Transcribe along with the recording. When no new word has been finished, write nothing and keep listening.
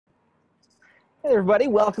Hey everybody,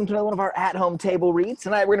 welcome to another one of our at-home table reads.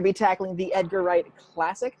 Tonight we're going to be tackling the Edgar Wright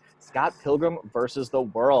classic, Scott Pilgrim versus the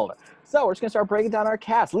World. So we're just going to start breaking down our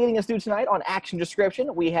cast. Leading us through tonight on action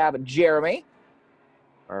description, we have Jeremy.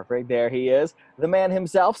 Perfect, there he is. The man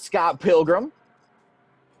himself, Scott Pilgrim.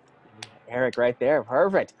 Erik right there,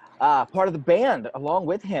 perfect. Part of the band along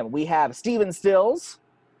with him, we have Steven Stills.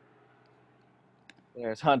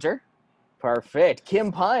 There's Hunter. Perfect.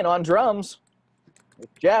 Kim Pine on drums.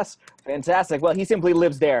 Jess, fantastic. Well, he simply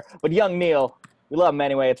lives there. But young Neil, we love him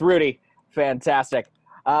anyway. It's Rudy. Fantastic.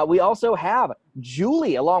 We also have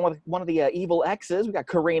Julie, along with one of the evil exes. We got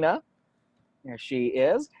Carina. There she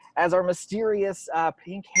is. As our mysterious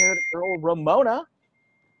pink-haired girl, Ramona.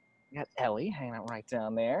 We got Elly hanging out right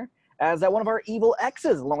down there. As one of our evil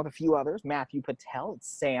exes, along with a few others. Matthew Patel. It's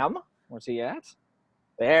Sam. Where's he at?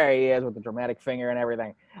 There he is with the dramatic finger and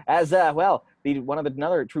everything. As well,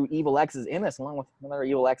 another true evil X is in this, along with another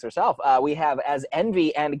evil X herself. We have as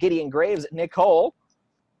Envy and Gideon Graves, Nicole.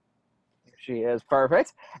 Here she is,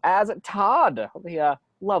 perfect. As Todd, the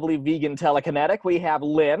lovely vegan telekinetic, we have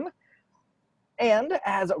Lynne. And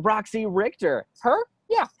as Roxy Richter,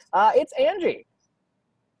 it's Angi.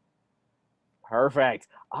 Perfect.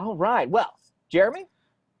 All right. Well, Jeremy,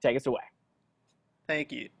 take us away.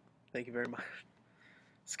 Thank you. Thank you very much.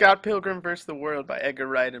 Scott Pilgrim vs. the World by Edgar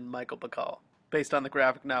Wright and Michael Bacall, based on the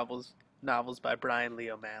graphic novels by Brian Lee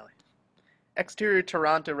O'Malley. Exterior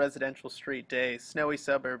Toronto residential street day, snowy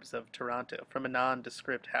suburbs of Toronto. From a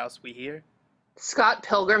nondescript house we hear. Scott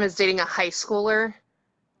Pilgrim is dating a high schooler.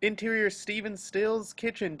 Interior Stephen Stills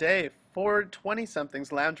kitchen day. Four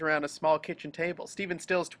 20-somethings lounge around a small kitchen table. Stephen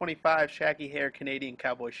Stills, 25, shaggy hair, Canadian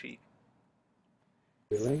cowboy chic.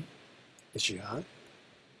 Really? Is she hot?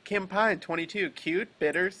 Kim Pine, 22, cute,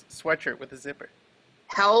 bitters, sweatshirt with a zipper.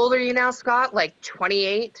 How old are you now, Scott? Like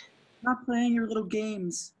 28? Not playing your little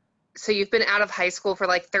games. So you've been out of high school for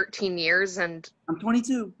like 13 years and... I'm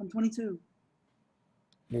 22. I'm 22.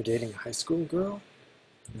 You're dating a high school girl?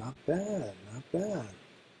 Not bad, not bad.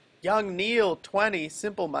 Young Neil, 20,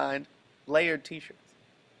 simple mind, layered t-shirts.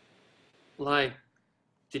 Like,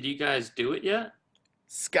 did you guys do it yet?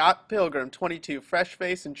 Scott Pilgrim, 22, fresh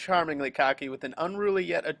face and charmingly cocky with an unruly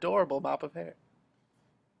yet adorable mop of hair.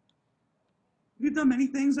 We've done many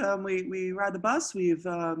things. We ride the bus. We've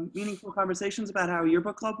meaningful conversations about how your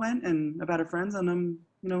book club went and about our friends and,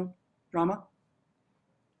 drama.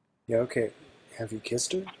 Yeah, okay. Have you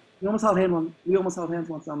kissed her? We almost held hands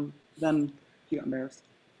once. Then she got embarrassed.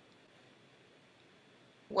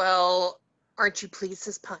 Well, aren't you pleased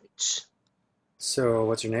as punch? So,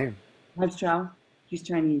 what's your name? That's Chau. She's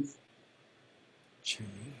Chinese.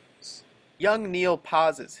 Chinese. Young Neil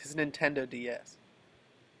pauses, his Nintendo DS.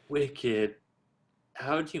 Wicked.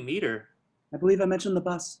 How'd you meet her? I believe I mentioned the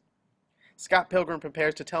bus. Scott Pilgrim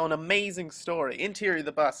prepares to tell an amazing story. Interior of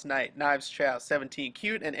the bus, night. Knives Chau, 17,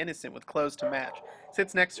 cute and innocent with clothes to match.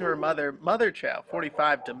 Sits next to her mother Chau,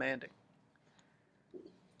 45, demanding.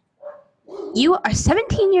 You are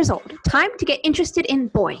 17 years old. Time to get interested in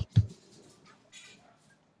boy.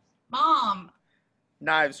 Mom.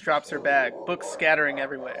 Knives drops her bag, books scattering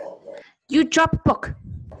everywhere. You drop book.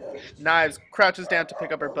 Knives crouches down to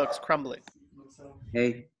pick up her books, crumbling.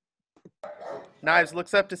 Hey. Knives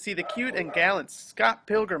looks up to see the cute and gallant Scott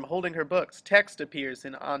Pilgrim holding her books. Text appears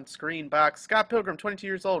in on-screen box. Scott Pilgrim, 22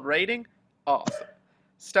 years old, rating? Awesome.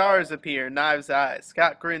 Stars appear, Knives' eyes.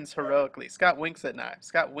 Scott grins heroically. Scott winks at Knives.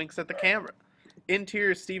 Scott winks at the camera.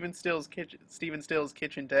 Interior Stephen Stills'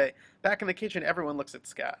 kitchen day. Back in the kitchen, everyone looks at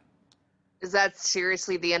Scott. Is that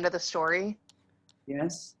seriously the end of the story?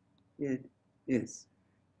 Yes, it is.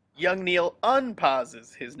 Young Neil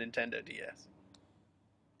unpauses his Nintendo DS.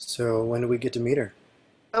 So, when do we get to meet her?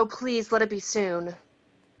 Oh, please, let it be soon.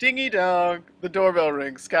 Dingy dong. The doorbell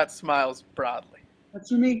rings. Scott smiles broadly. That's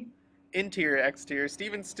for me. Interior, exterior,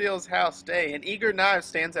 Stephen Stills' house day. An eager Knives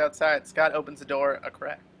stands outside. Scott opens the door a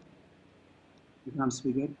crack. You promise to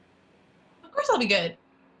be good? Of course I'll be good.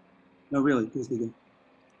 No, really, please be good.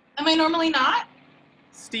 Am I normally not?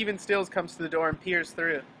 Stephen Stills comes to the door and peers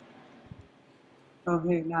through. Oh,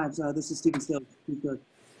 hey, Knives, this is Stephen Stills. He's good.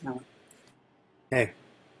 Now, Hey,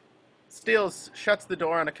 Stills shuts the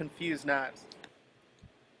door on a confused Knives.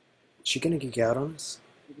 is she gonna geek out on us?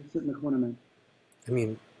 you can sit in the corner, man. I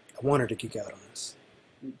mean, I want her to geek out on us.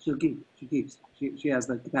 She'll keep. She keeps. She has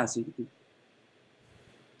the capacity to keep.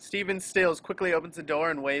 Stephen Stills quickly opens the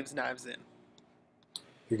door and waves Knives in.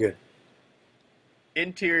 You're good.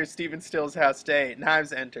 Interior Stephen Stills' house day.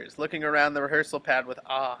 Knives enters, looking around the rehearsal pad with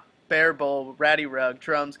awe. Bare bowl, ratty rug,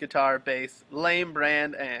 drums, guitar, bass, lame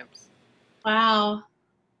brand amps. Wow.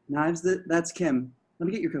 Knives, that's Kim. Let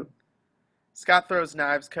me get your coat. Scott throws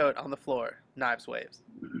Knives' coat on the floor. Knives waves.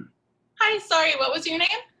 Hi, sorry, what was your name?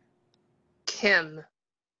 Kim.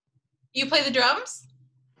 You play the drums?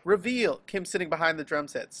 Reveal. Kim sitting behind the drum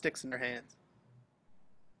set, sticks in her hands.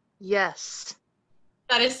 Yes.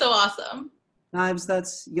 That is so awesome. Knives,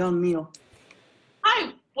 that's young Neil.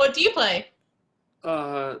 Hi, what do you play?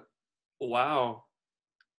 Wow.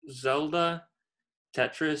 Zelda?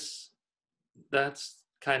 Tetris? That's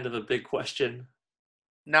kind of a big question.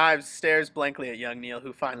 Knives stares blankly at young Neil,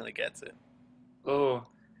 who finally gets it. Oh,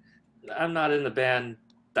 I'm not in the band.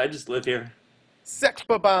 I just live here. Sex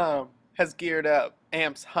Bomb has geared up.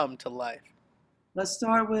 Amps hum to life. Let's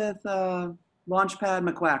start with Launchpad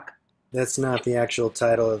McQuack. That's not the actual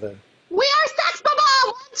title of the... We are Sex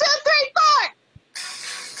Bomb! 1, 2,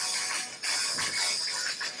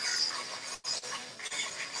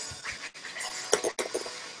 3,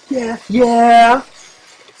 4! Yeah, yeah.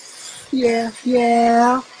 Yeah,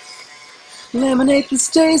 yeah. Laminate the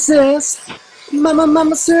stasis.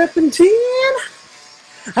 Mama serpentine.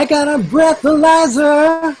 I got a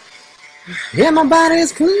breathalyzer. Yeah, my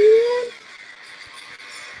body's clean.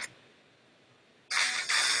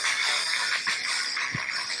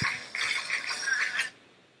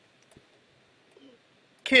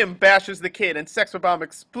 Kim bashes the kid and Sex Bomb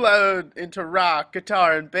explode into rock,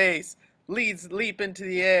 guitar, and bass. Leads leap into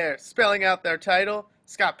the air, spelling out their title,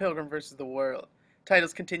 Scott Pilgrim vs. the World.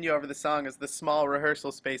 Titles continue over the song as the small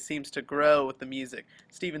rehearsal space seems to grow with the music.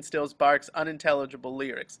 Stephen Stills barks unintelligible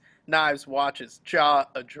lyrics. Knives watches, jaw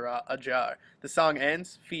ajar. The song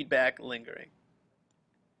ends, feedback lingering.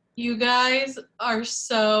 You guys are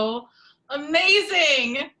so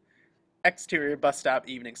amazing! Exterior bus stop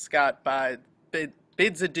evening. Scott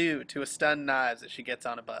bids adieu to a stunned Knives as she gets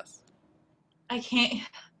on a bus. I can't.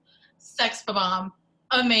 Sex Bomb.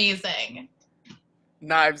 Amazing.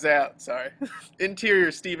 Knives out, sorry.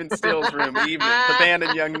 Interior Stephen Stills room, evening. The band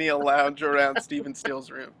and young Neil lounge around Stephen Stills'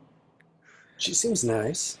 room. She seems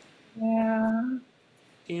nice. Yeah,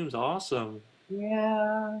 Seems awesome.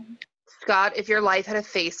 yeah, Scott, if your life had a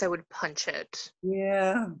face, I would punch it.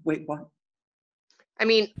 yeah. Wait, what? I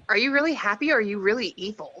mean, are you really happy or are you really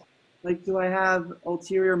evil? Like, do I have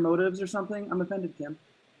ulterior motives or something? I'm offended, Kim.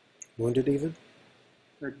 Wounded even?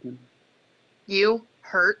 Hurt, Kim. You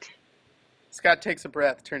hurt? Scott takes a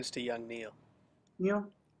breath, turns to young Neil. Neil,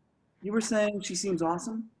 you were saying she seems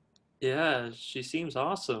awesome? Yeah, she seems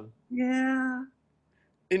awesome. Yeah.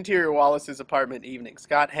 Interior Wallace's apartment evening.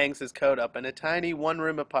 Scott hangs his coat up in a tiny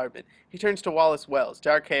one-room apartment. He turns to Wallace Wells.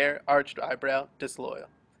 Dark hair, arched eyebrow, disloyal.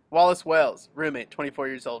 Wallace Wells, roommate, 24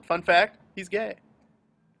 years old. Fun fact, he's gay.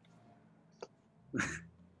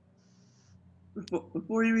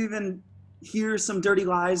 Before you even hear some dirty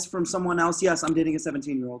lies from someone else, yes, I'm dating a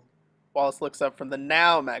 17-year-old. Wallace looks up from the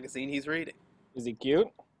Now magazine he's reading. Is he cute?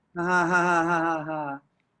 Ha ha ha ha ha ha.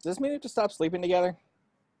 Does this mean we have to stop sleeping together?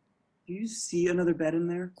 Do you see another bed in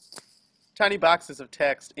there? Tiny boxes of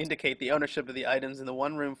text indicate the ownership of the items in the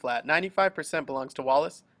one-room flat. 95% belongs to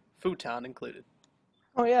Wallace, futon included.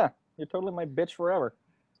 Oh yeah, you're totally my bitch forever.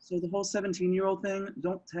 So the whole 17-year-old thing,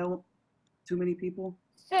 don't tell too many people.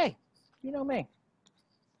 Hey, you know me.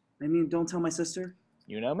 I mean, don't tell my sister.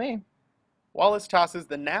 You know me. Wallace tosses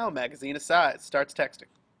the Now magazine aside, starts texting.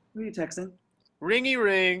 Who are you texting? Ringy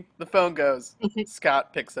ring. The phone goes.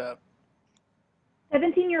 Scott picks up.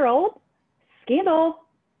 17-year-old? Scandal.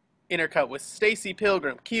 Intercut with Stacy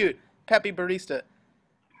Pilgrim, cute, peppy barista,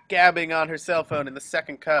 gabbing on her cell phone in the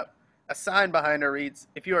second cup. A sign behind her reads,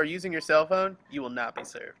 "If you are using your cell phone, you will not be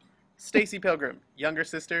served." Stacy Pilgrim, younger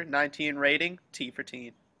sister, 19 rating, T for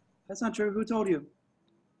teen. That's not true. Who told you?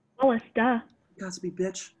 Wallace, duh. Gossipy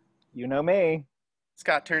bitch. You know me.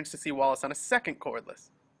 Scott turns to see Wallace on a second cordless.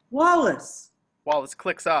 Wallace! Wallace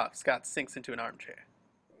clicks off. Scott sinks into an armchair.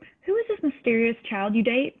 Who is this mysterious child you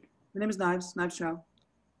date? My name is Knives. Knives Chau.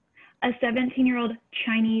 A 17-year-old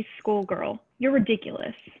Chinese schoolgirl. You're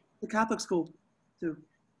ridiculous. The Catholic school, too.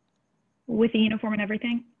 With the uniform and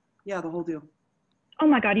everything? Yeah, the whole deal. Oh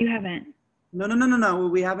my god, you haven't. No.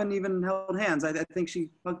 We haven't even held hands. I think she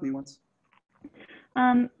hugged me once.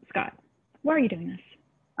 Scott, why are you doing this?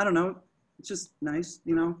 I don't know. It's just nice,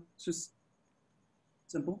 you know? It's just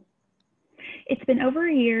simple. It's been over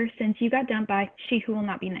a year since you got dumped by she who will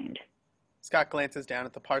not be named. Scott glances down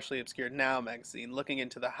at the partially obscured Now magazine, looking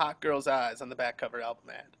into the hot girl's eyes on the back cover album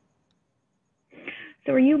ad.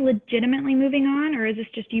 So are you legitimately moving on, or is this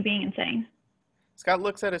just you being insane? Scott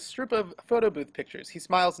looks at a strip of photo booth pictures. He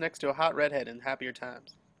smiles next to a hot redhead in happier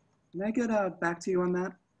times. Can I get back to you on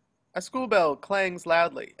that? A school bell clangs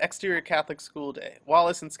loudly. Exterior Catholic school day.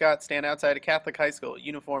 Wallace and Scott stand outside a Catholic high school.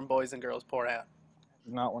 Uniformed boys and girls pour out. I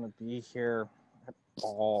do not want to be here at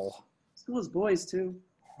all. School is boys, too.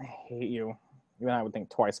 I hate you. Even I would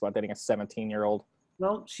think twice about dating a 17-year-old.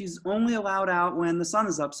 Well, she's only allowed out when the sun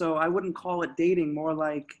is up, so I wouldn't call it dating, more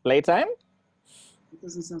like... Playtime? It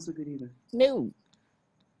doesn't sound so good either. No.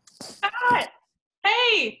 Scott!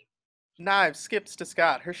 Hey! Knives skips to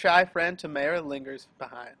Scott. Her shy friend Tamara lingers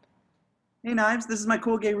behind. Hey, Knives, this is my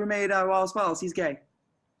cool gay roommate, Wallace. He's gay.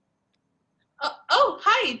 Oh,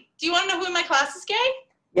 hi. Do you want to know who in my class is gay?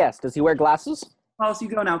 Yes, does he wear glasses? Wallace, you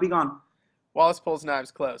go now. Be gone. Wallace pulls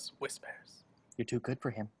Knives close, whispers. You're too good for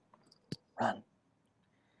him. Run.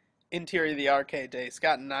 Interior of the arcade day,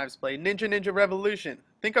 Scott and Knives play Ninja Revolution.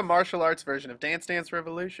 Think a martial arts version of Dance Dance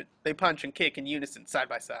Revolution. They punch and kick in unison, side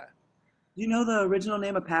by side. Do you know the original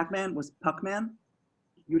name of Pac-Man was Puckman?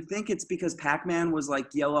 You'd think it's because Pac-Man was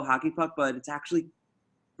like yellow hockey puck, but it's actually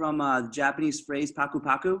from the Japanese phrase paku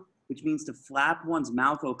paku, which means to flap one's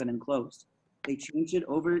mouth open and closed. They changed it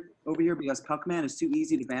over here because Puckman is too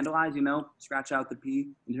easy to vandalize, scratch out the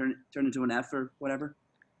P and turn into an F or whatever.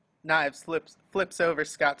 Knives flips over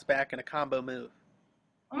Scott's back in a combo move.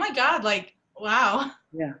 Oh my god, wow.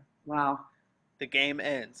 Yeah, wow. The game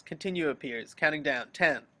ends. Continue appears, counting down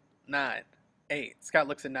 10, 9, 8. Scott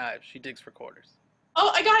looks at Knives. She digs for quarters.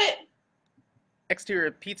 Oh, I got it!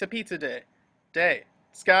 Exterior pizza day.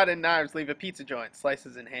 Scott and Knives leave a pizza joint,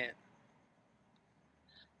 slices in hand.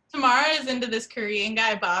 Tamara is into this Korean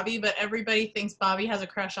guy, Bobby, but everybody thinks Bobby has a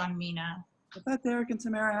crush on me now. I thought Derek and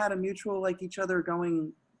Tamara had a mutual each other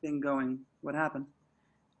thing going. What happened?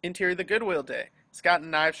 Interior the Goodwill day. Scott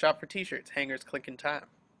and Knives shop for t-shirts. Hangers click in time.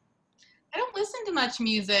 I don't listen to much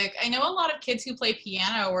music. I know a lot of kids who play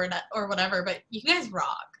piano or whatever, but you guys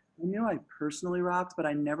rock. I knew I personally rocked, but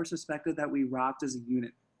I never suspected that we rocked as a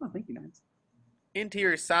unit. Oh, thank you, Nance.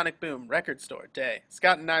 Interior Sonic Boom record store day.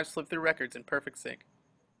 Scott and Knives flip through records in perfect sync.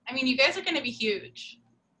 I mean, you guys are going to be huge.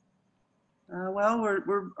 Well,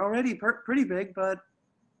 we're already pretty big, but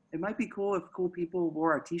it might be cool if cool people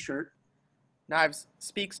wore our t-shirt. Knives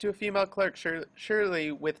speaks to a female clerk,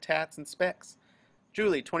 surely with tats and specs.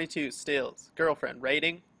 Julie, 22, stills. Girlfriend,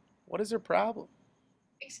 rating. What is her problem?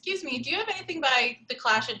 Excuse me, do you have anything by The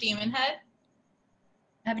Clash at Demon Head?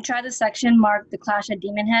 Have you tried the section marked The Clash at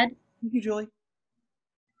Demon Head? Thank you, Julie.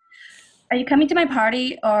 Are you coming to my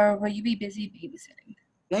party, or will you be busy babysitting?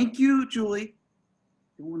 Thank you, Julie.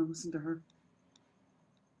 Don't want to listen to her.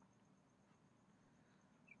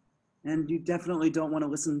 And you definitely don't want to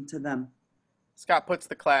listen to them. Scott puts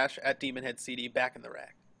the Clash at Demon Head CD back in the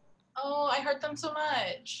rack. Oh, I hurt them so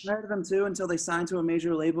much. I heard of them too until they signed to a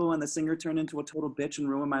major label and the singer turned into a total bitch and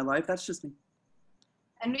ruined my life. That's just me.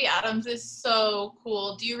 Envy Adams is so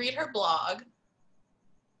cool. Do you read her blog?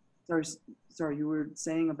 Sorry, you were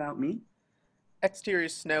saying about me? Exterior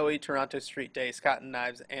snowy Toronto street day. Scott and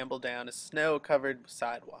Knives amble down a snow-covered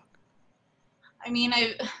sidewalk. I mean,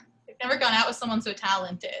 I've never gone out with someone so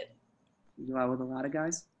talented. You go out with a lot of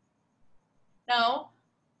guys? No,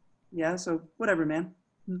 Yeah, so whatever, man.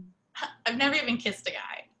 I've never even kissed a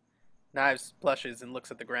guy. Knives blushes and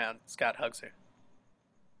looks at the ground. Scott hugs her.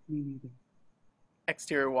 Me neither.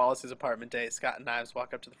 Exterior Wallace's apartment day. Scott and Knives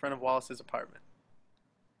walk up to the front of Wallace's apartment.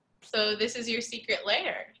 So this is your secret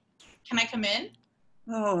lair. Can I come in?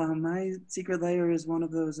 Oh, my secret lair is one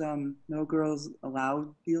of those no girls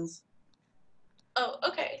allowed deals. Oh,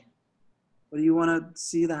 okay. What, do you want to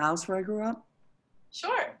see the house where I grew up?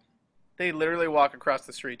 Sure. They literally walk across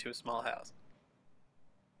the street to a small house.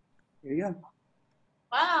 Here you go.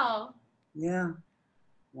 Wow. Yeah.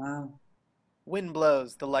 Wow. Wind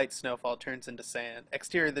blows, the light snowfall turns into sand.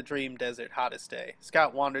 Exterior the dream desert, hottest day.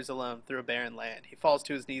 Scott wanders alone through a barren land. He falls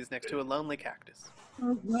to his knees next to a lonely cactus.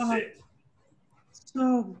 Oh, God.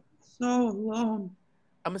 So alone.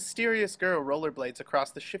 A mysterious girl rollerblades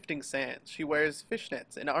across the shifting sands. She wears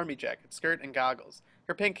fishnets, an army jacket, skirt, and goggles.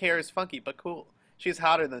 Her pink hair is funky but cool. She is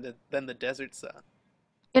hotter than the desert sun.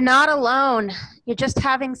 You're not alone. You're just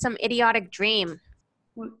having some idiotic dream.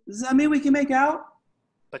 What, does that mean we can make out?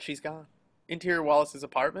 But she's gone. Interior Wallace's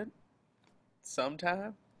apartment?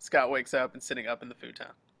 Sometime? Scott wakes up and sitting up in the futon.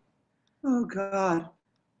 Oh, God.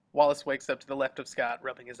 Wallace wakes up to the left of Scott,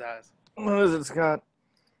 rubbing his eyes. What is it, Scott?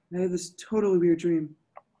 I had this totally weird dream.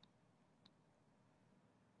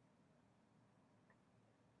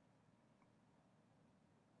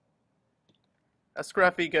 A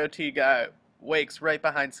scruffy goatee guy wakes right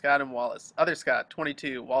behind Scott and Wallace. Other Scott,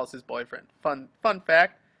 22, Wallace's boyfriend. Fun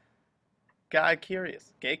fact. Guy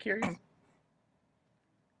curious. Gay curious?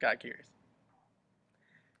 Guy curious.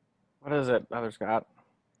 What is it, other Scott?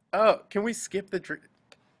 Oh, can we skip the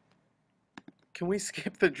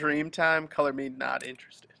dream time? Color me not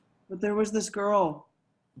interested. But there was this girl.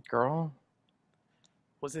 Girl?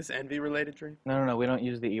 Was this envy-related dream? No, we don't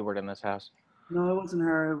use the E word in this house. No, it wasn't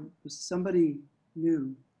her. It was somebody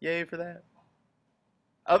new. Yay for that.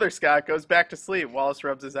 Other Scott goes back to sleep. Wallace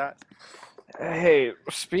rubs his eyes. Hey,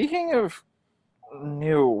 speaking of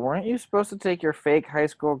new, weren't you supposed to take your fake high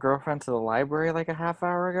school girlfriend to the library like a half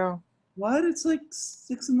hour ago? What? It's like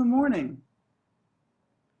 6 in the morning.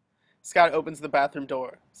 Scott opens the bathroom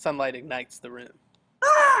door. Sunlight ignites the room.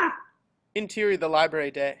 Ah! Interior the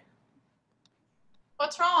library day.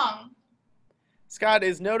 What's wrong? Scott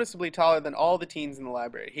is noticeably taller than all the teens in the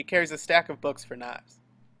library. He carries a stack of books for knives.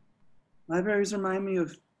 Libraries remind me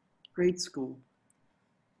of grade school.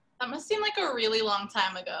 That must seem like a really long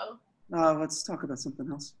time ago. Let's talk about something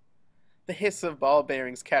else. The hiss of ball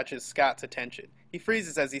bearings catches Scott's attention. He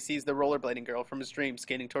freezes as he sees the rollerblading girl from his dream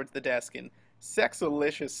skating towards the desk in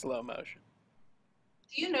sexalicious slow motion.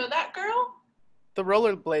 Do you know that girl? The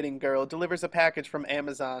rollerblading girl delivers a package from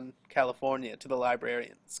Amazon, California, to the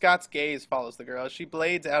librarian. Scott's gaze follows the girl as she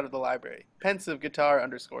blades out of the library. Pensive guitar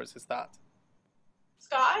underscores his thoughts.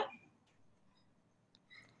 Scott?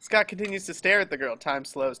 Scott continues to stare at the girl. Time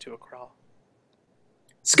slows to a crawl.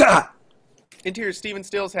 Scott! Interior Stephen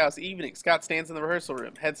Still's house, evening. Scott stands in the rehearsal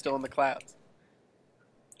room, head still in the clouds.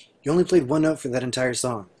 You only played one note for that entire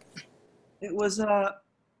song. It was,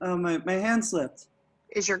 my hand slipped.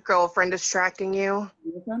 Is your girlfriend distracting you?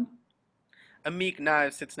 Girlfriend? A meek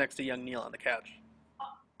Knives sits next to young Neil on the couch.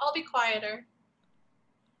 I'll be quieter.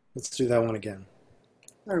 Let's do that one again.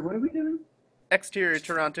 Sorry, what are we doing? Exterior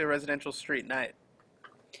Toronto residential street, night.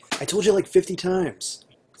 I told you like 50 times.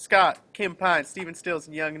 Scott, Kim Pine, Stephen Stills,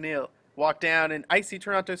 and young Neil walk down an icy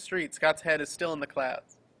Toronto street. Scott's head is still in the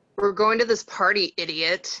clouds. We're going to this party,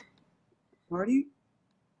 idiot. Party?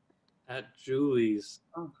 At Julie's.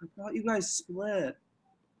 Oh, I thought you guys split.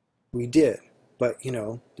 We did, but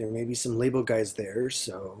there may be some label guys there,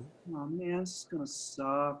 so... Oh man, this is gonna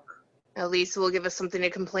suck. At least it will give us something to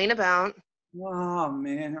complain about. Oh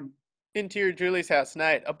man. Interior Julie's house,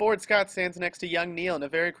 night. A bored Scott stands next to young Neil in a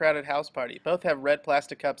very crowded house party. Both have red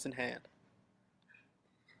plastic cups in hand.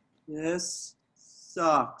 This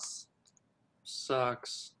sucks.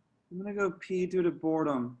 Sucks. I'm gonna go pee due to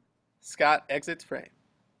boredom. Scott exits frame.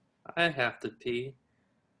 I have to pee.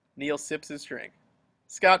 Neil sips his drink.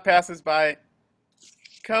 Scott passes by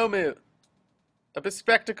Komu, a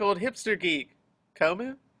bespectacled hipster geek.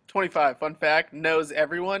 Komu, 25, fun fact, knows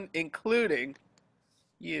everyone, including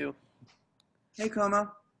you. Hey,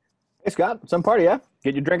 Como. Hey, Scott, some party, yeah?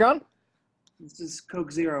 Get your drink on? This is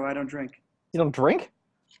Coke Zero. I don't drink. You don't drink?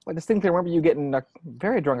 I distinctly remember you getting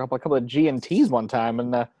very drunk off a couple of G&Ts one time,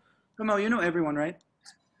 and Como, you know everyone, right?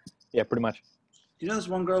 yeah, pretty much. Do you know this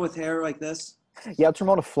one girl with hair like this? Yeah, it's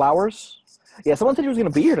Ramona Flowers. Yeah, someone said she was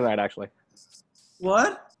going to be here tonight, actually.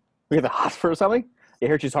 What? We at the hospital or something? Yeah, I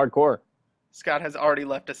heard she's hardcore. Scott has already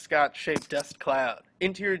left a Scott-shaped dust cloud.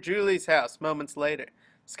 Interior Julie's house, moments later.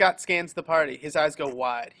 Scott scans the party. His eyes go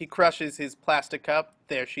wide. He crushes his plastic cup.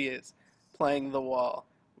 There she is, playing the wall.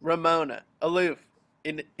 Ramona, aloof,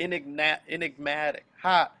 enigmatic,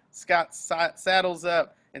 hot. Scott saddles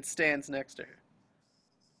up and stands next to her.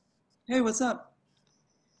 Hey, what's up?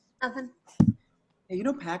 Nothing. Hey, you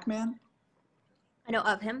know Pac-Man? I know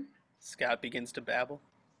of him. Scott begins to babble.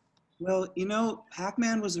 Well,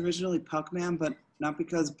 Pac-Man was originally Puck-Man, but not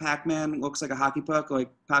because Pac-Man looks like a hockey puck, like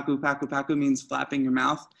Paku, Paku, Paku means flapping your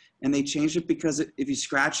mouth. And they changed it because if you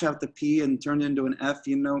scratch out the P and turn it into an F,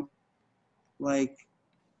 like...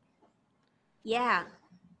 Yeah,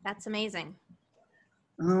 that's amazing.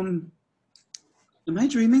 Am I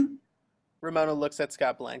dreaming? Ramona looks at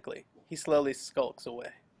Scott blankly. He slowly skulks away.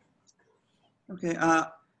 Okay,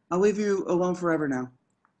 I'll leave you alone forever now.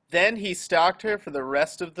 Then he stalked her for the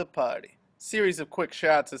rest of the party. Series of quick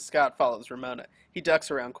shots as Scott follows Ramona. He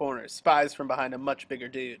ducks around corners, spies from behind a much bigger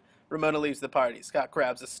dude. Ramona leaves the party. Scott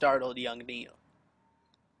grabs a startled young Neil.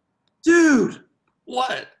 Dude!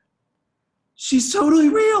 What? She's totally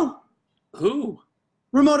real! Who?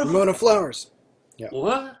 Ramona Flowers. Yeah.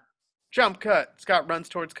 What? Jump cut. Scott runs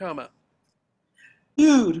towards Como.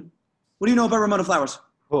 Dude! What do you know about Ramona Flowers?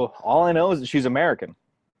 Oh, all I know is that she's American.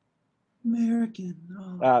 American.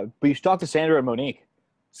 Oh. But you should talk to Sandra and Monique.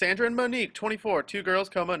 Sandra and Monique, 24, two girls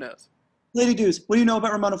Como knows. Lady Deuce, what do you know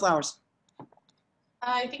about Ramona Flowers?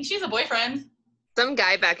 I think she has a boyfriend. Some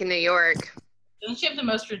guy back in New York. Doesn't she have the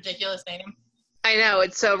most ridiculous name? I know,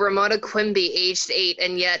 it's so Ramona Quimby, aged 8,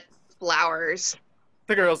 and yet Flowers.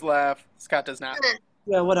 The girls laugh. Scott does not.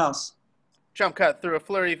 Yeah, what else? Jump cut through a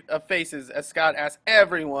flurry of faces as Scott asks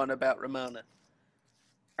everyone about Ramona.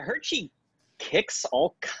 I heard she kicks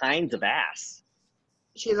all kinds of ass.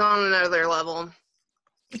 She's on another level.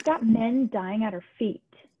 She's got men dying at her feet.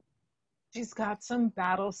 She's got some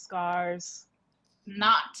battle scars.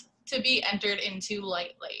 Not to be entered into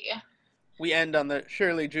lightly. We end on the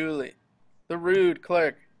Shirley Julie, the rude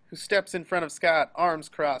clerk who steps in front of Scott, arms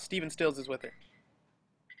crossed. Stephen Stills is with her.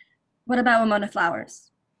 What about Ramona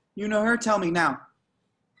Flowers? You know her? Tell me now.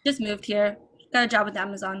 Just moved here. Got a job with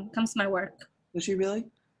Amazon. Comes to my work. Does she really?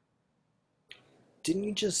 Didn't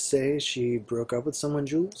you just say she broke up with someone,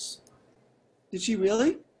 Jules? Did she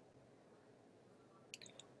really?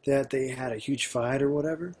 That they had a huge fight or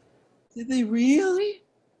whatever? Did they really?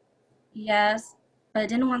 Yes, but I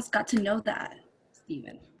didn't want Scott to know that,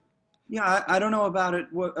 Stephen. Yeah, I don't know about it.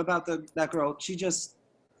 What about that girl? She just...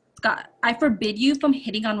 Scott, I forbid you from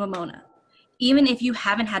hitting on Ramona, even if you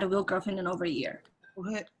haven't had a real girlfriend in over a year.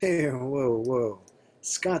 What? Hey, whoa.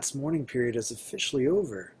 Scott's mourning period is officially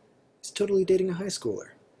over. He's totally dating a high schooler.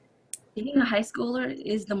 Dating a high schooler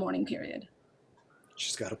is the mourning period.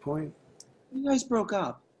 She's got a point. You guys broke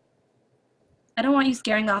up. I don't want you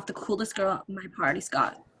scaring off the coolest girl at my party,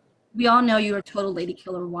 Scott. We all know you're a total lady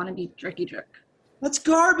killer wannabe jerky jerk. That's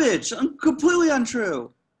garbage. I'm completely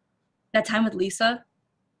untrue. That time with Lisa?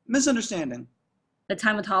 Misunderstanding. The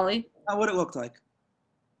time with Holly? Not what it looked like.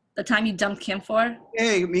 The time you dumped Kim for?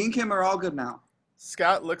 Hey, me and Kim are all good now.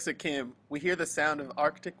 Scott looks at Kim. We hear the sound of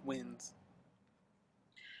Arctic winds.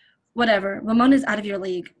 Whatever. Ramona's out of your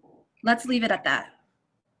league. Let's leave it at that.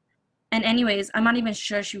 And anyways, I'm not even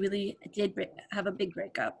sure she really did have a big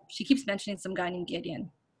breakup. She keeps mentioning some guy named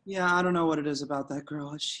Gideon. Yeah, I don't know what it is about that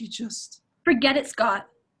girl. She just... Forget it, Scott.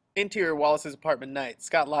 Interior Wallace's apartment night.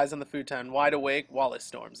 Scott lies on the futon, wide awake. Wallace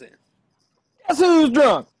storms in. Guess who's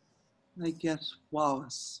drunk? I guess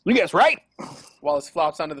Wallace. You guess right. Wallace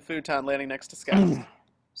flops onto the futon, landing next to Scott.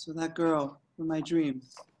 So that girl from my dream.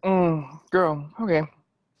 Girl, okay.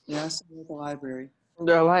 Yes, at the library.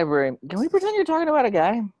 The library. Can we pretend you're talking about a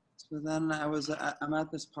guy? So then I'm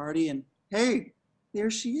at this party and hey, there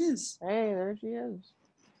she is. Hey, there she is.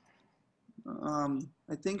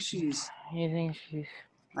 I think she's... You think she's...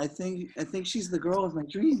 I think she's the girl of my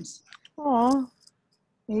dreams. Aw.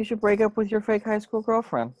 You should break up with your fake high school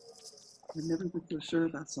girlfriend. I've never been so sure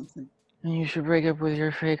about something. And you should break up with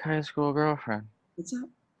your fake high school girlfriend. What's that?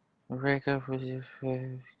 Break up with your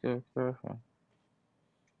fake girlfriend.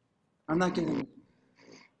 I'm not getting it.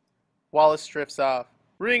 Wallace drifts off.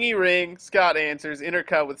 Ringy ring. Scott answers.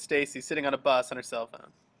 Intercut with Stacy sitting on a bus on her cell phone.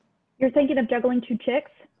 You're thinking of juggling two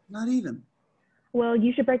chicks? Not even. Well,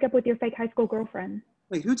 you should break up with your fake high school girlfriend.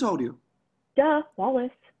 Wait, who told you? Duh,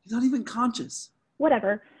 Wallace. She's not even conscious.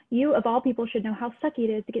 Whatever. You, of all people, should know how sucky it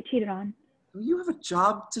is to get cheated on. Do you have a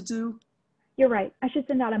job to do? You're right. I should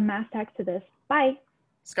send out a mass text to this. Bye.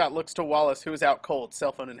 Scott looks to Wallace, who is out cold,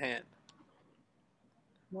 cell phone in hand.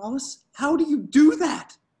 Wallace, how do you do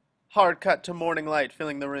that? Hard cut to morning light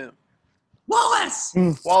filling the room. Wallace!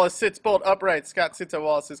 Wallace sits bolt upright. Scott sits at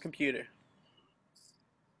Wallace's computer.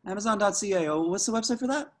 Amazon.ca. Oh, what's the website for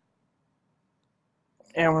that?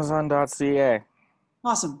 Amazon.ca.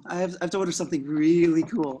 Awesome. I have to order something really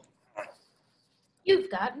cool. You've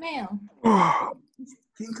got mail.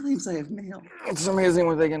 Thing claims I have mail. It's amazing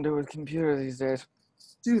what they can do with computers these days.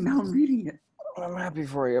 Dude, now I'm reading it. I'm happy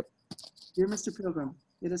for you. Dear Mr. Pilgrim,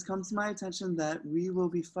 it has come to my attention that we will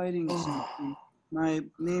be fighting soon. My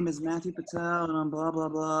name is Matthew Patel, and I'm blah, blah,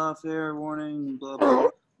 blah, fair warning, blah, blah.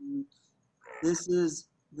 This is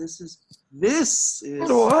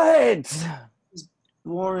What?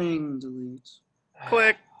 boring, delete.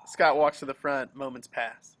 Click. Scott walks to the front. Moments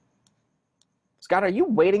pass. Scott, are you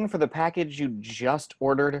waiting for the package you just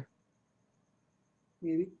ordered?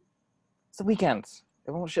 Maybe. It's the weekends.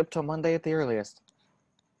 It won't ship till Monday at the earliest.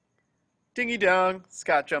 Dingy dong.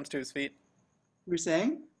 Scott jumps to his feet. You were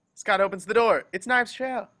saying? Scott opens the door. It's Knives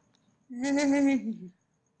Chau. Hey,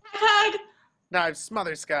 Hug. Knives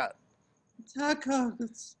smothers Scott. Taka,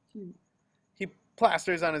 that's cute. He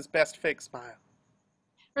plasters on his best fake smile.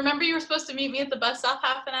 Remember you were supposed to meet me at the bus stop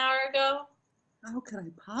half an hour ago? How could I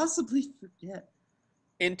possibly forget?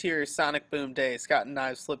 Interior sonic boom day. Scott and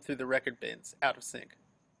Knives slip through the record bins. Out of sync.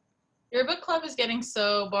 Your book club is getting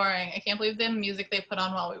so boring. I can't believe the music they put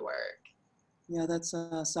on while we work. Yeah, that's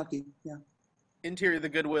sucky. Yeah. Interior the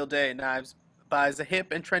Goodwill day. Knives buys a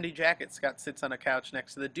hip and trendy jacket. Scott sits on a couch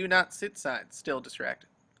next to the do not sit sign. Still distracted.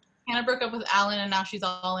 Hannah broke up with Alan and now she's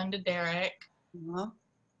all into Derek. Huh?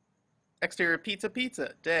 Exterior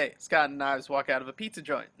pizza day. Scott and Knives walk out of a pizza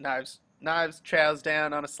joint. Knives chows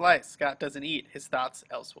down on a slice. Scott doesn't eat. His thoughts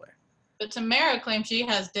elsewhere. But Tamara claims she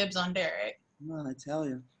has dibs on Derek. Well, I tell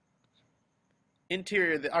you.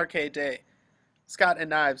 Interior the arcade day. Scott and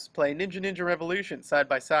Knives play Ninja Revolution side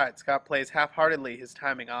by side. Scott plays half-heartedly, his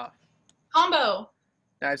timing off. Combo.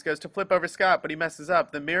 Knives goes to flip over Scott, but he messes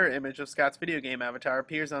up. The mirror image of Scott's video game avatar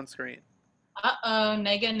appears on screen. Uh-oh,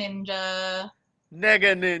 Nega Ninja.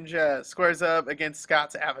 Nega Ninja squares up against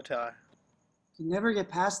Scott's avatar. You never get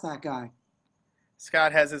past that guy.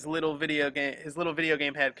 Scott has his little video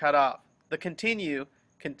game head cut off. The continue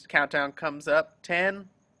countdown comes up. 10,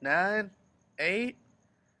 9, 8.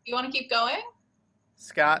 You want to keep going?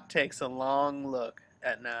 Scott takes a long look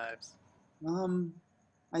at Knives.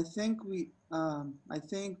 I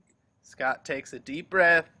think Scott takes a deep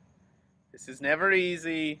breath. This is never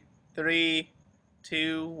easy. 3,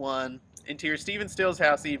 2, 1. Into your Stephen Stills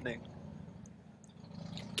house evening.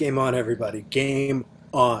 Game on, everybody. Game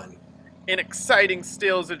on. An exciting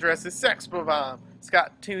Stills addresses Sex Bomb.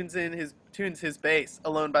 Scott tunes his bass,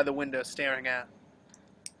 alone by the window, staring out.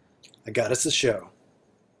 I got us a show.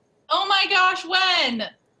 Oh my gosh, when?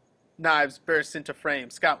 Knives bursts into frame.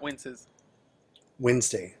 Scott winces.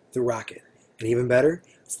 Wednesday, the Rocket. And even better,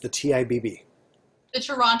 it's the TIBB. The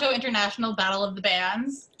Toronto International Battle of the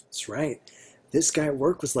Bands. That's right. This guy at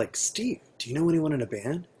work was like, Steve, do you know anyone in a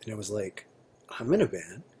band? And I was like, I'm in a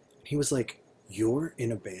band. And he was like, you're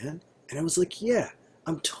in a band? And I was like, yeah,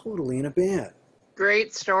 I'm totally in a band.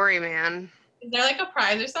 Great story, man. Is there like a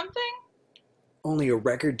prize or something? Only a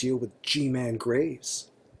record deal with G-Man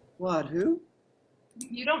Graves. What, who?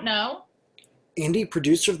 You don't know? Andy,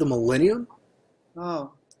 producer of the Millennium?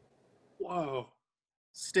 Oh. Whoa.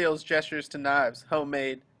 Stills gestures to Knives,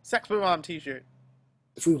 homemade Sex Bomb t-shirt.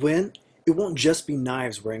 If we win, it won't just be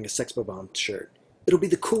Knives wearing a Sex Bomb shirt. It'll be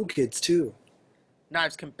the cool kids, too.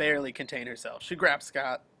 Knives can barely contain herself. She grabs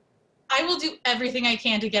Scott. I will do everything I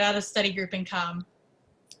can to get out of study group and come.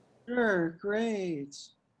 Sure, great.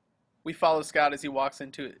 We follow Scott as he walks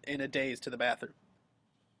in a daze to the bathroom.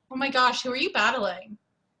 Oh my gosh, who are you battling?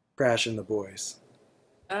 Crash and the boys.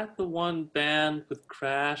 That the one band with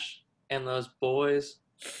Crash and those boys?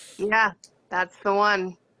 Yeah, that's the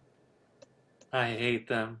one. I hate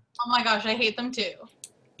them. Oh my gosh, I hate them too.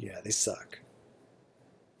 Yeah, they suck.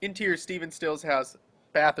 Interior Stephen Stills' house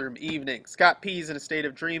bathroom evening. Scott pees in a state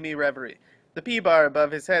of dreamy reverie. The pee bar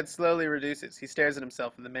above his head slowly reduces. He stares at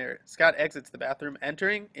himself in the mirror. Scott exits the bathroom,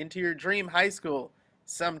 entering into your dream high school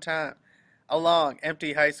sometime. A long,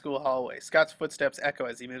 empty high school hallway. Scott's footsteps echo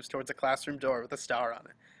as he moves towards a classroom door with a star on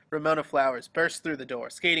it. Ramona Flowers bursts through the door,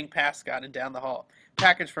 skating past Scott and down the hall,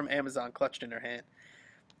 package from Amazon clutched in her hand.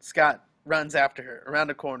 Scott runs after her, around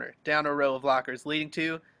a corner, down a row of lockers, leading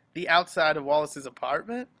to the outside of Wallace's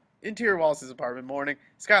apartment. Interior Wallace's apartment morning.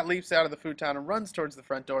 Scott leaps out of the futon and runs towards the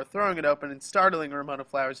front door, throwing it open and startling Ramona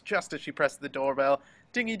Flowers just as she presses the doorbell.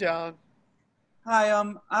 Dingy-dong. Hi,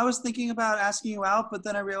 I was thinking about asking you out, but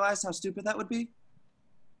then I realized how stupid that would be. You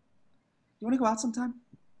want to go out sometime?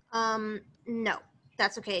 No.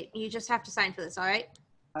 That's okay. You just have to sign for this, all right?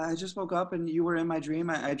 I just woke up and you were in my dream.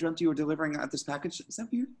 I dreamt you were delivering this package. Is that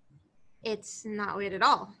weird? It's not weird at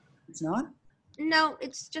all. It's not? No,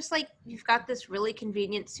 it's just like you've got this really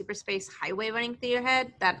convenient super space highway running through your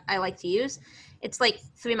head that I like to use. It's like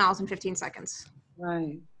 3 miles in 15 seconds.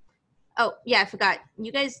 Right. Oh, yeah, I forgot.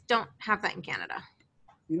 You guys don't have that in Canada.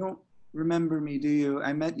 You don't remember me, do you?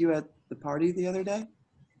 I met you at the party the other day.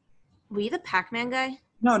 Were you the Pac-Man guy?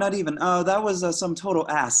 No, not even. Oh, that was some total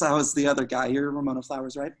ass. I was the other guy. You're Ramona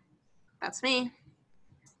Flowers, right? That's me.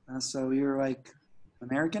 So you're like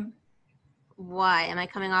American? Why? Am I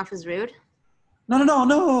coming off as rude?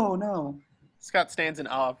 No. Scott stands in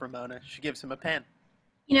awe of Ramona. She gives him a pen.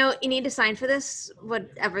 You know, you need to sign for this,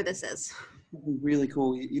 whatever this is. That'd be really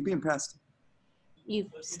cool. You'd be impressed. You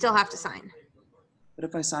still have to sign. But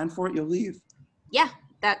if I sign for it, you'll leave. Yeah,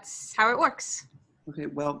 that's how it works. Okay,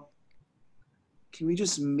 well, can we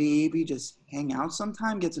maybe just hang out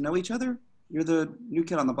sometime, get to know each other? You're the new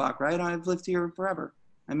kid on the block, right? I've lived here forever.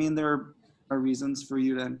 I mean, there are reasons for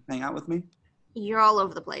you to hang out with me. You're all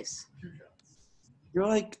over the place. You're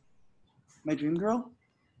like my dream girl?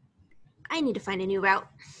 I need to find a new route.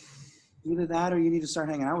 Either that or you need to start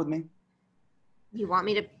hanging out with me. You want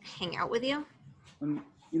me to hang out with you? You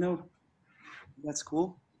know, that's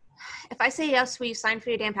cool. If I say yes, will you sign for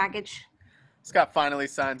your damn package? Scott finally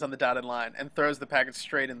signs on the dotted line and throws the package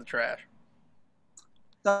straight in the trash.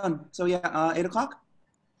 Done. So yeah, 8 o'clock?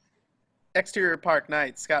 Exterior park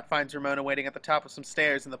night. Scott finds Ramona waiting at the top of some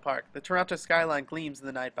stairs in the park. The Toronto skyline gleams in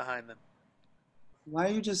the night behind them. Why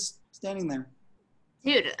are you just standing there?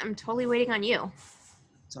 Dude, I'm totally waiting on you.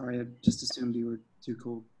 Sorry, I just assumed you were too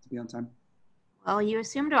cool to be on time. Well, you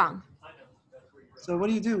assumed wrong. So what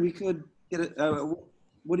do? We could get it.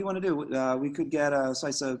 What do you want to do? We could get a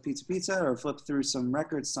slice of pizza or flip through some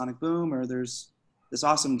records, Sonic Boom, or there's this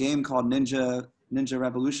awesome game called Ninja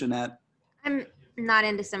Revolution at... I'm not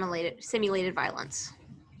into simulated violence.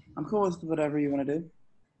 I'm cool with whatever you want to do.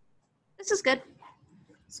 This is good.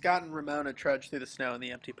 Scott and Ramona trudge through the snow in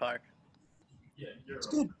the empty park. It's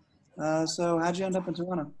good. So how'd you end up in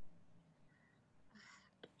Toronto?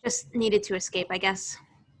 Just needed to escape, I guess.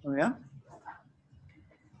 Oh, yeah?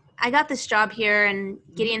 I got this job here, and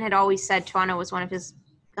Gideon had always said Toronto was one of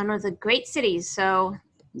the great cities, so...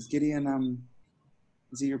 Is Gideon,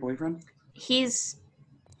 is he your boyfriend? He's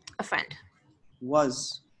a friend.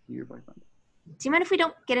 Was he your boyfriend? Do you mind if we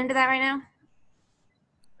don't get into that right now?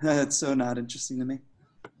 It's so not interesting to me.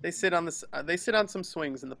 They sit on some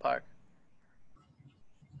swings in the park.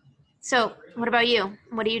 So, what about you?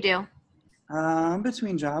 What do you do? I'm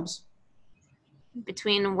between jobs.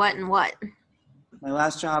 Between what and what? My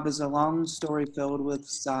last job is a long story filled with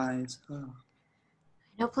sighs. Oh.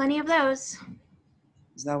 I know plenty of those.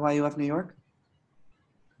 Is that why you left New York?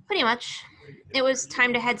 Pretty much. It was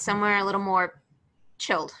time to head somewhere a little more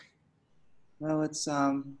chilled. Well, it's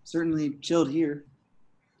certainly chilled here.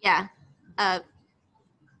 Yeah. That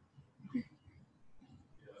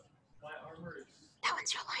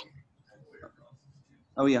one's your line.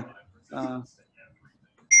 Oh, yeah.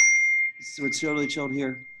 So it's totally chilled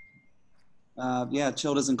here. Yeah,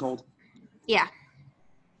 chilled isn't cold. Yeah.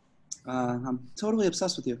 I'm totally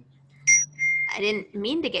obsessed with you. I didn't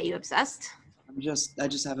mean to get you obsessed. I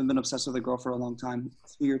just haven't been obsessed with a girl for a long time.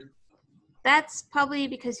 It's weird. That's probably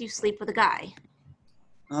because you sleep with a guy.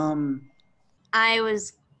 I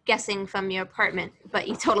was guessing from your apartment, but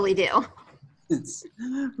you totally do.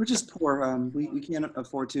 We're just poor. We can't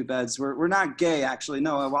afford 2 beds. We're not gay, actually.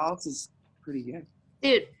 No, Wallace is pretty gay.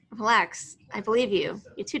 Dude, relax. I believe you.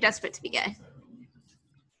 You're too desperate to be gay.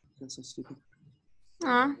 That's so stupid.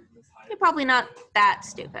 Aw, you're probably not that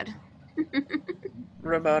stupid.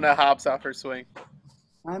 Ramona hops off her swing.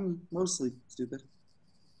 I'm mostly stupid.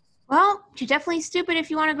 Well, you're definitely stupid if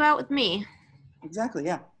you want to go out with me. Exactly,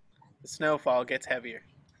 yeah. The snowfall gets heavier.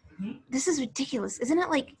 This is ridiculous. Isn't it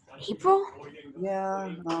like April?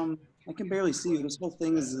 Yeah, I can barely see you. This whole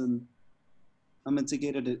thing is an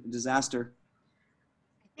unmitigated disaster.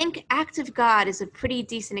 I think act of God is a pretty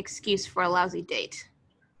decent excuse for a lousy date.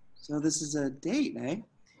 So this is a date, eh?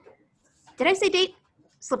 Did I say date?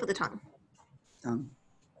 Slip of the tongue.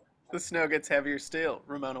 The snow gets heavier still.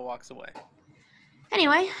 Ramona walks away.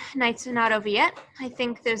 Anyway, nights are not over yet. I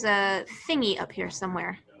think there's a thingy up here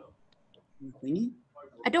somewhere. A thingy?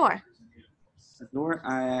 A door. A door?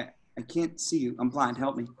 I can't see you. I'm blind.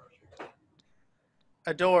 Help me.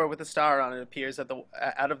 A door with a star on it appears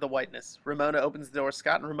out of the whiteness. Ramona opens the door.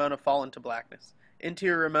 Scott and Ramona fall into blackness.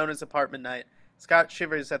 Interior Ramona's apartment night. Scott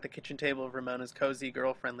shivers at the kitchen table of Ramona's cozy,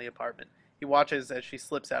 girl-friendly apartment. He watches as she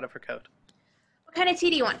slips out of her coat. What kind of tea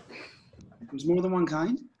do you want? There's more than one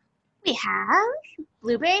kind? We have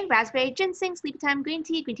blueberry, raspberry, ginseng, sleepy time, green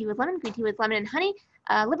tea with lemon and honey,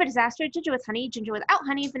 liver disaster, ginger with honey, ginger without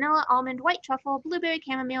honey, vanilla, almond, white truffle, blueberry,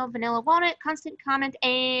 chamomile, vanilla, walnut, constant comment,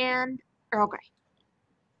 and Earl Grey.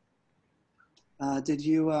 Did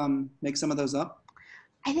you make some of those up?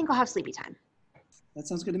 I think I'll have sleepy time. That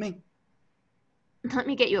sounds good to me. Let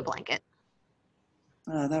me get you a blanket.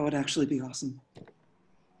 That would actually be awesome.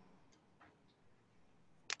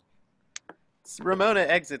 Ramona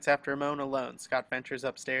exits after Ramona alone. Scott ventures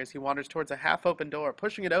upstairs. He wanders towards a half-open door.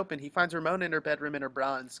 Pushing it open, he finds Ramona in her bedroom in her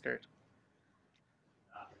bra and skirt.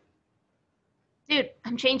 Dude,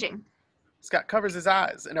 I'm changing. Scott covers his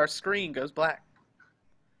eyes, and our screen goes black.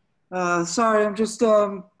 Sorry, I'm just,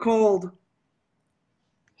 cold.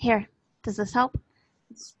 Here, does this help?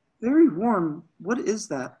 It's very warm. What is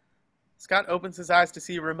that? Scott opens his eyes to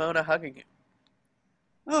see Ramona hugging him.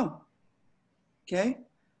 Oh. Okay.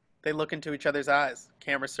 They look into each other's eyes.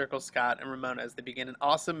 Camera circles Scott and Ramona as they begin an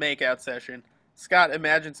awesome makeout session. Scott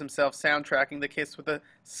imagines himself soundtracking the kiss with a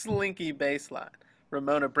slinky bass line.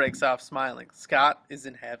 Ramona breaks off smiling. Scott is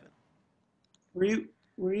in heaven.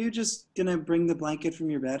 Were you just gonna bring the blanket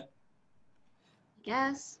from your bed?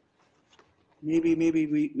 Guess. Maybe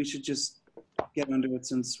we should just get under it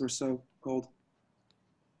since we're so cold.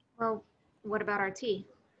 Well, what about our tea?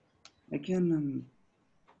 I can,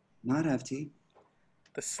 not have tea.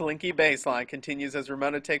 The slinky bass line continues as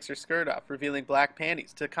Ramona takes her skirt off, revealing black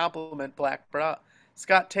panties to complement black bra.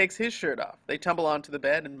 Scott takes his shirt off. They tumble onto the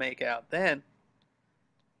bed and make out. Then...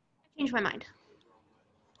 I changed my mind.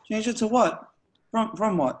 Change it to what?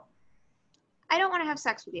 From what? I don't want to have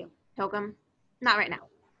sex with you, Pilgrim. Not right now.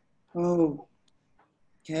 Oh.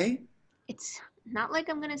 Okay. It's not like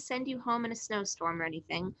I'm going to send you home in a snowstorm or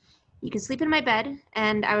anything. You can sleep in my bed,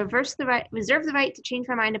 and I reserve the right to change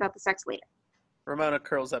my mind about the sex later. Ramona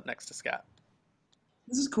curls up next to Scott.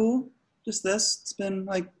 This is cool. Just this. It's been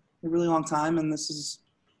like a really long time, and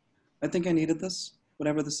I think I needed this.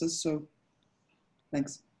 whatever this is, so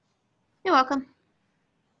thanks. You're welcome.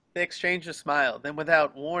 They exchange a smile. Then,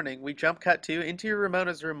 without warning, we jump cut to interior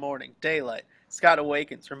Ramona's room morning. Daylight. Scott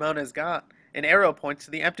awakens. Ramona is gone. An arrow points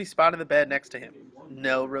to the empty spot in the bed next to him.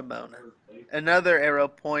 No Ramona. Another arrow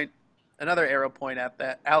point out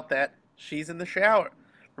that she's in the shower.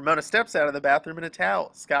 Ramona steps out of the bathroom in a towel.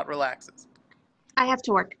 Scott relaxes. I have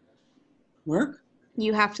to work. Work?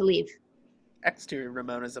 You have to leave. Exterior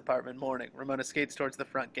Ramona's apartment morning. Ramona skates towards the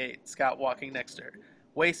front gate. Scott walking next to her.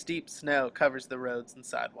 Waist-deep snow covers the roads and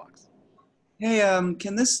sidewalks. Hey,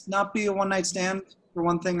 can this not be a one-night stand? For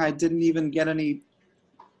one thing, I didn't even get any...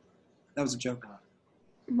 That was a joke.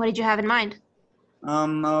 What did you have in mind?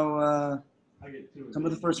 Come to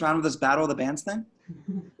the first round of this Battle of the Bands thing?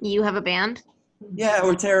 You have a band? Yeah,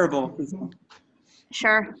 we're terrible.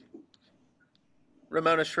 Sure.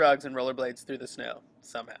 Ramona shrugs and rollerblades through the snow,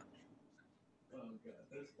 somehow.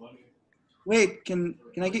 Wait, can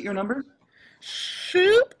I get your number?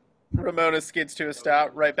 Shoop! Ramona skids to a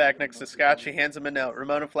stop, right back next to Scott. She hands him a note.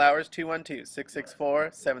 Ramona Flowers,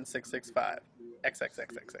 212-664-7665.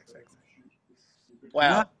 XXXXXX.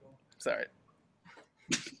 Wow. Sorry.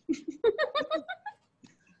 It's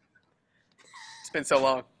been so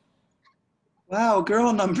long. Wow,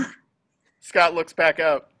 girl number. Scott looks back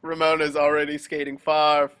up. Ramona's already skating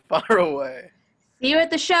far, far away. See you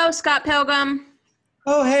at the show, Scott Pilgrim.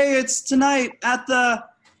 Oh, hey, it's tonight at the...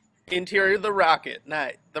 Interior the Rocket.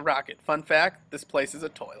 Night. The Rocket. Fun fact, this place is a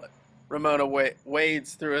toilet. Ramona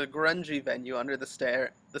wades through a grungy venue under the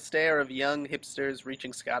stare of young hipsters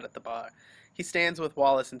reaching Scott at the bar. He stands with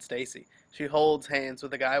Wallace and Stacy. She holds hands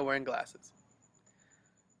with a guy wearing glasses.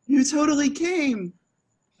 You totally came.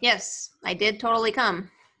 Yes, I did totally come.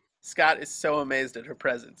 Scott is so amazed at her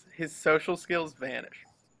presence. His social skills vanish.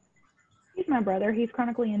 He's my brother. He's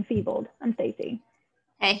chronically enfeebled. I'm Stacy.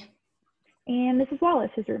 Hey. And this is Wallace,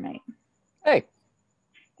 his roommate. Hey.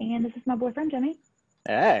 And this is my boyfriend, Jimmy.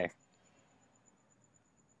 Hey.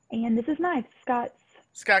 And this is Knives, Scott's.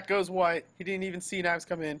 Scott goes white. He didn't even see Knives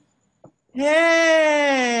come in.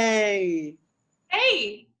 Hey!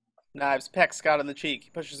 Hey! Knives pecks Scott on the cheek. He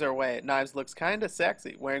pushes her away. Knives looks kinda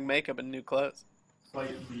sexy, wearing makeup and new clothes.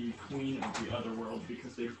 Fight the queen of the other world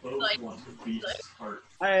because they both want to beat his heart.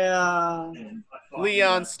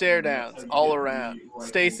 Leon stare downs all around.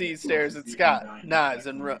 Stacy stares at Scott. Knives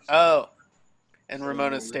and and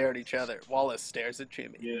Ramona stare at each other. Wallace stares at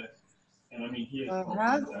Jimmy. Yeah, and I mean he is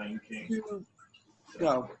dying king.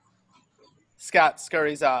 Go. Scott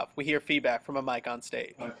scurries off. We hear feedback from a mic on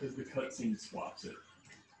stage. Because the cutscene swaps it.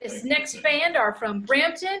 This next band are from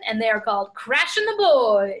Brampton, and they are called Crashin' the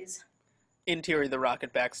Boys. Interior the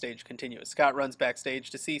Rocket backstage continues. Scott runs backstage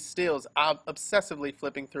to see Stills obsessively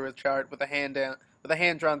flipping through a chart with a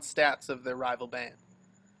hand-drawn stats of their rival band.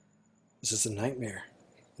 This is a nightmare.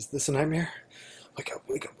 Is this a nightmare? Wake up,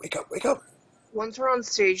 wake up, wake up, wake up. Once we're on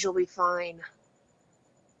stage, you'll be fine.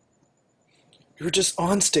 We were just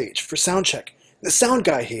on stage for sound check. The sound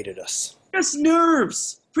guy hated us. Just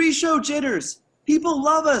nerves. Pre-show jitters. People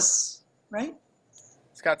love us, right?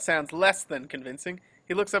 Scott sounds less than convincing.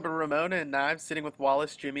 He looks up at Ramona and Knives sitting with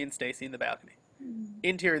Wallace, Jimmy, and Stacy in the balcony.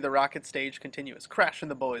 Interior the Rocket stage continues. Crash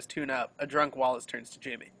and the boys tune up. A drunk Wallace turns to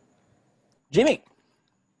Jimmy. Jimmy,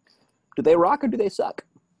 do they rock or do they suck?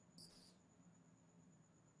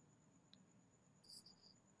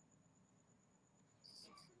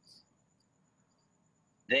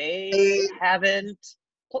 They haven't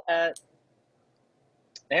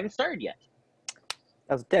started yet.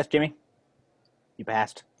 That was a test, Jimmy. You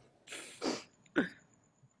passed.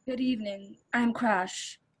 Good evening. I'm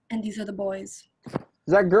Crash, and these are the boys. Is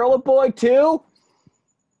that girl a boy too?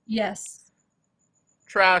 Yes.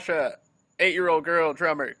 Trasha, 8-year-old girl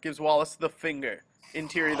drummer, gives Wallace the finger.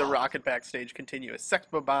 Interior the Rocket backstage continuous.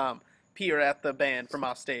 Sexpa Bomb peer at the band from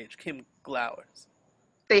off stage. Kim glowers.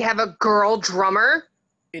 They have a girl drummer?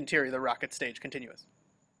 Interior the Rocket stage continuous.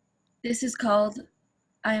 This is called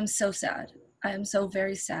I Am So Sad. I am so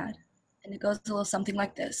very sad. And it goes a little something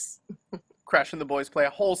like this. Crash and the boys play a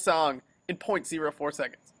whole song in 0.04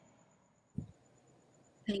 seconds.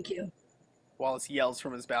 Thank you. Wallace yells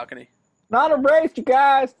from his balcony. Not embraced, you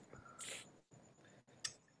guys.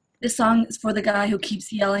 This song is for the guy who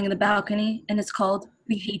keeps yelling in the balcony, and it's called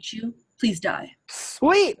We Hate You, Please Die.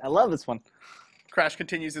 Sweet. I love this one. Crash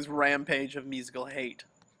continues his rampage of musical hate.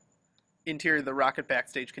 Interior the Rocket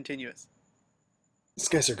backstage continuous. These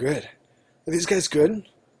guys are good. Are these guys good?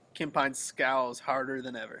 Kim Pine scowls harder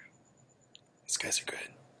than ever. These guys are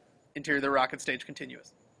good. Interior the Rocket stage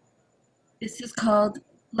continuous. This is called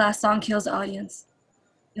Last Song Kills Audience.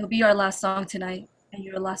 It'll be our last song tonight, and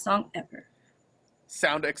your last song ever.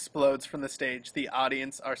 Sound explodes from the stage. The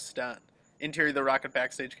audience are stunned. Interior of the rocket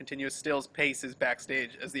backstage continues. Stills paces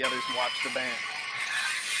backstage as the others watch the band.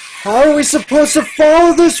 How are we supposed to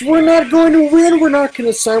follow this? We're not going to win. We're not going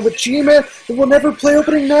to sign with G-Man. And we'll never play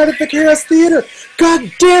opening night at the Chaos Theater. God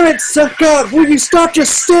damn it, God, will you stop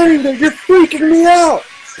just standing there? You're freaking me out.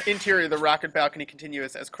 Interior of the rocket balcony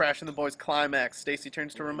continues as Crash and the boys climax. Stacy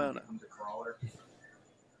turns to Ramona.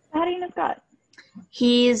 How do you know Scott?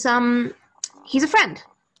 He's a friend.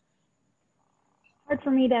 Hard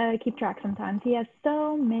for me to keep track sometimes. He has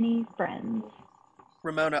so many friends.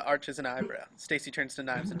 Ramona arches an eyebrow. Stacy turns to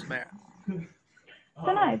Knives and Tamara.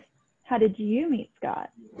 So Knives, how did you meet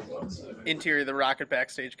Scott? Interior of the rocket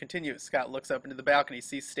backstage continues. Scott looks up into the balcony,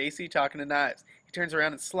 sees Stacy talking to Knives. He turns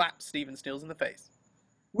around and slaps Steven Stills in the face.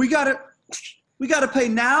 We gotta pay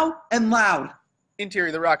now and loud. Interior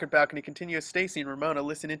of the rocket balcony continues. Stacy and Ramona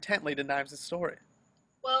listen intently to Knives' story.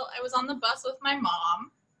 Well, I was on the bus with my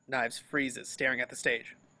mom. Knives freezes, staring at the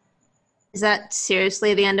stage. Is that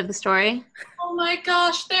seriously the end of the story? Oh my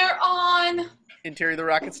gosh, they're on! Interior of the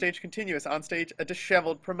rocket stage continuous. On stage, a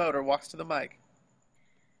disheveled promoter walks to the mic.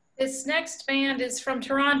 This next band is from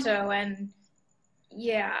Toronto, and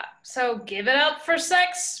yeah, so give it up for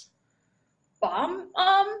Sex Bomb?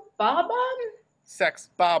 Sex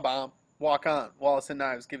Bomb. Walk on. Wallace and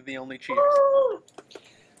Knives give the only cheers.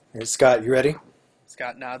 Hey, Scott, you ready?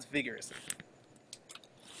 Scott nods vigorously.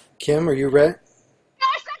 Kim, are you ready?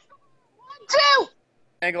 Yes, 1, 2.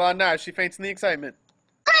 Angle on Knives. She faints in the excitement.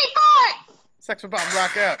 3, 4. Sex Bomb.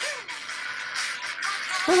 Rock out.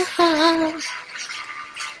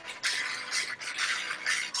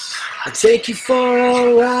 I'll take you for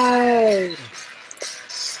a ride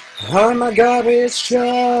on my garbage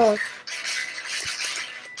truck.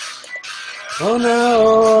 Oh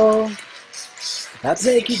no, I'll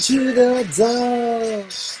take you to the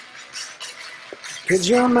dump, 'cause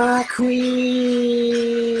you're my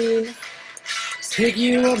queen. Take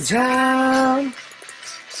you uptown,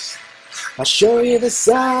 I'll show you the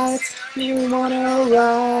sights you wanna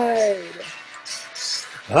ride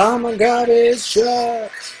on my garbage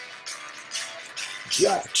truck.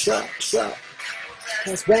 Truck,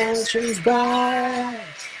 as passions by,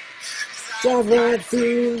 dive right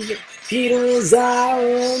through the needles out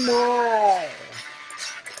of my.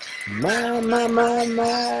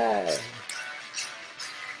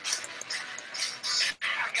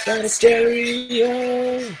 Got a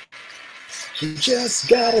stereo, you just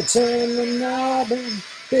gotta turn the knob and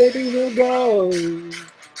baby we'll go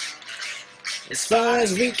as far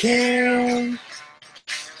as we can.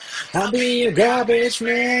 I'll be your garbage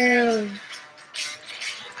man.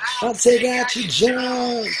 I'll take out your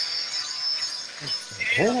junk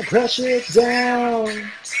and I'll crush it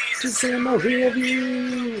down just in my rear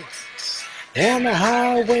view. And the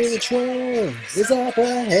highway patrol is up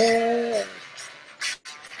ahead.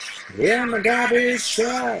 Yeah, my garbage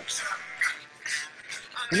truck.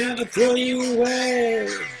 Never throw you away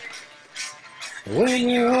when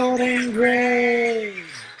you're old and gray.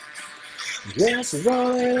 Just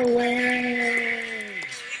roll it away.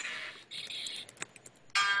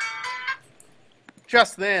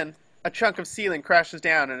 Just then, a chunk of ceiling crashes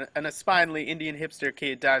down and a spindly Indian hipster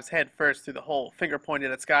kid dives head first through the hole, finger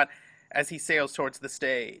pointed at Scott as he sails towards the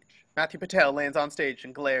stage. Matthew Patel lands on stage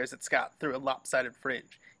and glares at Scott through a lopsided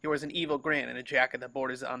fringe. He wears an evil grin and a jacket that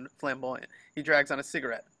borders on flamboyant. He drags on a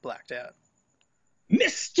cigarette, blacked out.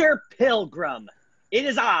 Mr. Pilgrim! It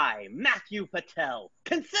is I, Matthew Patel.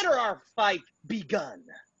 Consider our fight begun.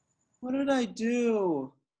 What did I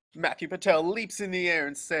do? Matthew Patel leaps in the air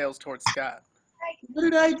and sails towards Scott. What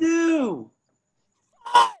did I do?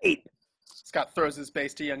 Fight! Scott throws his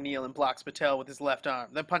base to young Neil and blocks Patel with his left arm,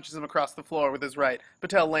 then punches him across the floor with his right.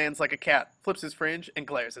 Patel lands like a cat, flips his fringe, and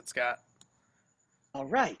glares at Scott. All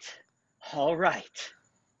right. Hey,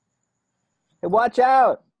 watch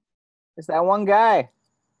out! It's that one guy.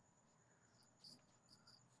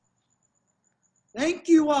 Thank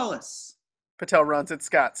you, Wallace. Patel runs at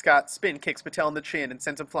Scott. Scott spin kicks Patel in the chin and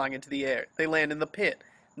sends him flying into the air. They land in the pit,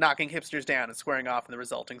 knocking hipsters down and squaring off in the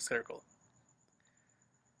resulting circle.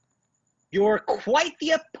 You're quite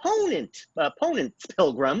the opponent,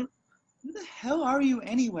 Pilgrim. Who the hell are you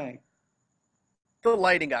anyway? The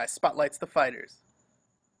lighting guy spotlights the fighters.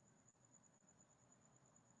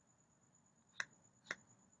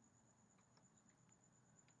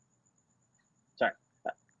 Sorry.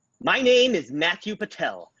 My name is Matthew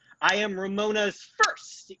Patel. I am Ramona's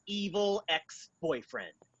first evil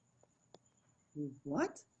ex-boyfriend.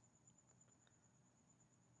 What?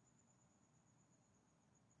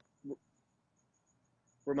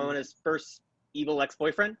 Ramona's first evil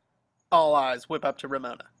ex-boyfriend? All eyes whip up to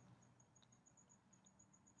Ramona.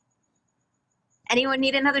 Anyone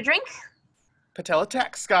need another drink? Patel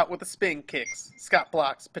attacks Scott with a spin kicks. Scott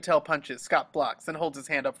blocks. Patel punches. Scott blocks, then holds his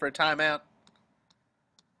hand up for a timeout.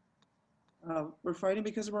 We're fighting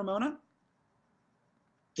because of Ramona?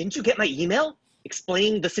 Didn't you get my email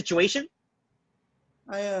explaining the situation?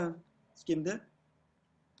 I skimmed it.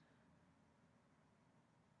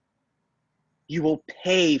 You will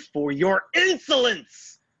pay for your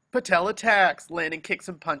insolence! Patel attacks, landing kicks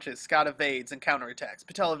and punches. Scott evades and counterattacks.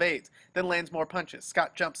 Patel evades, then lands more punches.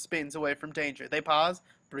 Scott jumps, spins away from danger. They pause,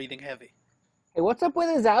 breathing heavy. Hey, what's up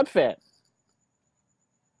with his outfit?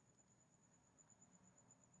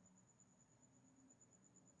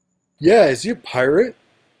 Yeah, is he a pirate?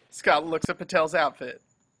 Scott looks at Patel's outfit.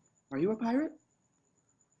 Are you a pirate?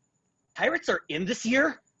 Pirates are in this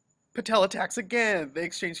year? Patel attacks again. They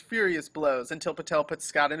exchange furious blows until Patel puts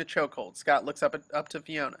Scott in a chokehold. Scott looks up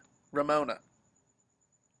to Ramona.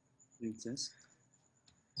 Princess.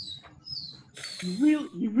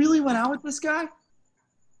 You really went out with this guy?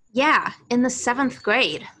 Yeah, in the 7th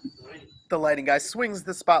grade. The lighting guy swings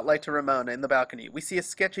the spotlight to Ramona in the balcony. We see a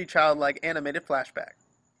sketchy, childlike animated flashback.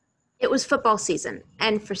 It was football season,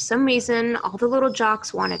 and for some reason, all the little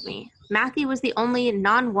jocks wanted me. Matthew was the only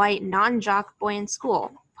non-white, non-jock boy in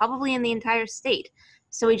school, probably in the entire state.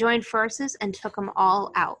 So we joined forces and took them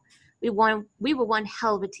all out. We were one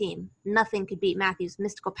hell of a team. Nothing could beat Matthew's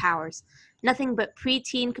mystical powers. Nothing but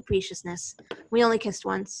preteen capriciousness. We only kissed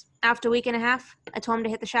once. After a week and a half, I told him to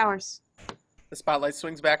hit the showers. The spotlight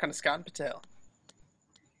swings back onto Scott and Patel.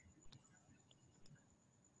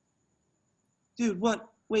 Dude, what?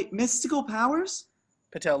 Wait, mystical powers?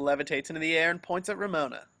 Patel levitates into the air and points at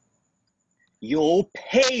Ramona. You'll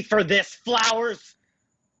pay for this, Flowers!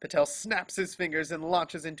 Patel snaps his fingers and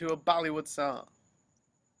launches into a Bollywood song.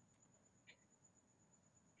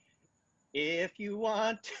 If you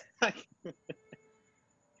want...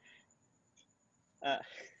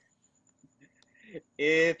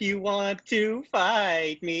 if you want to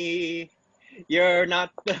fight me, you're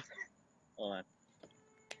not the... Hold on.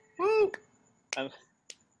 Woo!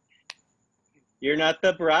 You're not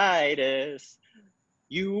the brightest.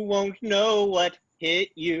 You won't know what hit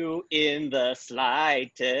you in the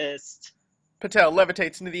slightest. Patel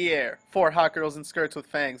levitates into the air. 4 hot girls in skirts with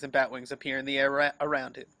fangs and bat wings appear in the air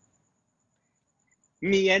around him.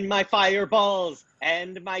 Me and my fireballs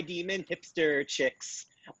and my demon hipster chicks.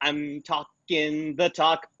 I'm talking the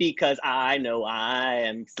talk because I know I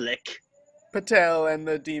am slick. Patel and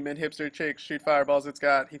the demon hipster chick shoot fireballs at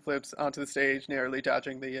Scott. He flips onto the stage, narrowly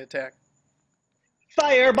dodging the attack.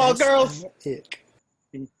 Fireball girls! Ick.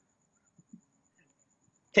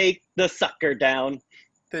 Take the sucker down.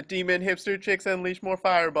 The demon hipster chicks unleash more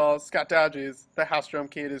fireballs. Scott dodges. The house drum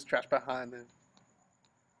kid is trashed behind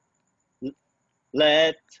them.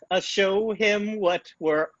 Let us show him what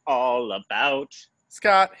we're all about.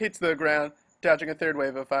 Scott hits the ground, dodging a third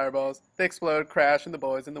wave of fireballs. They explode, crash, and the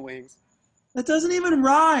boys in the wings. That doesn't even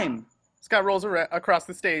rhyme. Scott rolls across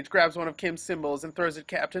the stage, grabs one of Kim's symbols, and throws it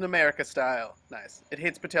Captain America style. Nice. It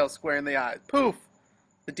hits Patel square in the eye. Poof!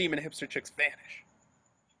 The demon hipster chicks vanish.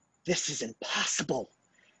 This is impossible.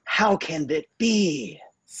 How can that be?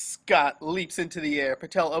 Scott leaps into the air.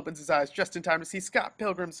 Patel opens his eyes just in time to see Scott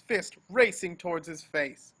Pilgrim's fist racing towards his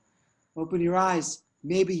face. Open your eyes.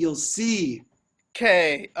 Maybe you'll see.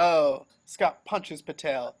 K.O. Scott punches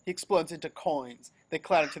Patel. He explodes into coins. They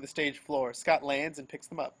clatter to the stage floor. Scott lands and picks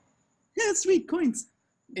them up. Yeah, sweet coins.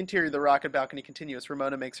 Interior of the rocket balcony continues.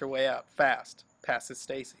 Ramona makes her way out, fast, passes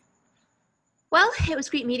Stacy. Well, it was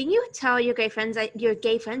great meeting you. Tell your gay friends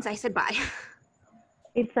I said bye.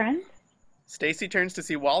 Hey, friends? Stacy turns to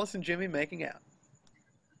see Wallace and Jimmy making out.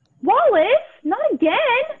 Wallace? Not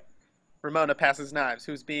again! Ramona passes Knives,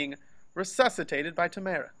 who's being resuscitated by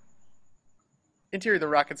Tamara. Interior of the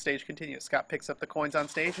rocket stage continues. Scott picks up the coins on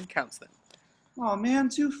stage and counts them. Oh man,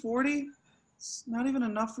 $2.40? It's not even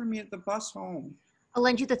enough for me at the bus home. I'll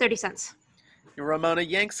lend you the 30 cents. Ramona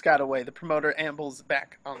yanks Scott away. The promoter ambles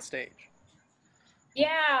back on stage.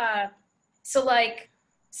 Yeah. So, like,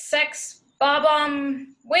 sex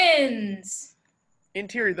bomb wins.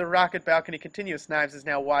 Interior of the rocket balcony continues. Knives is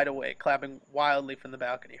now wide awake, clapping wildly from the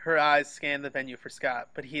balcony. Her eyes scan the venue for Scott,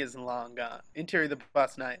 but he is long gone. Interior of the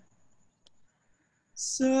bus night.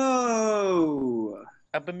 So,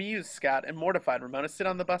 A bemused Scott and mortified Ramona sit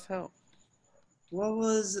on the bus home. what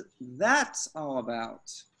was that all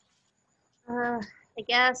about? I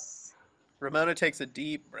guess Ramona takes a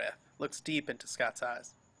deep breath, looks deep into Scott's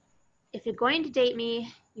eyes. if you're going to date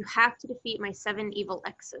me, you have to defeat my 7 evil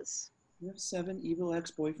exes. You have 7 evil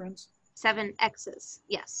ex-boyfriends? 7 exes,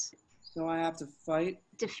 yes. So I have to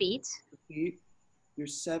defeat Defeat your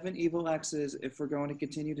 7 evil exes if we're going to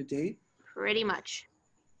continue to date? Pretty much.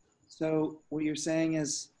 So what you're saying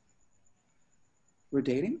is we're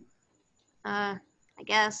dating? I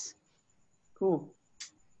guess. Cool.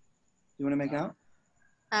 You want to make out?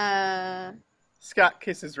 Scott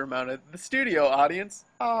kisses Ramona. The studio audience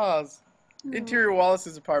pause. Interior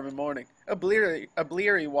Wallace's apartment morning. A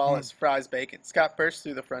bleary Wallace fries bacon. Scott bursts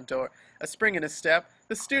through the front door. A spring in his step.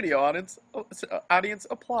 The studio audience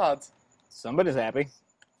applauds. Somebody's happy.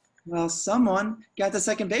 Well, someone got to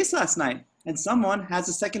second base last night, and someone has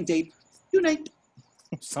a second date tonight.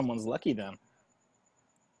 Someone's lucky then.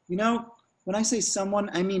 You know, when I say someone,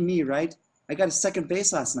 I mean me, right? I got a second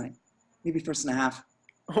base last night. Maybe first and a half.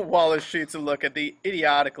 Wallace shoots a look at the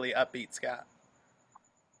idiotically upbeat Scott.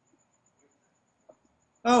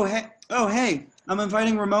 Oh, hey. I'm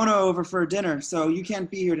inviting Ramona over for dinner, so you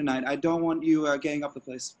can't be here tonight. I don't want you getting up the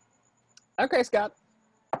place. Okay, Scott.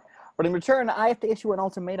 But in return, I have to issue an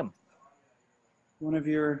ultimatum. One of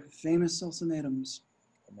your famous ultimatums.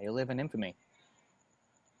 It may live in infamy.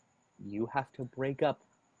 You have to break up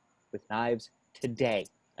with Knives today,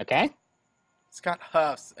 okay? Scott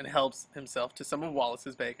huffs and helps himself to some of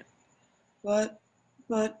Wallace's bacon. But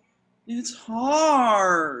it's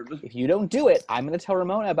hard. If you don't do it, I'm going to tell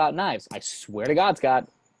Ramona about Knives. I swear to God, Scott.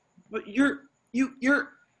 But you're...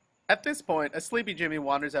 At this point, a sleepy Jimmy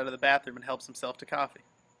wanders out of the bathroom and helps himself to coffee.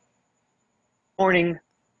 Morning.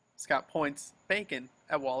 Scott points bacon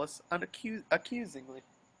at Wallace accusingly.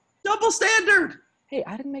 Double standard! Hey,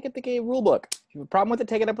 I didn't make it the gay rule book. If you have a problem with it,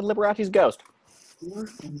 take it up with Liberace's ghost. You're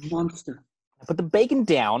a monster. Now put the bacon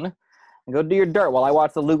down and go do your dirt while I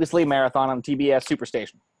watch the Lucas Lee marathon on TBS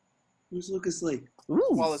Superstation. Who's Lucas Lee? Ooh.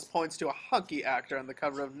 Wallace points to a hunky actor on the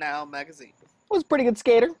cover of Now magazine. Was a pretty good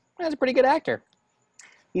skater. He's a pretty good actor.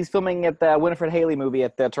 He's filming at the Winifred Haley movie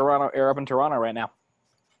at the Toronto, up in Toronto right now.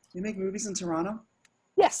 You make movies in Toronto?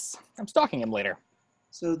 Yes, I'm stalking him later.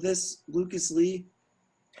 So this Lucas Lee?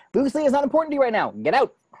 Lucas Lee is not important to you right now. Get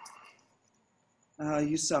out.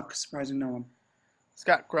 You suck, surprising no one.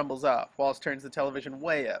 Scott grumbles off. Wallace turns the television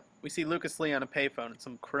way up. We see Lucas Lee on a payphone in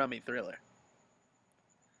some crummy thriller.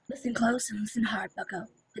 Listen close and listen hard, bucko.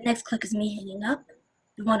 The next click is me hanging up.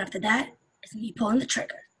 The one after that is me pulling the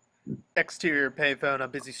trigger. Exterior payphone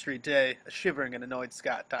on busy street day. A shivering and annoyed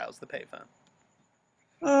Scott dials the payphone.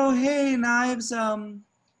 Oh, hey, Knives. Do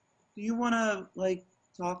you want to,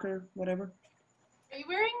 talk or whatever? Are you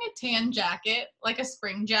wearing a tan jacket, like a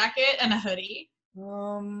spring jacket and a hoodie?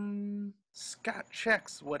 Scott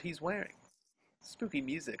checks what he's wearing. Spooky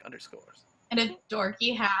music underscores. And a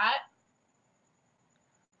dorky hat?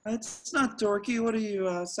 It's not dorky. What are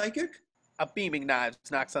you, psychic? A beaming Knives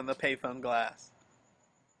knocks on the payphone glass.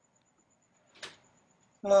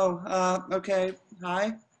 Oh, okay.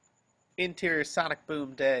 Hi. Interior sonic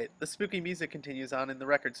boom day. The spooky music continues on in the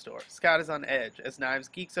record store. Scott is on edge as Knives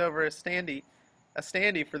geeks over a standee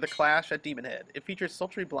for the Clash at Demon Head. It features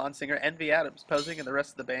sultry blonde singer Envy Adams posing and the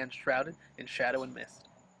rest of the band shrouded in shadow and mist.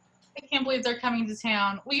 I can't believe they're coming to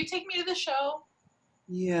town. Will you take me to the show?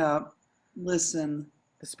 Yeah, listen.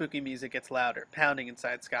 The spooky music gets louder, pounding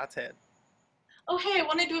inside Scott's head. Oh, hey, I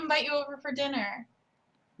wanted to invite you over for dinner.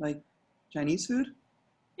 Like Chinese food?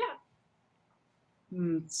 Yeah.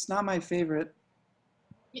 It's not my favorite.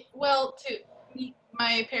 Well, to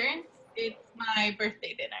my parents, it's my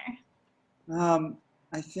birthday dinner.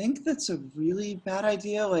 I think that's a really bad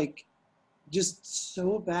idea, just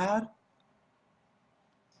so bad.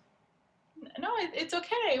 No, it's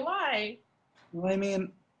okay. Why? Well, I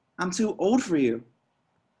mean, I'm too old for you.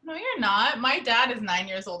 No, you're not. My dad is 9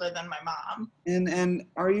 years older than my mom. And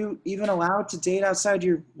are you even allowed to date outside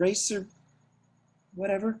your race or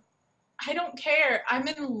whatever? I don't care. I'm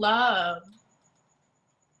in love.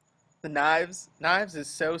 The Knives is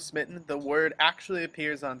so smitten, the word actually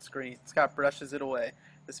appears on screen. Scott brushes it away.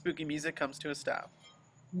 The spooky music comes to a stop.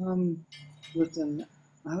 Listen,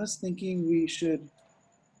 I was thinking we should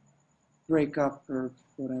break up or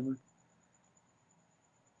whatever.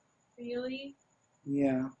 Really?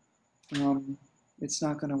 Yeah. It's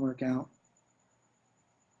not gonna work out.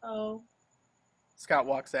 Oh. Scott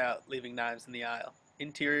walks out, leaving Knives in the aisle.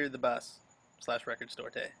 Interior the bus / record store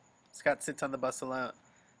day. Scott sits on the bus alone,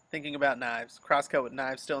 thinking about Knives. Crosscut with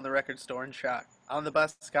Knives still in the record store in shock. On the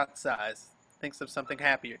bus, Scott sighs, thinks of something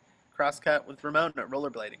happier. Crosscut with Ramona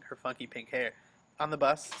rollerblading, her funky pink hair. On the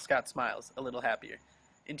bus, Scott smiles, a little happier.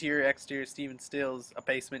 Interior exterior Steven Stills, a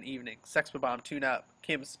basement evening. Sex bomb tune up.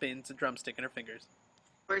 Kim spins a drumstick in her fingers.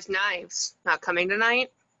 Where's Knives? Not coming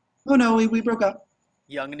tonight? Oh no, we broke up.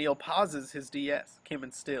 Young Neil pauses his DS. Kim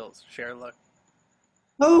and Stills share a look.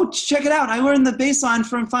 Oh, check it out. I learned the bass line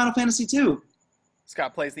from Final Fantasy II.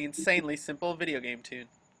 Scott plays the insanely simple video game tune.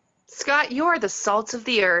 Scott, you're the salt of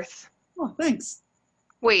the earth. Oh, thanks.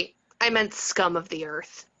 Wait, I meant scum of the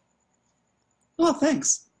earth. Oh,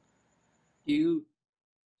 thanks. You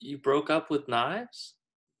broke up with Knives?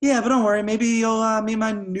 Yeah, but don't worry. Maybe you'll meet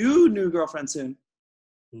my new girlfriend soon.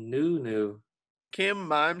 New. Kim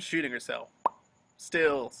mimes shooting herself.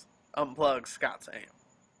 Stills. Unplugs Scott's amp.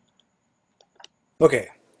 Okay,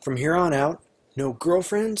 from here on out, no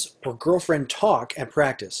girlfriends or girlfriend talk at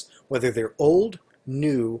practice, whether they're old,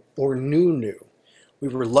 new, or new. We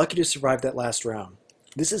were lucky to survive that last round.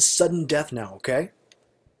 This is sudden death now, okay?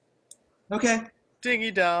 Okay.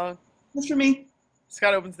 Dingy dong. That's for me.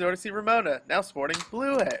 Scott opens the door to see Ramona, now sporting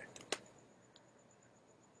blue hair.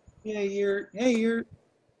 Yeah, you're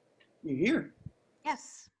here.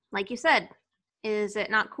 Yes, like you said. Is it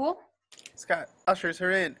not cool? Scott ushers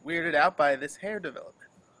her in, weirded out by this hair development.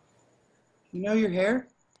 You know your hair?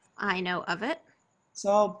 I know of it. It's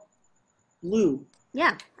all blue.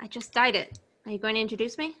 Yeah, I just dyed it. Are you going to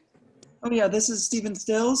introduce me? Oh yeah, this is Stephen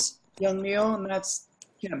Stills, young Neil, and that's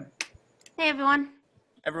Kim. Hey, everyone.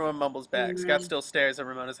 Everyone mumbles back. Scott still stares at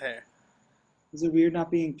Ramona's hair. Is it weird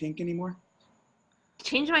not being pink anymore? I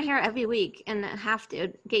change my hair every week and I have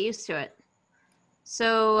to get used to it.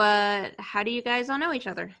 So, how do you guys all know each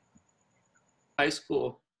other? High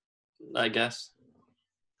school, I guess.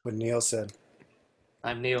 What Neil said.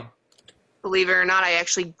 I'm Neil. Believe it or not, I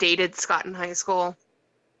actually dated Scott in high school.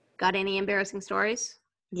 Got any embarrassing stories?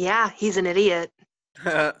 Yeah, he's an idiot.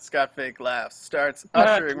 Scott fake laughs, starts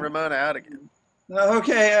ushering Ramona out again.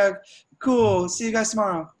 Okay, cool. See you guys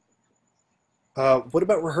tomorrow. What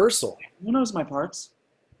about rehearsal? Who knows my parts?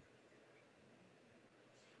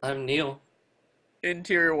 I'm Neil.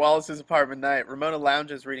 Interior Wallace's apartment night. Ramona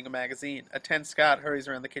lounges reading a magazine. A tense Scott hurries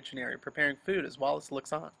around the kitchen area, preparing food as Wallace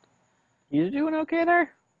looks on. You doing okay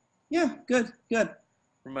there? Yeah, good.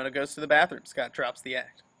 Ramona goes to the bathroom. Scott drops the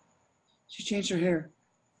act. She changed her hair.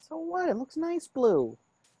 So what? It looks nice blue.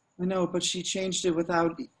 I know, but she changed it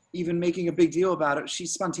without even making a big deal about it.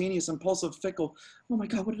 She's spontaneous, impulsive, fickle. Oh my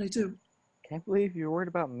God, what did I do? Can't believe you're worried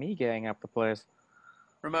about me getting up the place.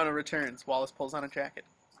 Ramona returns. Wallace pulls on a jacket.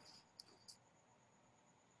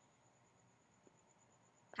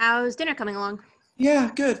 How's dinner coming along? Yeah,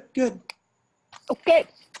 good. Okay,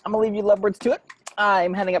 I'm gonna leave you lovebirds to it.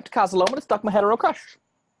 I'm heading up to Casa Loma to stalk my hetero crush.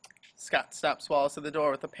 Scott stops Wallace at the door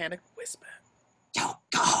with a panicked whisper. Yo,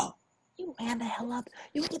 go! You man the hell up.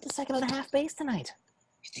 You get the 2.5 base tonight.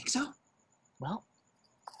 You think so? Well,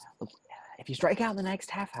 if you strike out in the next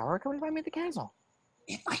half hour, come and find me at the castle.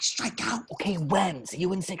 If I strike out? Okay, when? See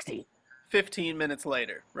you in 60. 15 minutes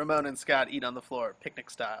later, Ramona and Scott eat on the floor, picnic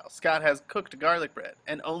style. Scott has cooked garlic bread,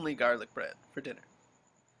 and only garlic bread, for dinner.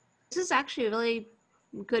 This is actually really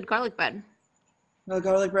good garlic bread. Well,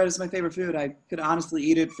 garlic bread is my favorite food. I could honestly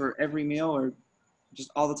eat it for every meal or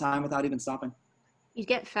just all the time without even stopping. You'd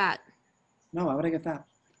get fat. No, why would I get fat?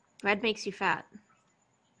 Bread makes you fat.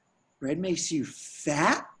 Bread makes you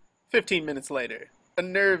fat? 15 minutes later, a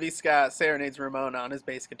nervy Scott serenades Ramona on his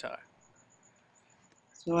bass guitar.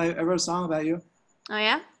 So I wrote a song about you. Oh,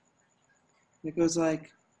 yeah? It goes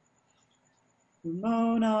like,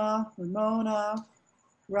 Ramona, Ramona,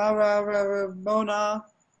 rah, rah, rah, Ramona,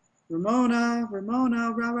 Ramona,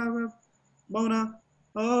 Ramona, rah, rah, rah, Ramona,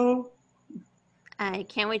 oh. I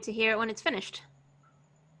can't wait to hear it when it's finished.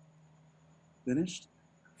 Finished?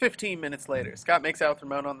 15 minutes later, Scott makes out with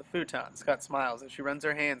Ramona on the futon. Scott smiles as she runs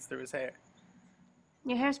her hands through his hair.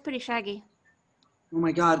 Your hair's pretty shaggy. Oh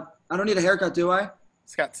my God, I don't need a haircut, do I?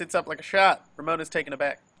 Scott sits up like a shot. Ramona's taken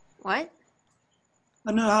aback. What?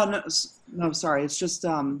 No, sorry. It's just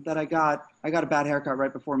that I got a bad haircut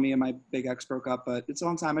right before me and my big ex broke up, but it's a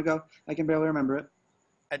long time ago. I can barely remember it.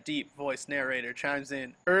 A deep voiced narrator chimes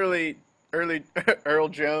in. Early Earl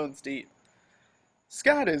Jones deep.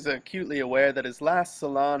 Scott is acutely aware that his last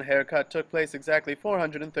salon haircut took place exactly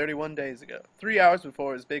 431 days ago, 3 hours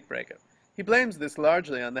before his big breakup. He blames this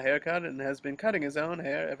largely on the haircut and has been cutting his own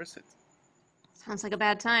hair ever since. Sounds like a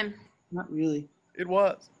bad time. Not really. It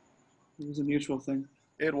was. It was a mutual thing.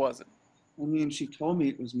 It wasn't. I mean, she told me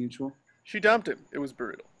it was mutual. She dumped him. It was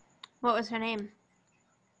brutal. What was her name?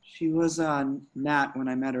 She was Nat when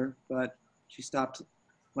I met her, but she stopped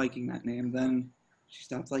liking that name. Then she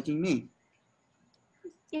stopped liking me.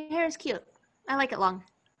 Your hair is cute. I like it long.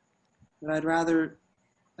 But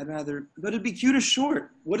but it'd be cute as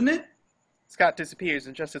short, wouldn't it? Scott disappears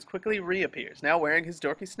and just as quickly reappears, now wearing his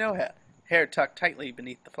dorky snow hat, hair tucked tightly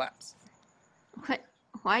beneath the flaps. What?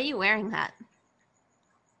 Why are you wearing that?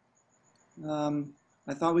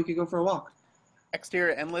 I thought we could go for a walk.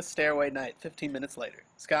 Exterior endless stairway night, 15 minutes later.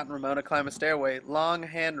 Scott and Ramona climb a stairway, long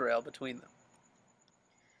handrail between them.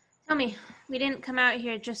 Tell me, we didn't come out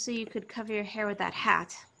here just so you could cover your hair with that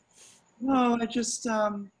hat. No, I just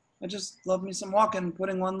love me some walking,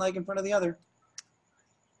 putting one leg in front of the other.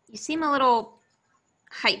 You seem a little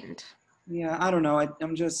heightened. Yeah, I don't know.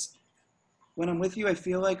 I'm just, when I'm with you, I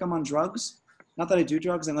feel like I'm on drugs. Not that I do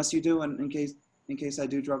drugs, unless you do, and in case I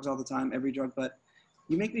do drugs all the time, every drug, but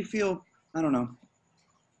you make me feel, I don't know,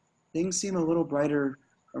 things seem a little brighter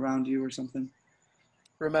around you or something.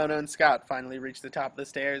 Ramona and Scott finally reach the top of the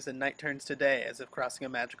stairs, and night turns to day as if crossing a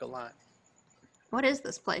magical line. What is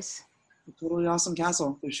this place? A totally awesome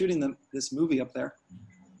castle. They're shooting this movie up there.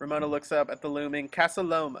 Ramona looks up at the looming Casa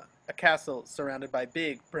Loma, a castle surrounded by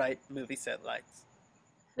big, bright movie set lights.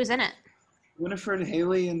 Who's in it? Winifred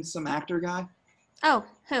Haley and some actor guy. Oh,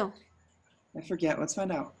 who? I forget. Let's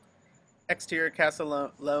find out. Exterior Casa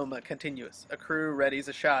Loma continuous. A crew readies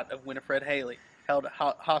a shot of Winifred Haley, held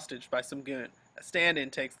hostage by some goon. A stand-in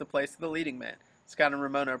takes the place of the leading man. Scott and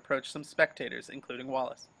Ramona approach some spectators, including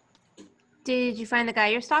Wallace. Did you find the guy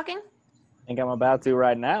you're stalking? I think I'm about to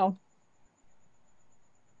right now.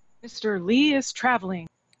 Mr. Lee is traveling.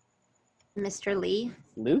 Mr. Lee?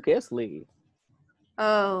 Lucas Lee.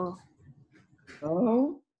 Oh.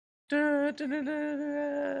 Oh? That's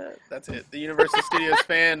it. The Universal Studios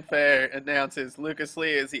fanfare announces Lucas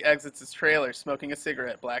Lee as he exits his trailer, smoking a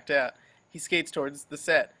cigarette, blacked out. He skates towards the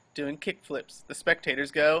set, doing kickflips. The spectators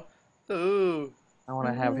go, ooh. I want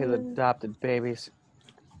to have his adopted babies.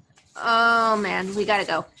 Oh, man, we gotta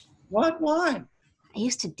go. What? Why? I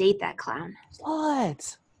used to date that clown.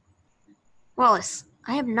 What? Wallace,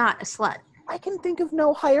 I am not a slut. I can think of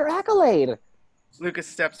no higher accolade. Lucas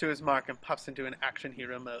steps to his mark and puffs into an action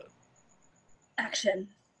hero mode. Action.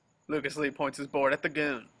 Lucas Lee points his board at the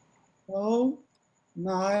goon. Oh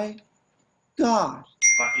my God.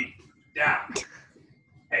 Bucky, down.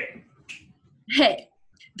 Hey. Hey,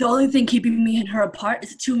 the only thing keeping me and her apart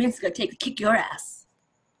is the 2 minutes it's gonna take to kick your ass.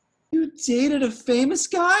 You dated a famous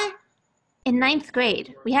guy? In 9th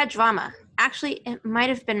grade, we had drama. Actually, it might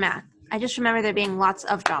have been math. I just remember there being lots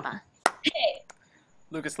of drama. Hey.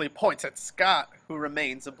 Lucas Lee points at Scott, who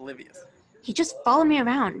remains oblivious. He just followed me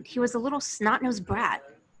around. He was a little snot-nosed brat.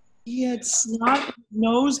 He had snot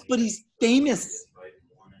nose, but he's famous.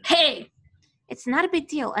 Hey. It's not a big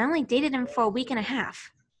deal. I only dated him for a week and a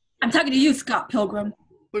half. I'm talking to you, Scott Pilgrim.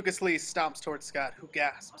 Lucas Lee stomps towards Scott, who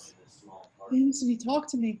gasps. Famous and he talked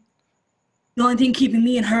to me. The only thing keeping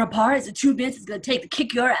me and her apart is the 2 minutes it's gonna take to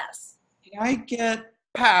kick your ass. Can I get...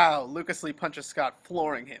 Pow! Lucas Lee punches Scott,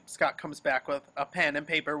 flooring him. Scott comes back with a pen and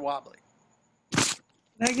paper wobbly.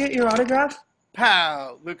 Can I get your autograph?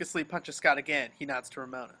 Pow! Lucas Lee punches Scott again. He nods to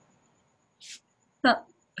Ramona. So,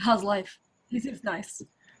 how's life? He seems nice.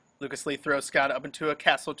 Lucas Lee throws Scott up into a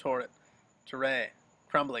castle turret,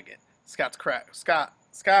 crumbling it. Scott's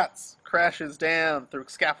crashes down through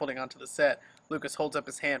scaffolding onto the set. Lucas holds up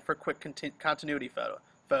his hand for a quick continuity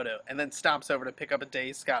photo, and then stomps over to pick up a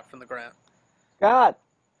dazed Scott from the ground. Scott,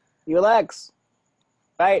 you Lex.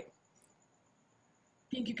 Right.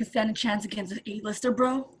 Think you could stand a chance against an A-lister,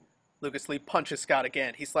 bro? Lucas Lee punches Scott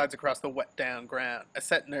again. He slides across the wet down ground. A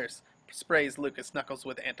set nurse sprays Lucas' knuckles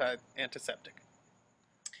with antiseptic.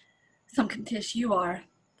 Some contish you are.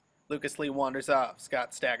 Lucas Lee wanders off.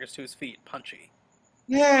 Scott staggers to his feet, punchy.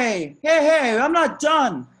 Hey, I'm not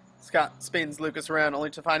done. Scott spins Lucas around only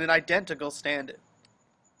to find an identical stand-in.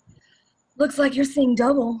 Looks like you're seeing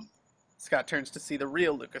double. Scott turns to see the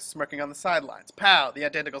real Lucas smirking on the sidelines. Pow! The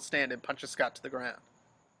identical stand-in punches Scott to the ground.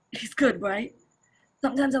 He's good, right?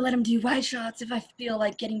 Sometimes I let him do wide shots if I feel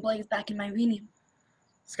like getting blades back in my weenie.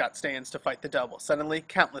 Scott stands to fight the double. Suddenly,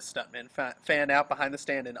 countless stuntmen fan out behind the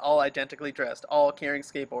stand-in, all identically dressed, all carrying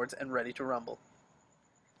skateboards and ready to rumble.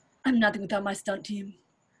 I'm nothing without my stunt team.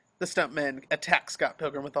 The stuntmen attack Scott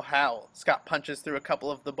Pilgrim with a howl. Scott punches through a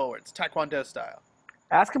couple of the boards, Taekwondo style.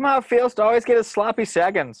 Ask him how it feels to always get his sloppy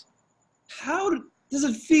seconds. How does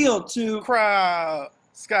it feel to... Crowd!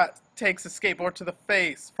 Scott takes a skateboard to the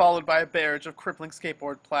face, followed by a barrage of crippling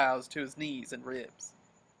skateboard plows to his knees and ribs.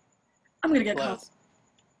 I'm gonna get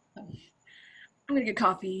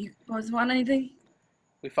coffee. You boys want anything?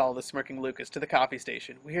 We follow the smirking Lucas to the coffee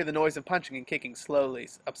station. We hear the noise of punching and kicking slowly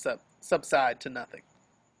subside to nothing.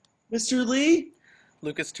 Mr. Lee?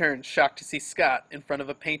 Lucas turns, shocked to see Scott in front of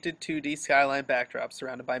a painted 2D skyline backdrop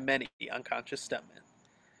surrounded by many unconscious stuntmen.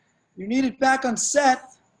 You're needed back on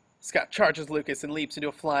set. Scott charges Lucas and leaps into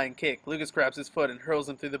a flying kick. Lucas grabs his foot and hurls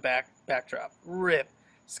him through the backdrop. Rip!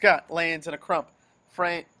 Scott lands in a crump,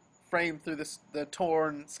 framed through the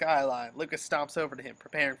torn skyline. Lucas stomps over to him,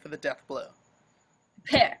 preparing for the death blow.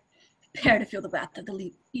 Prepare to feel the wrath of the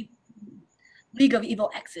League of Evil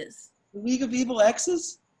Exes. The League of Evil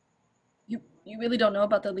Exes? You really don't know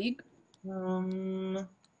about the League? 7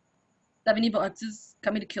 evil exes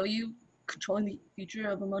coming to kill you? controlling the future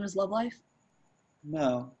of Ramona's love life?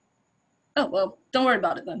 No. Oh, well, don't worry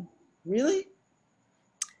about it then. Really?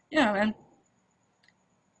 Yeah, man.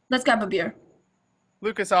 Let's grab a beer.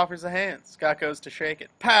 Lucas offers a hand. Scott goes to shake it.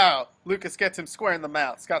 Pow! Lucas gets him square in the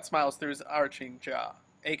mouth. Scott smiles through his aching jaw.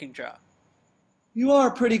 You are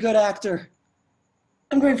a pretty good actor.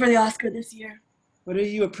 I'm going for the Oscar this year. But are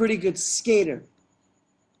you a pretty good skater?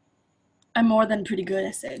 I'm more than pretty good,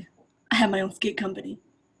 I said. I have my own skate company.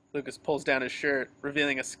 Lucas pulls down his shirt,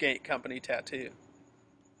 revealing a skate company tattoo.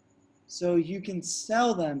 So you can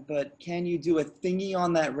sell them, but can you do a thingy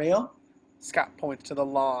on that rail? Scott points to the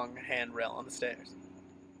long handrail on the stairs.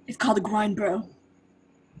 It's called a grind, bro.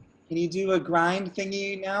 Can you do a grind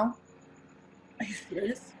thingy now? Are you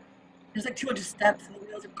serious? There's like 200 steps and the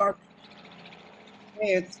wheels are garbage.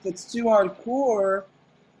 Hey, it's too hardcore.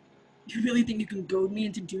 You really think you can goad me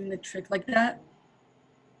into doing a trick like that?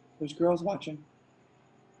 There's girls watching.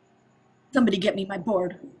 Somebody get me my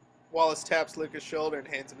board. Wallace taps Lucas' shoulder and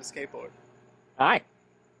hands him a skateboard. Hi.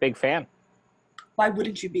 Big fan. Why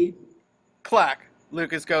wouldn't you be? Clack!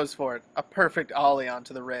 Lucas goes for it. A perfect ollie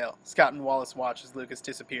onto the rail. Scott and Wallace watch as Lucas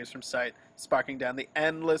disappears from sight, sparking down the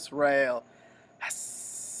endless rail.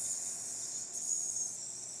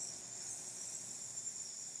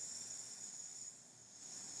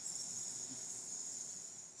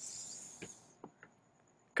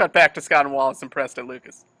 Cut back to Scott and Wallace impressed at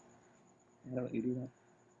Lucas. I'm gonna let you do that.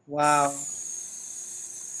 Wow.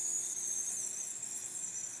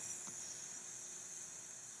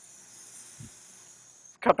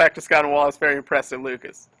 Cut back to Scott and Wallace very impressed at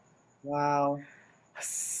Lucas. Wow.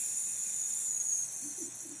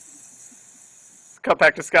 Cut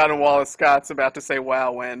back to Scott and Wallace. Scott's about to say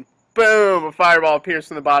wow when, boom, a fireball appears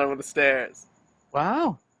from the bottom of the stairs.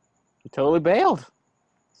 Wow. You totally bailed.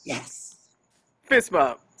 Yes. Fist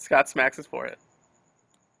bump. Scott smacks his forehead.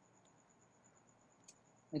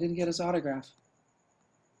 I didn't get his autograph.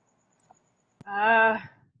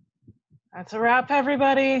 That's a wrap,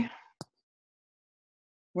 everybody.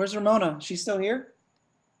 Where's Ramona? She's still here?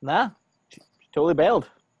 Nah. She totally bailed.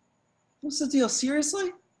 What's the deal?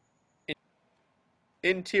 Seriously?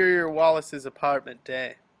 Interior Wallace's apartment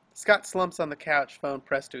day. Scott slumps on the couch, phone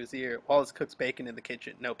pressed to his ear. Wallace cooks bacon in the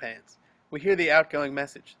kitchen, no pans. We hear the outgoing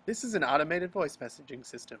message. This is an automated voice messaging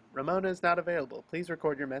system. Ramona is not available. Please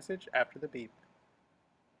record your message after the beep.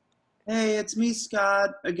 Hey, it's me,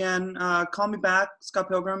 Scott. Again, call me back, Scott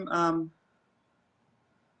Pilgrim.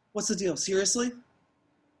 What's the deal? Seriously?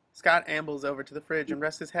 Scott ambles over to the fridge and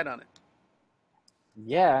rests his head on it.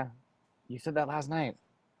 Yeah. You said that last night.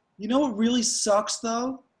 You know what really sucks,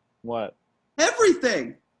 though? What?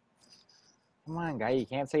 Everything! Come on, guy. You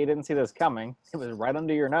can't say you didn't see this coming. It was right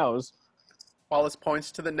under your nose. Wallace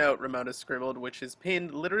points to the note Ramona scribbled, which is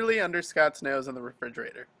pinned literally under Scott's nose on the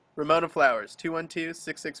refrigerator. Ramona Flowers,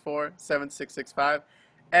 212-664-7665,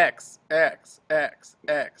 X, X, X,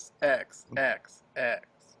 X, X, X, X.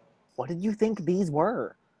 What did you think these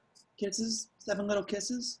were? Kisses? 7 little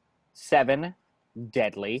kisses? 7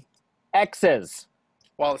 deadly X's.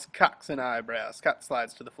 Wallace cocks an eyebrow. Scott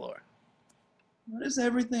slides to the floor. Why does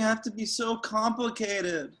everything have to be so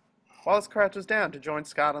complicated? Wallace crouches down to join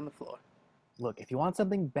Scott on the floor. Look, if you want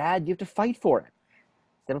something bad, you have to fight for it.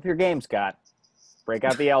 Step up your game, Scott. Break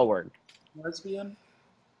out the L word. Lesbian?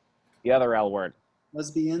 The other L word.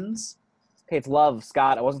 Lesbians? Okay, it's love,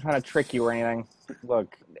 Scott. I wasn't trying to trick you or anything.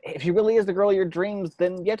 Look, if she really is the girl of your dreams,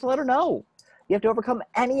 then you have to let her know. You have to overcome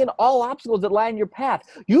any and all obstacles that lie in your path.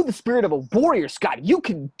 You have the spirit of a warrior, Scott. You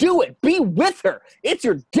can do it. Be with her. It's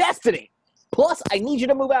your destiny. Plus, I need you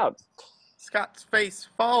to move out. Scott's face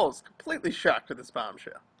falls, completely shocked at this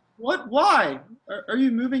bombshell. What? Why? Are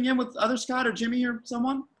you moving in with other Scott or Jimmy or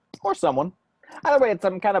someone? Or someone. Either way,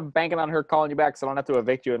 I'm kind of banking on her calling you back so I don't have to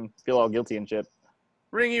evict you and feel all guilty and shit.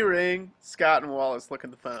 Ringy ring. Scott and Wallace look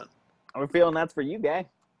at the phone. I'm feeling that's for you, guy.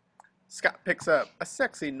 Scott picks up. A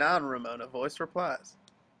sexy non-Ramona voice replies.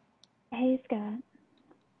 Hey, Scott.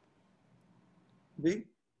 V?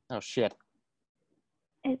 Oh, shit.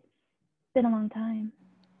 It's been a long time.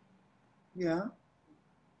 Yeah,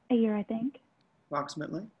 A year, I think.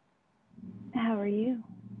 approximately. How are you?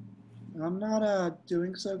 I'm not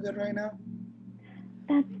doing so good right now.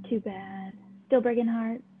 That's too bad. Still breaking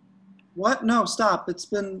hearts? What? No, stop. It's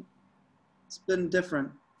been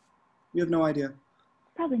different. You have no idea.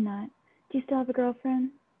 Probably not. Do you still have a girlfriend?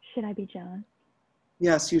 Should I be jealous?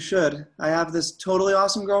 Yes, you should. I have this totally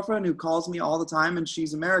awesome girlfriend who calls me all the time, and she's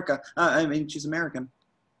she's American.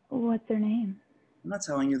 What's her name? I'm not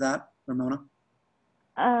telling you that, Ramona.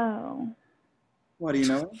 Oh. What, do you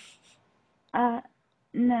know her?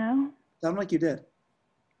 No. Sound like you did.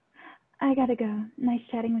 I gotta go. Nice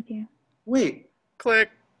chatting with you. Wait.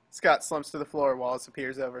 Click. Scott slumps to the floor. Wallace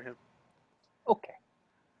appears over him. Okay.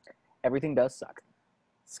 Everything does suck.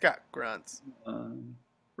 Scott grunts.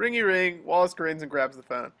 Ringy ring. Wallace grins and grabs the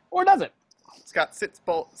phone. Or does it? Scott sits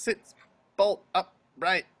bolt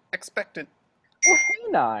upright, expectant. Oh,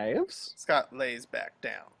 hey, Knives. Scott lays back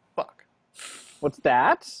down. Fuck. What's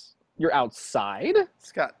that? You're outside?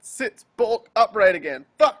 Scott sits bolt upright again.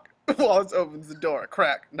 Fuck. Wallace opens the door.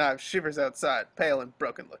 Crack. Knives shivers outside, pale and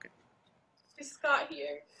broken looking. Is Scott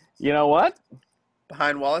here? You know what?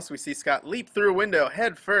 Behind Wallace, we see Scott leap through a window,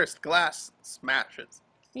 head first. Glass smashes.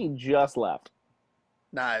 He just left.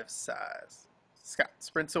 Knives sighs. Scott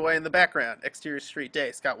sprints away in the background. Exterior street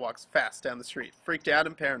day. Scott walks fast down the street, freaked out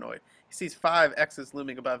and paranoid. He sees 5 X's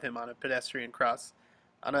looming above him on a pedestrian crossing,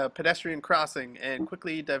 and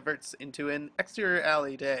quickly diverts into an exterior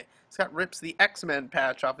alley day. Scott rips the X-Men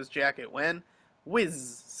patch off his jacket when,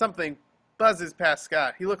 whiz, something buzzes past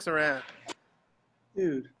Scott. He looks around.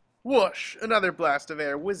 Dude. Whoosh! Another blast of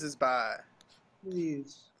air whizzes by.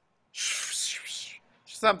 Please.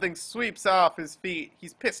 Something sweeps off his feet.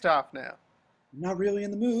 He's pissed off now. I'm not really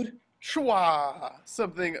in the mood. Shwa!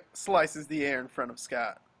 Something slices the air in front of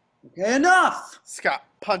Scott. Okay, enough! Scott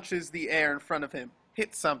punches the air in front of him.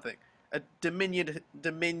 Hits something. A diminutive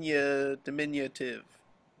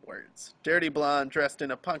words. Dirty blonde dressed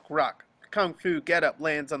in a punk rock kung fu getup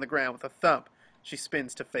lands on the ground with a thump. She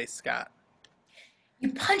spins to face Scott.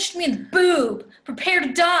 You punched me in the boob. Prepare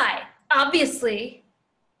to die. Obviously.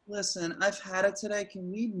 Listen, I've had it today.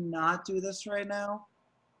 Can we not do this right now?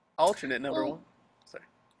 Alternate number 1. Sorry.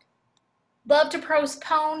 Love to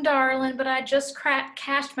postpone, darling, but I just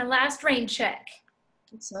cashed my last rain check.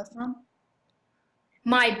 What's that from?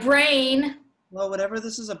 My brain. Well, whatever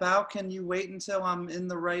this is about, can you wait until I'm in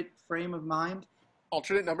the right frame of mind?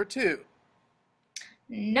 Alternate number 2.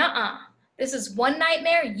 Nuh-uh. This is one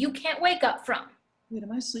nightmare you can't wake up from. Wait,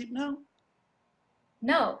 am I asleep now?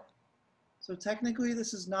 No. So technically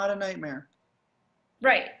this is not a nightmare.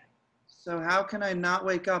 Right. So how can I not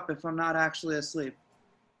wake up if I'm not actually asleep?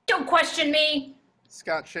 Don't question me.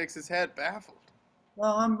 Scott shakes his head, baffled.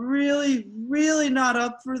 Well, I'm really, really not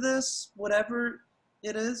up for this, whatever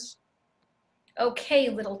it is. Okay,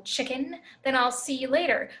 little chicken. Then I'll see you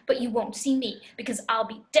later, but you won't see me because I'll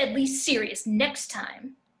be deadly serious next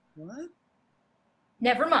time. What?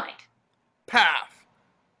 Never mind. Paff!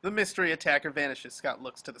 The mystery attacker vanishes. Scott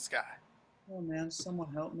looks to the sky. Oh man,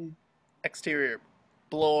 someone help me. Exterior.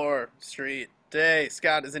 Bloor Street. Day.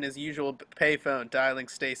 Scott is in his usual payphone, dialing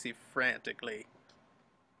Stacy frantically.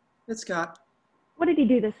 It's Scott. What did he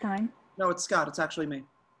do this time? No, it's Scott. It's actually me.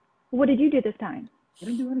 What did you do this time? I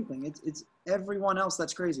didn't do anything. It's everyone else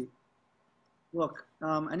that's crazy. Look,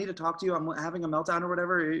 I need to talk to you. I'm having a meltdown or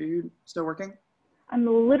whatever. Are you still working? I'm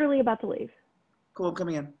literally about to leave. Cool, I'm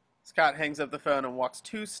coming in. Scott hangs up the phone and walks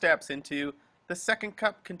 2 steps into the second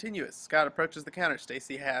cup continuous. Scott approaches the counter.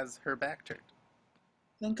 Stacy has her back turned.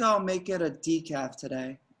 Think I'll make it a decaf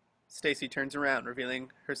today. Stacy turns around,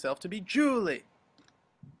 revealing herself to be Julie.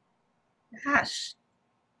 Gosh.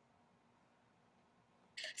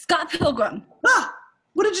 Scott Pilgrim. Ah!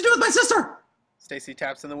 What did you do with my sister? Stacy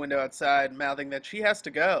taps on the window outside, mouthing that she has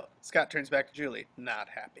to go. Scott turns back to Julie, not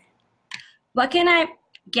happy. What can I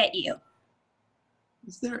get you?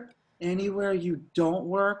 Is there anywhere you don't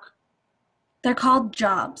work? They're called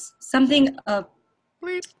jobs. Something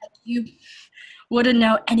Bleep. You wouldn't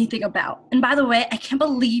know anything about. And by the way, I can't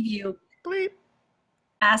believe you Bleep.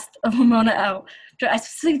 asked Ramona out. I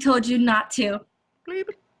specifically told you not to Bleep.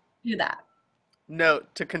 do that.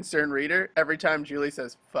 Note to concerned reader, every time Julie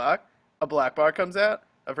says fuck, a black bar comes out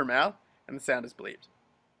of her mouth and the sound is bleeped.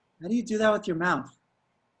 How do you do that with your mouth?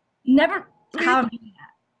 Never how I'm doing that.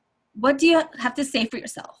 What do you have to say for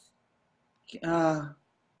yourself? Can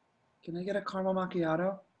I get a caramel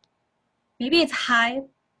macchiato? Maybe it's high.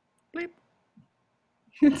 Bleep.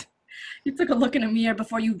 You took a look in a mirror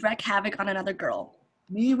before you wreak havoc on another girl.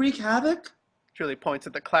 Me wreak havoc? Julie points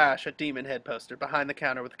at the Clash at Demon Head poster behind the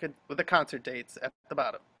counter with the concert dates at the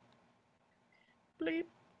bottom. Bleep.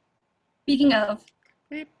 Speaking of,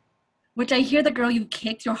 Bleep. which I hear the girl you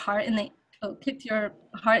kicked your heart in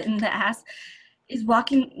the ass is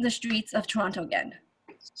walking the streets of Toronto again.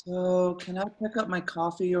 So, can I pick up my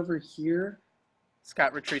coffee over here?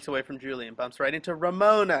 Scott retreats away from Julie and bumps right into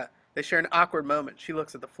Ramona. They share an awkward moment. She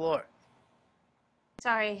looks at the floor.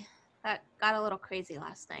 Sorry, that got a little crazy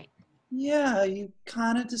last night. Yeah, you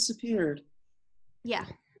kind of disappeared. Yeah,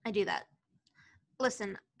 I do that.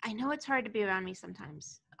 Listen, I know it's hard to be around me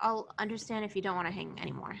sometimes. I'll understand if you don't want to hang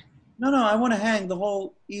anymore. No, I want to hang. The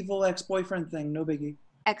whole evil ex-boyfriend thing, no biggie.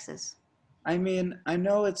 Exes. I mean, I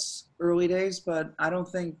know it's early days, but I don't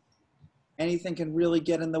think anything can really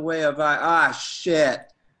get in the way of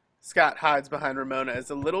shit. Scott hides behind Ramona as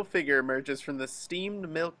a little figure emerges from the steamed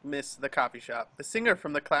milk mist of the coffee shop. The singer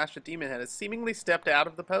from the Clash at Demon Head has seemingly stepped out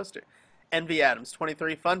of the poster. Envy Adams,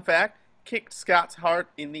 23, fun fact, kicked Scott's heart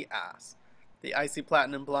in the ass. The icy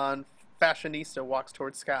platinum blonde fashionista walks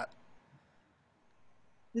towards Scott.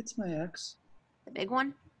 It's my ex. The big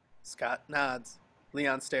one? Scott nods.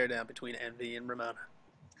 Leon stared down between Envy and Ramona.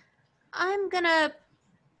 I'm gonna...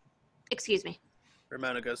 Excuse me.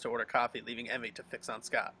 Ramona goes to order coffee, leaving Envy to fix on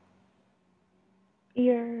Scott.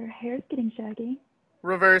 Your hair's getting shaggy.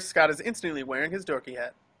 Reverse, Scott is instantly wearing his dorky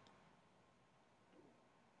hat.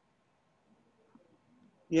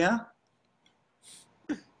 Yeah?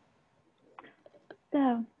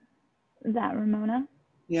 So, is that Ramona?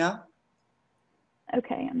 Yeah?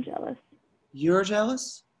 Okay, I'm jealous. You're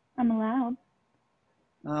jealous? I'm allowed.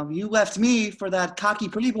 You left me for that cocky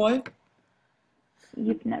pretty boy.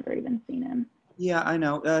 You've never even seen him. Yeah, I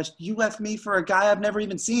know. You left me for a guy I've never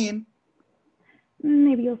even seen.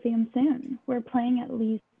 Maybe you'll see him soon. We're playing at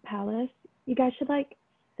Lee's Palace. You guys should,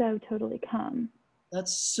 so totally come.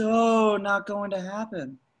 That's so not going to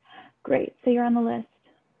happen. Great, so you're on the list.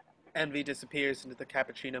 Envy disappears into the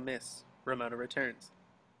cappuccino mist. Ramona returns.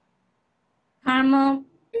 Caramel.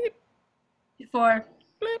 Beep. Before.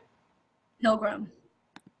 Beep. Pilgrim.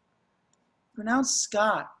 Pronounce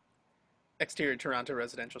Scott. Exterior Toronto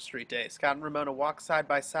residential street day. Scott and Ramona walk side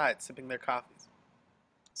by side, sipping their coffees.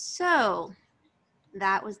 So,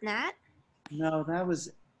 that was Nat? No, that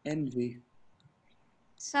was Envy.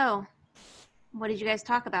 So, what did you guys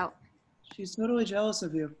talk about? She's totally jealous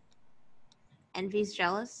of you. Envy's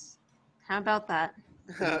jealous? How about that?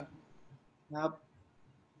 How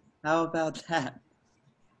about that?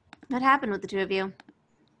 What happened with the two of you?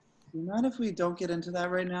 Do you mind if we don't get into that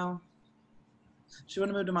right now? She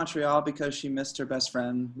wanted to move to Montreal because she missed her best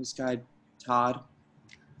friend, this guy, Todd.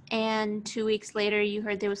 And 2 weeks later, you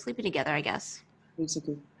heard they were sleeping together, I guess.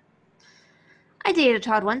 Basically. I dated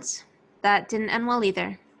Todd once. That didn't end well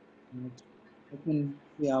either. I can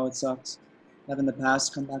see how it sucks. Having the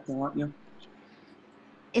past come back to haunt you.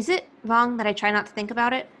 Is it wrong that I try not to think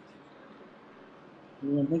about it? You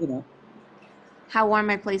didn't think of that. How warm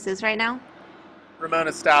my place is right now?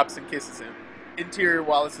 Ramona stops and kisses him. Interior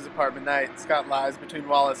Wallace's apartment night. Scott lies between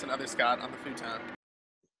Wallace and other Scott on the futon.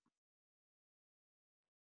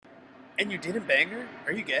 And you didn't bang her?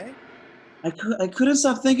 Are you gay? I couldn't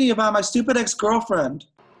stop thinking about my stupid ex-girlfriend.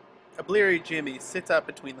 A bleary Jimmy sits up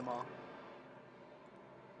between them all.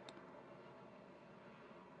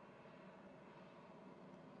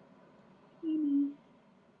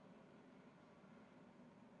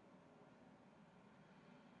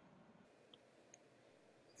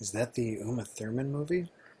 Is that the Uma Thurman movie?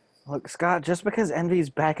 Look, Scott, just because Envy's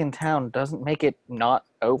back in town doesn't make it not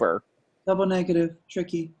over. Double negative.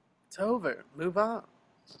 Tricky. It's over. Move on.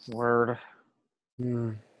 Word.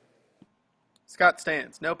 Scott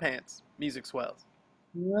stands. No pants. Music swells.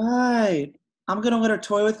 Right. I'm going to let her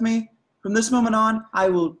toy with me. From this moment on, I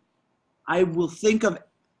will think of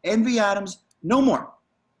Envy Adams no more.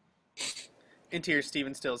 Interior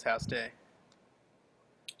Stephen Still's house day.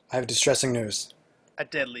 I have distressing news. A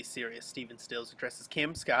deadly serious Stephen Stills addresses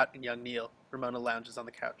Kim, Scott, and young Neil. Ramona lounges on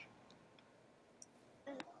the couch.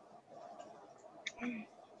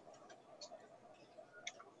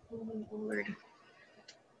 Oh, Lord.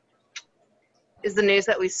 Is the news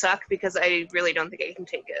that we suck? Because I really don't think I can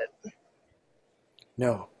take it.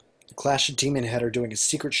 No. The Clash of Demon Head are doing a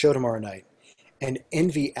secret show tomorrow night, and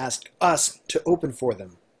Envy asked us to open for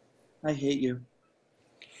them. I hate you.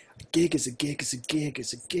 A gig is a gig is a gig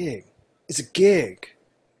is a gig. It's a gig.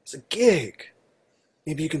 It's a gig.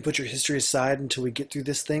 Maybe you can put your history aside until we get through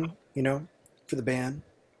this thing, for the band.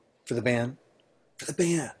 For the band. For the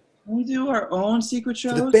band. Can we do our own secret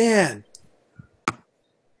shows? For the band.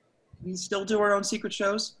 We still do our own secret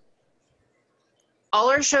shows? All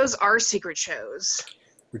our shows are secret shows.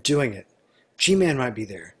 We're doing it. G-Man might be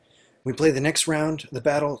there. We play the next round of the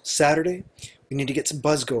battle Saturday. We need to get some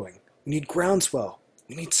buzz going. We need groundswell.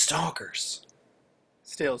 We need stalkers.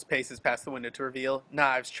 Stills paces past the window to reveal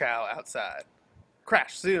Knives Chau outside.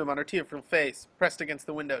 Crash zoom on her tearful face, pressed against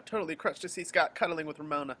the window, totally crushed to see Scott cuddling with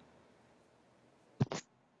Ramona.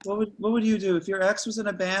 What would you do if your ex was in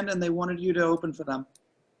a band and they wanted you to open for them?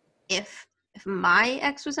 If my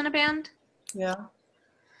ex was in a band? Yeah.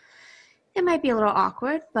 It might be a little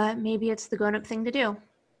awkward, but maybe it's the grown-up thing to do.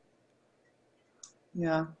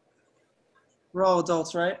 Yeah. We're all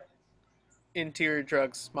adults, right? Interior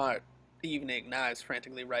drugs smart. Evening, Knives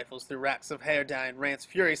frantically rifles through racks of hair dye and rants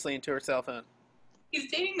furiously into her cell phone.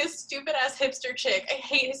 He's dating this stupid-ass hipster chick. I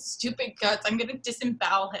hate his stupid guts. I'm gonna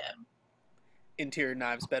disembowel him. Interior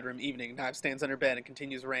Knives' bedroom evening. Knives stands on her bed and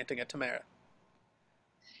continues ranting at Tamara.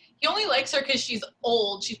 He only likes her because she's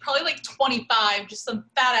old. She's probably like 25, just some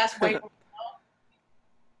fat ass white woman.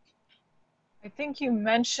 I think you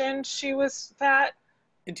mentioned she was fat.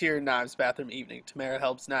 Interior Knives' bathroom evening. Tamara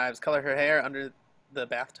helps Knives color her hair under the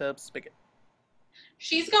bathtub spigot.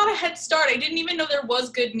 She's got a head start. I didn't even know there was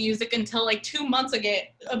good music until like 2 months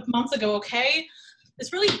ago, okay?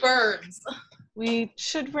 This really burns. We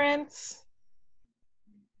should rinse.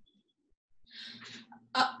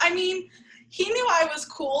 I mean, he knew I was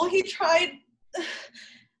cool. He tried,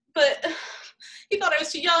 but he thought I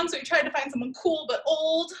was too young, so he tried to find someone cool but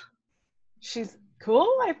old. She's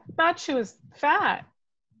cool? I thought she was fat.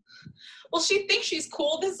 Well, she thinks she's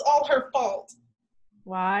cool. This is all her fault.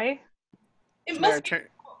 Why? Tamara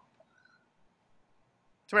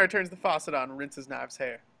turns the faucet on and rinses Knives'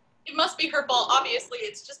 hair. It must be her fault. Obviously,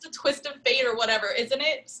 it's just a twist of fate or whatever, isn't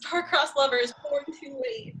it? Star-crossed lovers born too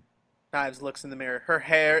late. Knives looks in the mirror. Her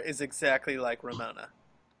hair is exactly like Ramona.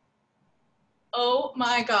 Oh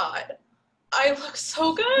my god. I look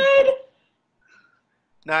so good!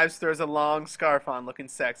 Knives throws a long scarf on, looking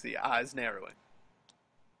sexy, eyes narrowing.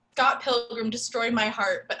 Scott Pilgrim destroyed my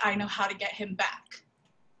heart, but I know how to get him back.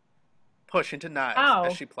 Push into Knives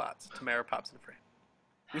as she plots. Tamara pops in frame.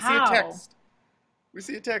 We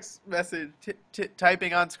see a text message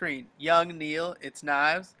typing on screen. Young Neil, it's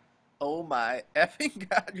Knives. Oh my effing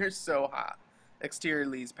god, you're so hot. Exterior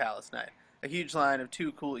Lee's Palace night. A huge line of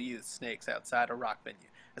two cool youths snakes outside a rock venue.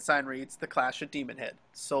 A sign reads, The Clash at Demon Head.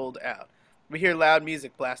 Sold out. We hear loud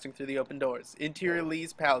music blasting through the open doors. Interior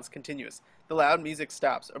Lee's Palace continuous. The loud music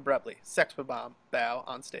stops abruptly. Sex Bomb bow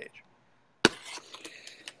on stage.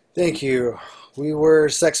 Thank you. We were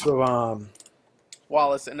Sex Bomb.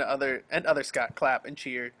 Wallace and other Scott clap and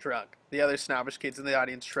cheer, drunk. The other snobbish kids in the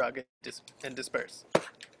audience shrug and disperse.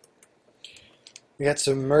 We got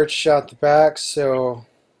some merch out the back, so...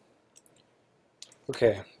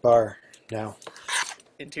 Okay, bar, now.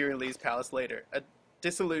 Interior Lee's Palace later. A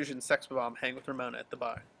disillusioned Sex Bomb hang with Ramona at the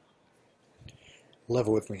bar.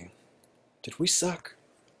 Level with me. Did we suck?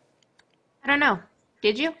 I don't know.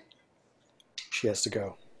 Did you? She has to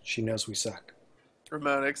go. She knows we suck.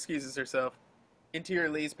 Ramona excuses herself. Interior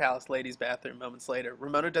Lee's Palace ladies' bathroom moments later.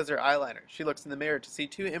 Ramona does her eyeliner. She looks in the mirror to see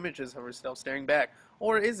two images of herself staring back.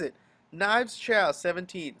 Or is it? Knives Chau,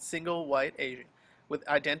 17, single white Asian, with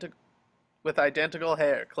identical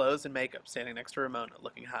hair, clothes, and makeup, standing next to Ramona,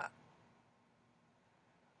 looking hot.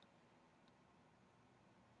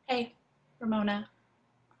 Hey, Ramona.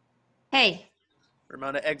 Hey.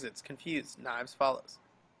 Ramona exits, confused. Knives follows.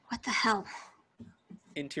 What the hell?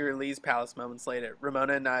 Interior Lee's Palace moments later.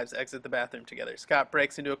 Ramona and Knives exit the bathroom together. Scott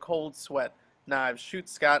breaks into a cold sweat. Knives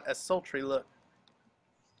shoots Scott a sultry look.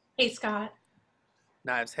 Hey, Scott.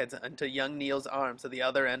 Knives heads into young Neil's arms at the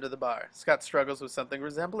other end of the bar. Scott struggles with something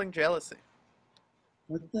resembling jealousy.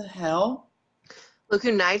 What the hell? Look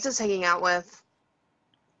who Knives is hanging out with.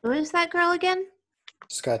 Who is that girl again?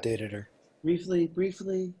 Scott dated her.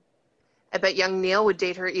 Briefly. I bet young Neil would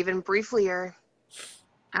date her even brieflier.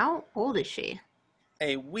 How old is she?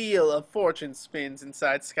 A wheel of fortune spins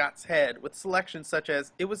inside Scott's head with selections such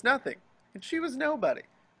as, it was nothing, and she was nobody.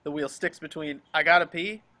 The wheel sticks between, I gotta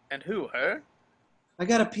pee, and who, her? I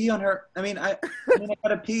gotta pee on her. I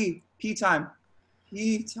gotta pee. Pee time.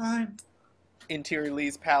 Pee time. Interior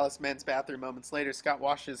Lee's Palace men's bathroom moments later, Scott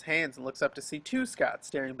washes his hands and looks up to see two Scotts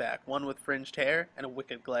staring back, one with fringed hair and a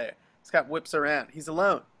wicked glare. Scott whips around. He's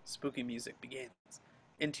alone. Spooky music begins.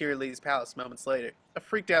 Interior Lee's Palace moments later. A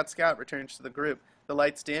freaked out Scott returns to the group. The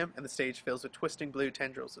lights dim and the stage fills with twisting blue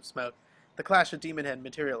tendrils of smoke. The Clash of Demon Head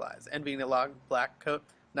materialize. Envying a long black coat,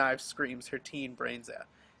 Knives screams her teen brains out.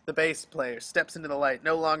 The bass player steps into the light,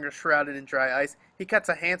 no longer shrouded in dry ice. He cuts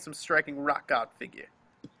a handsome, striking rock god figure.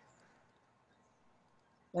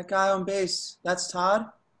 That guy on bass, that's Todd?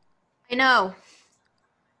 I know.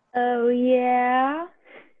 Oh, yeah?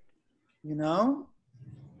 You know?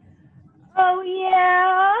 Oh,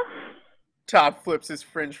 yeah? Todd flips his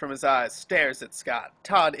fringe from his eyes, stares at Scott.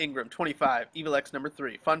 Todd Ingram, 25, Evil X number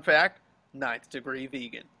 3. Fun fact, 9th degree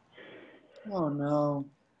vegan. Oh, no.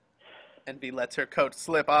 Envy lets her coat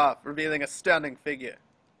slip off, revealing a stunning figure.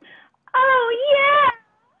 Oh, yeah!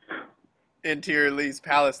 Interior Lee's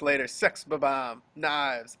Palace later, Sex Bomb,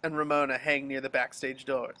 Knives, and Ramona hang near the backstage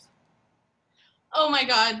doors. Oh my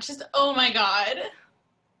god, just oh my god.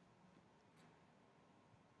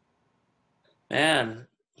 Man,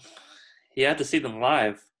 you had to see them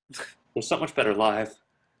live. They're so much better live.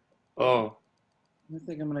 Oh. I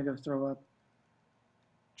think I'm gonna go throw up.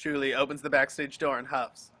 Julie opens the backstage door and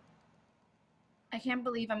huffs. I can't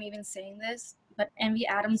believe I'm even saying this, but Envy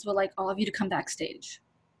Adams would like all of you to come backstage.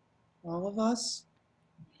 All of us?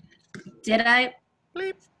 Did I?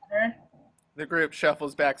 Bleep. The group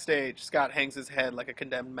shuffles backstage. Scott hangs his head like a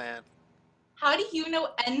condemned man. How do you know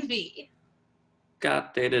Envy?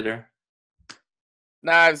 Scott dated her.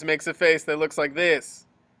 Knives makes a face that looks like this.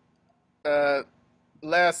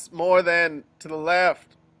 Less, more than, to the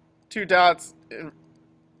left. 2 dots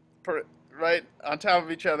right on top of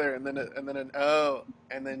each other, and then an O,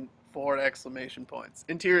 and then 4 exclamation points.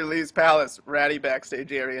 Interior Lee's Palace, ratty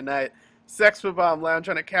backstage area night. Sex bomb lounge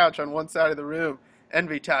on a couch on one side of the room.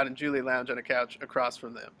 Envy, Todd, and Julie lounge on a couch across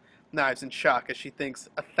from them. Knives in shock as she thinks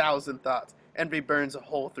 1,000 thoughts. Envy burns a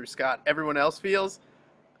hole through Scott. Everyone else feels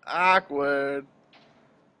awkward.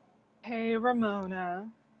 Hey, Ramona.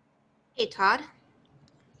 Hey, Todd.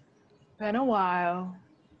 Been a while.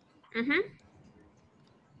 I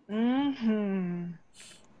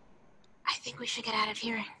think we should get out of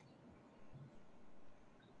here.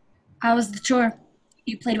 How was the tour?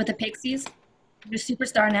 You played with the Pixies? You're a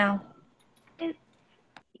superstar now.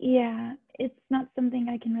 Yeah, it's not something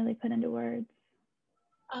I can really put into words.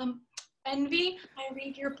 Envy, I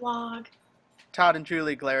read your blog. Todd and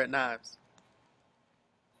Julie glare at Knives.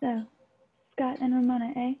 So, Scott and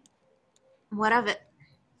Ramona, eh? What of it?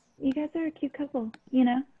 You guys are a cute couple, you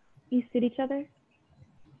know? You suit each other.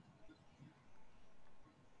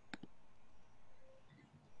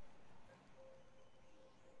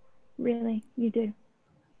 Really, you do.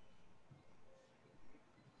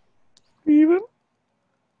 Steven?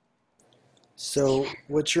 So,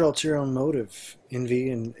 what's your ulterior motive,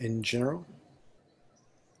 Envy, in general?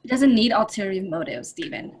 She doesn't need ulterior motives,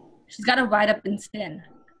 Steven. She's got to ride up and spin.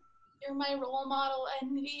 You're my role model,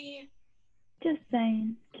 Envy. Just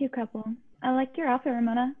saying, cute couple. I liked your outfit,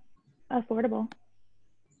 Ramona. Affordable.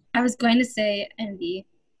 I was going to say, Envy,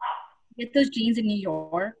 get those jeans in New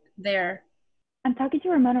York. There. I'm talking to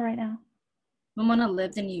Ramona right now. Ramona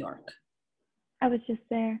lives in New York. I was just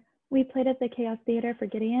there. We played at the Chaos Theater for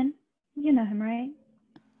Gideon. You know him, right?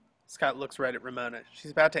 Scott looks right at Ramona.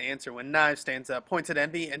 She's about to answer when Knives stands up, points at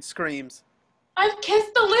Envy, and screams. I've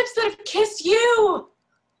kissed the lips that have kissed you!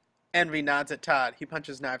 Envy nods at Todd. He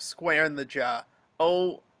punches Knives square in the jaw.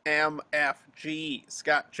 OMFG.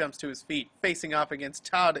 Scott jumps to his feet, facing off against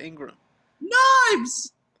Todd Ingram.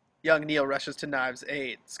 Knives! Young Neil rushes to Knives'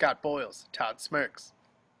 aid. Scott boils. Todd smirks.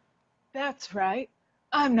 That's right.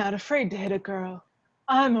 I'm not afraid to hit a girl.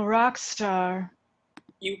 I'm a rock star.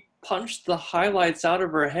 You punched the highlights out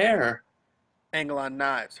of her hair. Angle on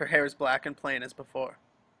Knives. Her hair is black and plain as before.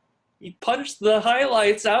 You punched the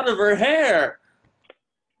highlights out of her hair.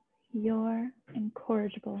 You're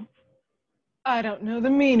incorrigible. I don't know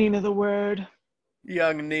the meaning of the word.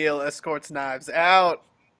 Young Neil escorts Knives out.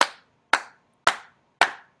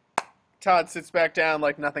 Todd sits back down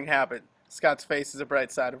like nothing happened. Scott's face is a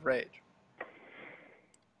bright side of rage.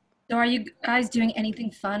 So are you guys doing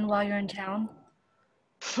anything fun while you're in town?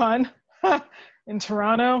 Fun? In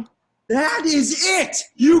Toronto? That is it!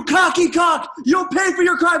 You cocky cock! You'll pay for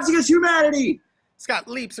your crimes against humanity! Scott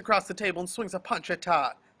leaps across the table and swings a punch at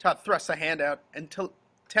Todd. Todd thrusts a hand out and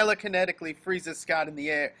telekinetically freezes Scott in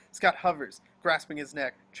the air. Scott hovers, grasping his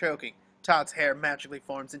neck, choking. Todd's hair magically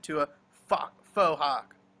forms into a faux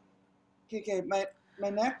hawk. Okay, my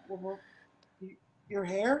neck? Your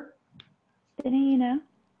hair? Didn't you know?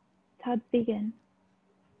 Todd's vegan.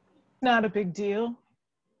 Not a big deal.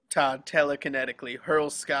 Todd telekinetically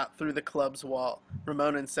hurls Scott through the club's wall.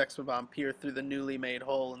 Ramona and Sexbomb peer through the newly made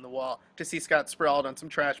hole in the wall to see Scott sprawled on some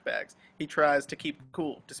trash bags. He tries to keep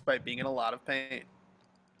cool despite being in a lot of pain.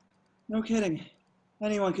 No kidding.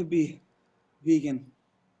 Anyone could be vegan.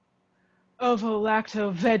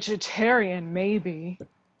 Ovo-lacto-vegetarian, maybe.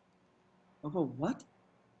 Ovo what?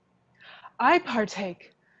 I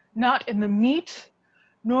partake not in the meat,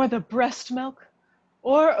 nor the breast milk,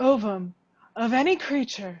 or ovum of any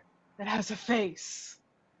creature that has a face.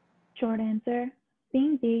 Short answer,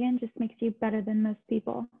 being vegan just makes you better than most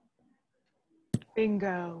people.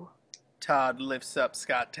 Bingo. Todd lifts up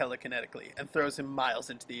Scott telekinetically and throws him miles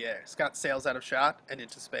into the air. Scott sails out of shot and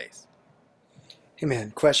into space. Hey man,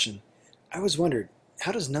 question. I always wondered,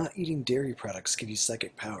 how does not eating dairy products give you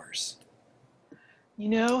psychic powers? You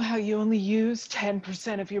know how you only use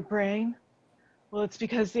 10% of your brain? Well, it's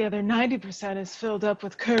because the other 90% is filled up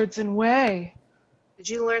with curds and whey. Did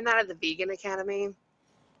you learn that at the Vegan Academy?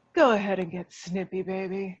 Go ahead and get snippy,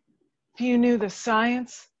 baby. If you knew the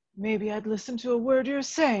science, maybe I'd listen to a word you're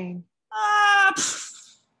saying.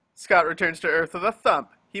 Scott returns to Earth with a thump.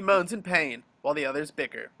 He moans in pain, while the others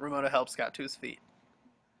bicker. Ramona helps Scott to his feet.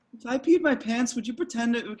 If I peed my pants, would you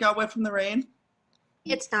pretend it got wet from the rain?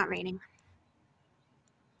 It's not raining.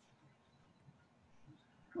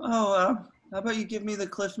 How about you give me the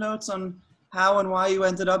cliff notes on how and why you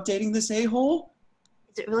ended up dating this a-hole?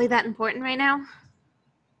 Is it really that important right now?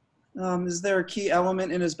 Is there a key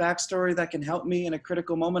element in his backstory that can help me in a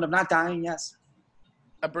critical moment of not dying? Yes.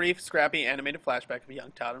 A brief, scrappy, animated flashback of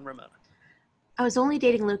young Todd and Ramona. I was only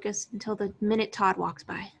dating Lucas until the minute Todd walks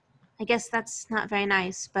by. I guess that's not very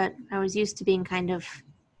nice, but I was used to being kind of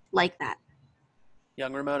like that.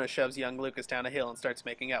 Young Ramona shoves young Lucas down a hill and starts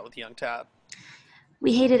making out with young Todd.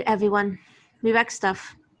 We hated everyone. We wrecked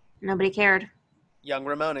stuff. Nobody cared. Young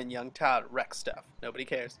Ramona and young Todd wreck stuff. Nobody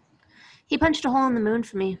cares. He punched a hole in the moon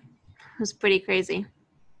for me. It was pretty crazy.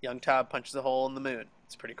 Young Todd punches a hole in the moon.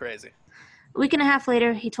 It's pretty crazy. A week and a half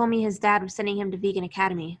later, he told me his dad was sending him to Vegan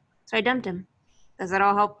Academy, so I dumped him. Does that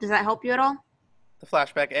help you at all? The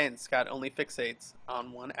flashback ends. Scott only fixates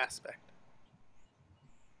on one aspect.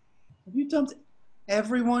 Have you dumped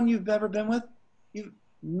everyone you've ever been with? You've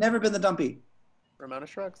never been the dumpy. Ramona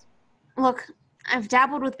shrugs. Look, I've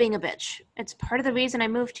dabbled with being a bitch. It's part of the reason I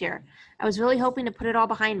moved here. I was really hoping to put it all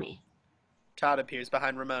behind me. Todd appears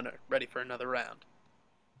behind Ramona, ready for another round.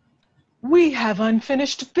 We have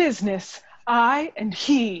unfinished business, I and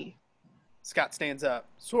he. Scott stands up,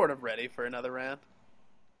 sort of ready for another round.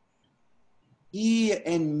 He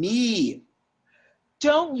and me.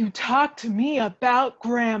 Don't you talk to me about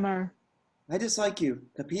grammar. I dislike you.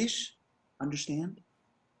 Capiche? Understand?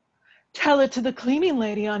 Tell it to the cleaning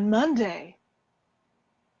lady on Monday.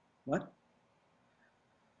 What?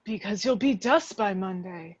 Because you'll be dust by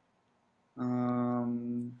Monday.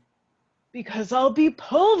 Because I'll be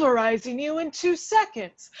pulverizing you in 2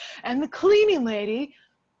 seconds, and the cleaning lady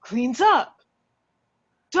cleans up.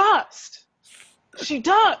 Dust. She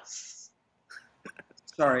does.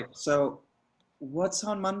 Sorry, so what's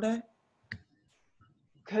on Monday?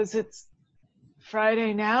 Because it's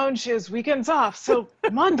Friday now and she has weekends off, so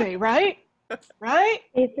Monday, right? Right?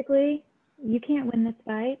 Basically, you can't win this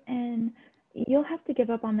fight, and you'll have to give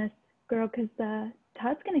up on this girl because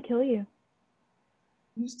Todd's going to kill you.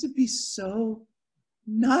 Used to be so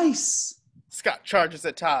nice. Scott charges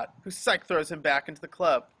at Todd, who psych throws him back into the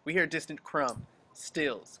club. We hear a distant crumb.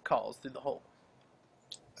 Stills calls through the hole.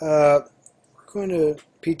 We're going to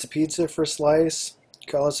Pizza for a slice.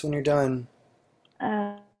 Call us when you're done.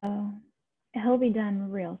 He'll be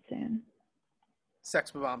done real soon.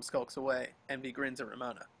 Sex Bomb skulks away. Envy grins at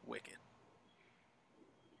Ramona. Wicked.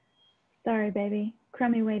 Sorry, baby.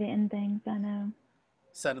 Crummy way to end things, I know.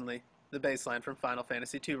 Suddenly, the bass line from Final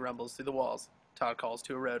Fantasy II rumbles through the walls. Todd calls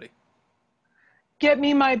to a roadie. Get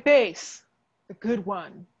me my bass. The good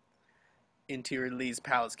one. Interior Lee's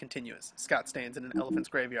palace continuous. Scott stands in an elephant's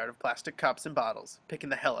graveyard of plastic cups and bottles, picking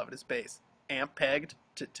the hell out of his bass. Amp pegged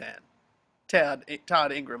to 10.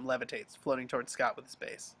 Todd Ingram levitates, floating towards Scott with his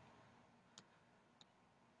bass.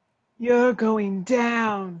 You're going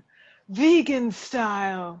down. Vegan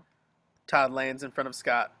style. Todd lands in front of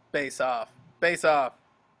Scott. Bass off. Bass off.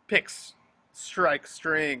 Picks. Strike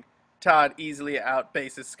string. Todd easily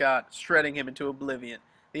outbasses Scott, shredding him into oblivion.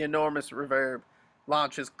 The enormous reverb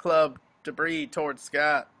launches club debris towards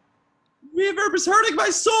Scott. Reverb is hurting my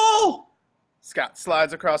soul! Scott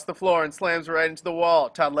slides across the floor and slams right into the wall.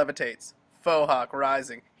 Todd levitates. Faux hawk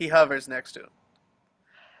rising. He hovers next to him.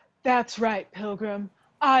 That's right, Pilgrim.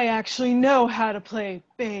 I actually know how to play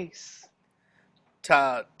bass.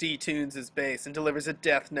 Todd detunes his bass and delivers a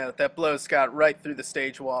death note that blows Scott right through the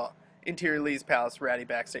stage wall. Interior Lee's palace ratty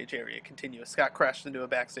backstage area continuous. Scott crashes into a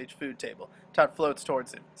backstage food table. Todd floats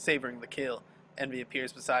towards him, savoring the kill. Envy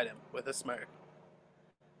appears beside him with a smirk.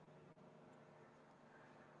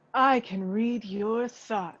 I can read your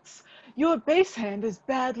thoughts. Your bass hand is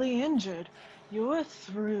badly injured. You're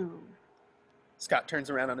through. Scott turns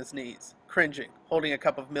around on his knees, cringing, holding a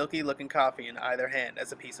cup of milky-looking coffee in either hand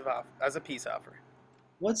as a peace offer.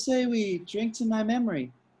 What say we drink to my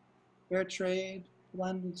memory? Fair trade,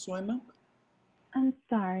 blended soy milk? I'm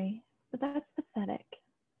sorry, but that's pathetic.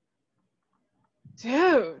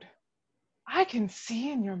 Dude, I can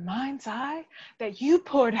see in your mind's eye that you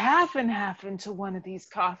poured half and half into one of these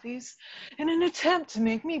coffees in an attempt to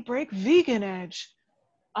make me break vegan edge.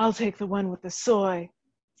 I'll take the one with the soy.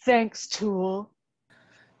 Thanks, tool.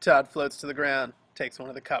 Todd floats to the ground, takes one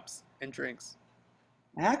of the cups, and drinks.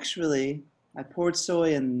 Actually, I poured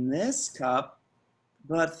soy in this cup,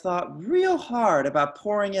 but thought real hard about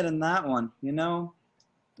pouring it in that one, you know,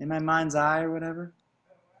 in my mind's eye or whatever.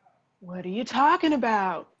 What are you talking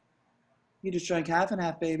about? You just drank half and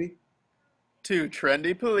half, baby. Two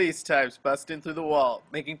trendy police types bust in through the wall,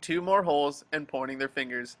 making 2 more holes and pointing their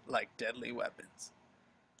fingers like deadly weapons.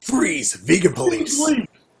 Freeze, vegan police!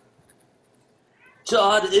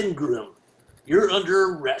 Todd Ingram, you're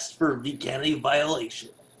under arrest for veganity violation.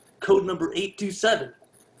 code number 827.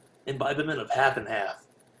 Imbibe them in of half and half.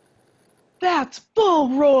 That's bull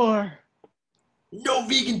roar! No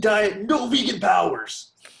vegan diet, no vegan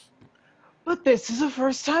powers! But this is a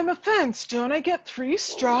first-time offense. Don't I get 3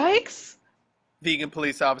 strikes? Vegan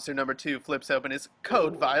police officer number 2 flips open his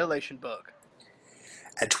code violation book.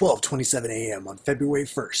 At 12:27 a.m. on February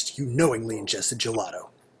 1st, you knowingly ingested gelato.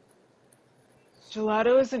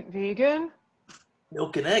 Gelato isn't vegan?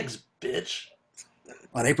 Milk and eggs, bitch.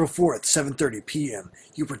 On April 4th, 7:30 p.m.,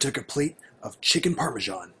 you partook a plate of chicken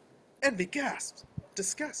parmesan. Envy gasped,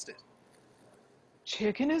 disgusted.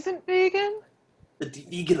 Chicken isn't vegan? The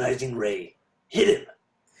de-veganizing ray. Hit him.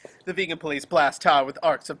 The vegan police blast Todd with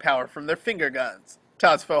arcs of power from their finger guns.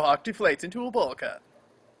 Todd's faux hawk deflates into a bowl cut.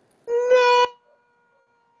 No!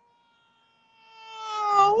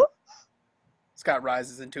 Scott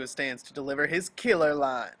rises into a stance to deliver his killer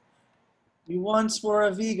line. You once were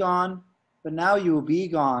a vegan, but now you will be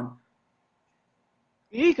gone.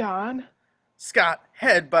 Vegan? Scott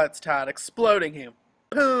headbutts Todd, exploding him.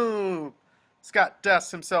 Boom! Scott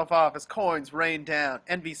dusts himself off as coins rain down.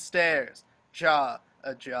 Envy stares, jaw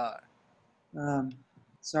ajar.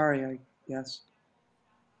 Sorry, I guess.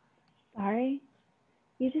 Sorry?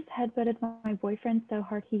 You just headbutted my boyfriend so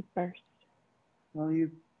hard he burst. Well,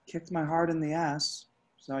 you kicked my heart in the ass,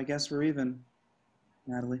 so I guess we're even,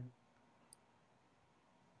 Natalie.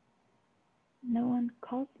 No one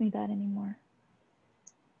calls me that anymore.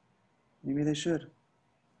 Maybe they should.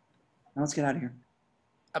 Now let's get out of here.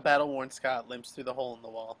 A battle-worn Scott limps through the hole in the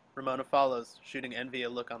wall. Ramona follows, shooting Envy a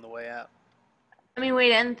look on the way out. I mean, way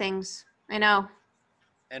to end things. I know.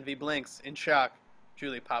 Envy blinks, in shock.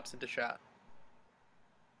 Julie pops into shot.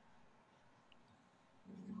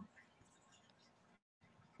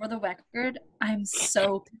 For the record, I'm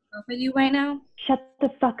so pissed off at you right now. Shut the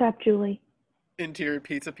fuck up, Julie. Interior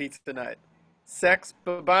pizza night. Sex,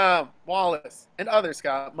 bomb, Wallace, and other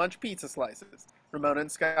Scott munch pizza slices. Ramona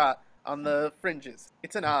and Scott on the fringes.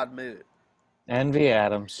 It's an odd mood. Envy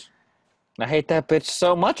Adams. I hate that bitch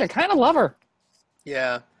so much, I kind of love her.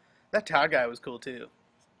 Yeah, that Todd guy was cool too.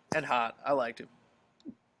 And hot. I liked him.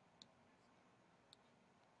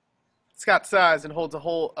 Scott sighs and holds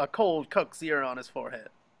a cold Coke Zero on his forehead.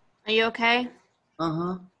 Are you okay?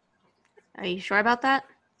 Uh-huh. Are you sure about that?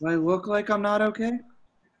 Do I look like I'm not okay?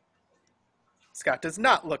 Scott does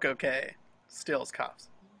not look okay. Stills coughs.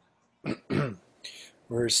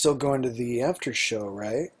 We're still going to the after show,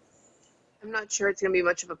 right? I'm not sure it's going to be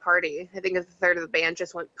much of a party. I think a third of the band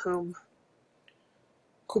just went poom.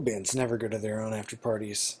 Cool bands never go to their own after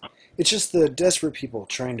parties. It's just the desperate people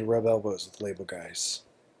trying to rub elbows with label guys.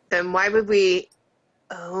 Then why would we...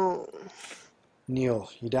 Oh... Neil,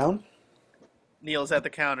 you down? Neil's at the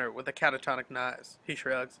counter with the catatonic knives. He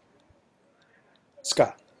shrugs.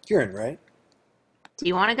 Scott, you're in, right? Do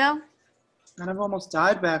you want to go? Kind of almost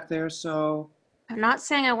died back there, so... I'm not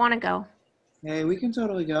saying I want to go. Hey, we can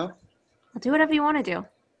totally go. I'll do whatever you want to do.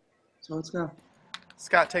 So let's go.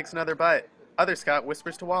 Scott takes another bite. Other Scott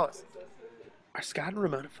whispers to Wallace. Are Scott and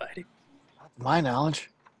Ramona fighting? Not to my knowledge.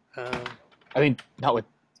 I mean, not with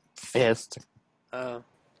fists.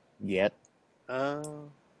 Yet.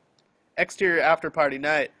 Exterior after party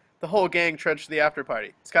night. The whole gang trudges to the after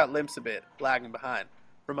party. Scott limps a bit, lagging behind.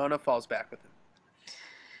 Ramona falls back with him.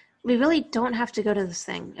 We really don't have to go to this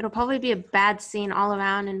thing. It'll probably be a bad scene all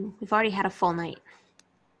around, and we've already had a full night.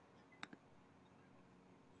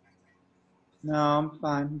 No,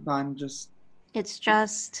 I'm fine. It's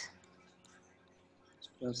just...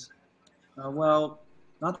 Well,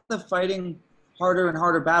 not that fighting harder and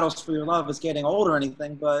harder battles for your love is getting old or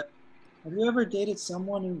anything, but have you ever dated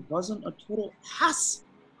someone who wasn't a total ass?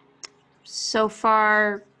 So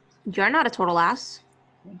far, you're not a total ass.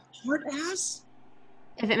 Hard ass?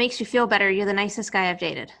 If it makes you feel better, you're the nicest guy I've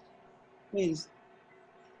dated. Wait, is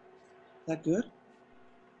that good?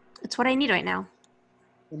 It's what I need right now.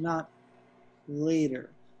 But not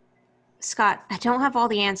later. Scott, I don't have all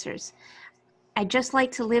the answers. I just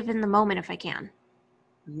like to live in the moment if I can.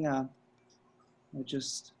 Yeah, I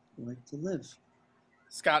just like to live.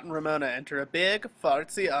 Scott and Ramona enter a big,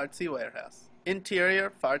 fartsy-artsy warehouse.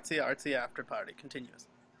 Interior, fartsy-artsy after party continues.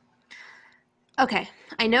 Okay,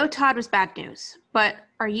 I know Todd was bad news, but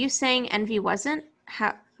are you saying Envy wasn't?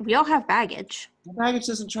 We all have baggage. My baggage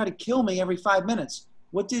doesn't try to kill me every 5 minutes.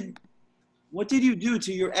 What did you do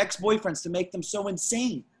to your ex-boyfriends to make them so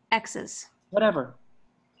insane? Exes. Whatever.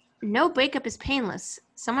 No breakup is painless.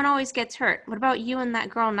 Someone always gets hurt. What about you and that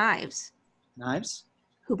girl Knives? Knives?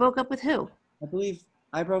 Who broke up with who? I believe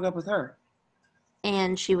I broke up with her.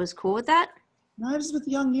 And she was cool with that? Knives is with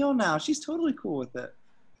young Neil now. She's totally cool with it.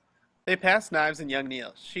 They pass Knives and young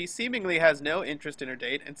Neil. She seemingly has no interest in her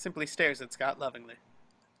date and simply stares at Scott lovingly.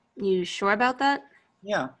 You sure about that?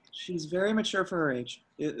 Yeah, she's very mature for her age.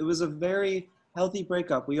 It was a very healthy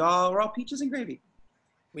breakup. We're all peaches and gravy.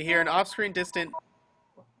 We hear an off-screen distant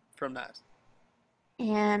from Knives.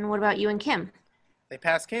 And what about you and Kim? They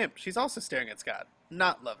pass Kim. She's also staring at Scott,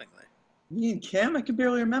 not lovingly. Me and Kim? I can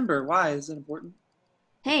barely remember. Why? Is it important?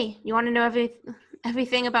 Hey, you want to know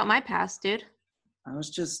everything about my past, dude? It was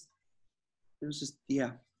just,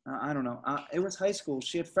 yeah. I don't know. It was high school.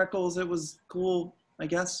 She had freckles. It was cool, I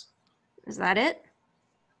guess. Is that it?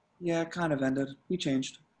 Yeah, it kind of ended. We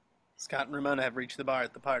changed. Scott and Ramona have reached the bar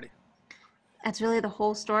at the party. That's really the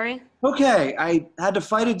whole story? Okay, I had to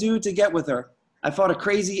fight a dude to get with her. I fought a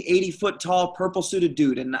crazy 80-foot tall, purple-suited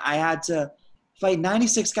dude, and I had to fight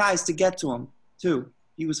 96 guys to get to him, too.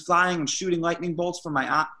 He was flying and shooting lightning bolts from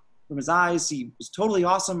his eyes. He was totally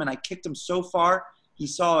awesome, and I kicked him so far, he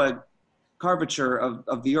saw a curvature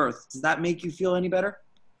of the earth. Does that make you feel any better?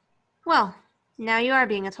 Well, now you are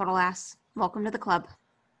being a total ass. Welcome to the club.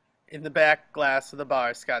 In the back glass of the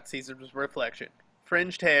bar, Scott sees his reflection.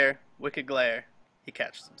 Fringed hair, wicked glare. He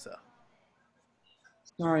catches himself.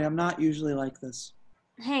 Sorry, I'm not usually like this.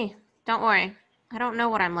 Hey, don't worry. I don't know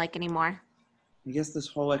what I'm like anymore. I guess this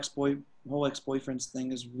whole ex-boyfriends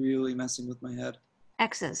thing is really messing with my head.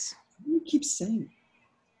 Exes. What do you keep saying?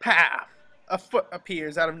 Paf! A foot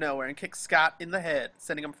appears out of nowhere and kicks Scott in the head,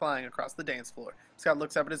 sending him flying across the dance floor. Scott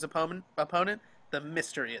looks up at his opponent, the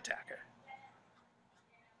mystery attacker.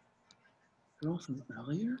 Girl from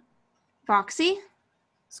earlier? Roxy?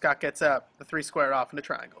 Scott gets up. The three square off in a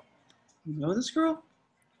triangle. You know this girl?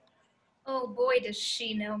 Oh boy, does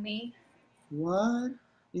she know me. What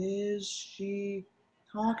is she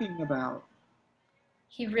talking about?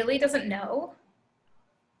 He really doesn't know?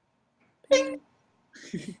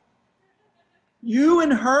 You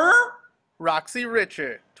and her? Roxy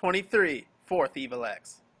Richter, 23, 4th Evil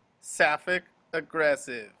X. Sapphic,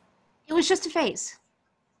 aggressive. It was just a phase.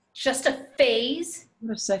 Just a phase?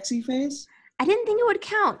 What, a sexy face? I didn't think it would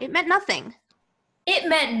count. It meant nothing. It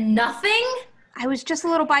meant nothing? I was just a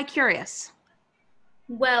little bi-curious.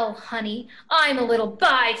 Well, honey, I'm a little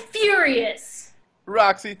bi-furious.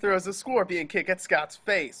 Roxy throws a scorpion kick at Scott's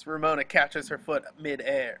face. Ramona catches her foot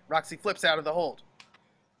mid-air. Roxy flips out of the hold.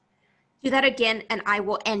 Do that again and I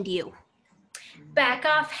will end you. Back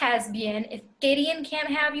off, has-been. If Gideon can't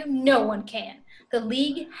have you, no one can. The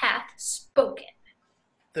league hath spoken.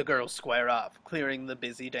 The girls square off, clearing the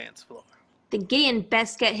busy dance floor. Then Gideon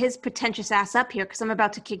best get his pretentious ass up here because I'm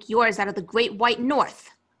about to kick yours out of the great white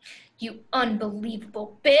north. You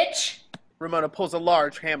unbelievable bitch. Ramona pulls a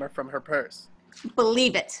large hammer from her purse.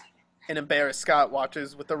 Believe it. An embarrassed Scott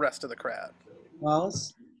watches with the rest of the crowd.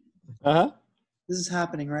 Wallace? Uh-huh. This is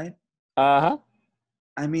happening, right? Uh-huh.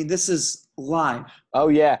 I mean, this is live. Oh,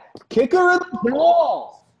 yeah. Kick her in the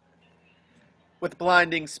balls! With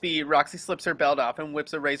blinding speed, Roxy slips her belt off and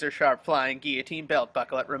whips a razor-sharp flying guillotine belt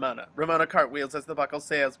buckle at Ramona. Ramona cartwheels as the buckle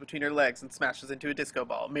sails between her legs and smashes into a disco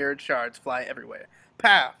ball. Mirrored shards fly everywhere.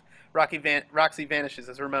 Paf! Roxy vanishes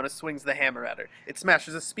as Ramona swings the hammer at her. It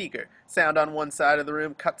smashes a speaker. Sound on one side of the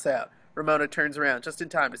room cuts out. Ramona turns around just in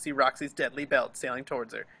time to see Roxy's deadly belt sailing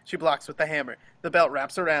towards her. She blocks with the hammer. The belt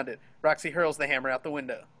wraps around it. Roxy hurls the hammer out the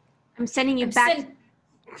window. I'm sending you back.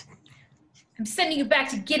 I'm sending you back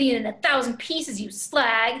to Gideon in 1,000 pieces, you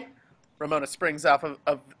slag. Ramona springs off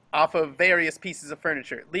of various pieces of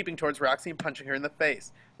furniture, leaping towards Roxy and punching her in the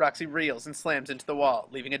face. Roxy reels and slams into the wall,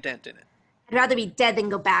 leaving a dent in it. I'd rather be dead than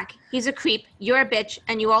go back. He's a creep, you're a bitch,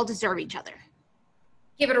 and you all deserve each other.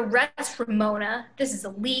 Give it a rest, Ramona. This is a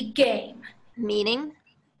league game. Meaning?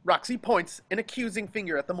 Roxy points an accusing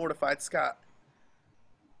finger at the mortified Scott.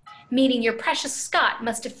 Meaning your precious Scott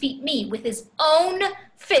must defeat me with his own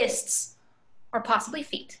fists, or possibly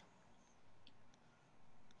feet.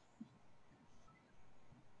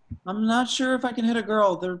 I'm not sure if I can hit a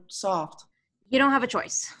girl. They're soft. You don't have a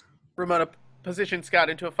choice. Ramona positions Scott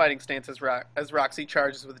into a fighting stance as Roxy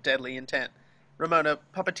charges with deadly intent. Ramona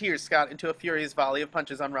puppeteers Scott into a furious volley of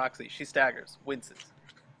punches on Roxy. She staggers, winces.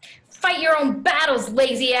 Fight your own battles,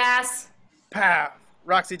 lazy ass! Pow!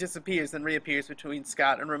 Roxy disappears, then reappears between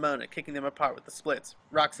Scott and Ramona, kicking them apart with the splits.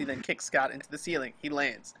 Roxy then kicks Scott into the ceiling. He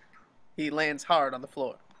lands hard on the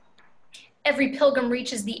floor. Every pilgrim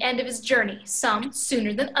reaches the end of his journey, some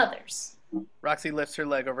sooner than others. Roxy lifts her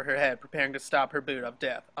leg over her head, preparing to stop her boot of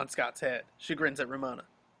death on Scott's head. She grins at Ramona.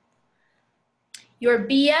 Your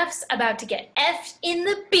BF's about to get F'd in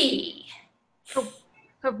the B.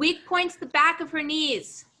 Her weak point's the back of her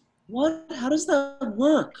knees. What? How does that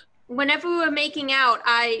work? Whenever we were making out,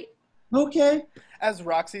 Okay. As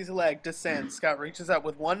Roxy's leg descends, Scott reaches up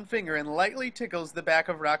with one finger and lightly tickles the back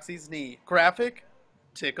of Roxy's knee. Graphic,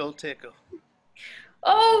 tickle, tickle.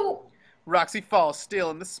 Oh! Roxy falls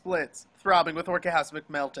still in the splits, throbbing with orgasmic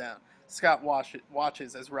meltdown. Scott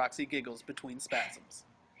watches as Roxy giggles between spasms.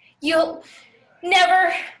 You'll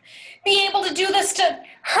never be able to do this to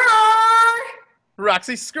her!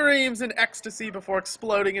 Roxy screams in ecstasy before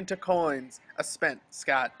exploding into coins. A spent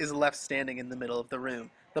Scott is left standing in the middle of the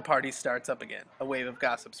room. The party starts up again, a wave of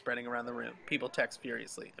gossip spreading around the room. People text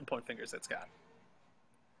furiously and point fingers at Scott.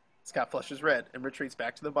 Scott flushes red and retreats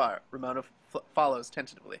back to the bar. Ramona follows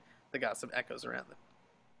tentatively. The gossip echoes around them.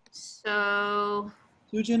 So,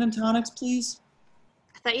 2 gin and tonics, please.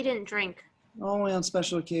 I thought you didn't drink. Only on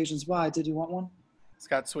special occasions. Why? Did you want one?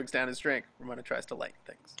 Scott swigs down his drink. Ramona tries to lighten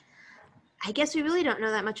things. I guess we really don't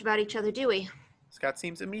know that much about each other, do we? Scott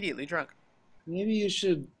seems immediately drunk. Maybe you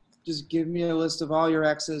should just give me a list of all your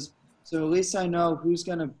exes, so at least I know who's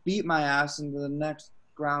gonna beat my ass into the next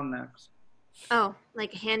ground next. Oh,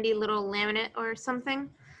 like a handy little laminate or something?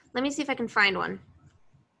 Let me see if I can find one.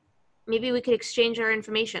 Maybe we could exchange our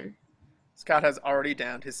information. Scott has already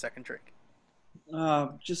downed his second drink.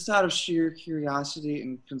 Just out of sheer curiosity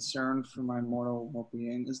and concern for my mortal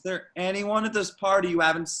well-being, is there anyone at this party you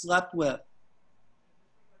haven't slept with?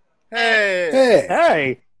 Hey! Hey!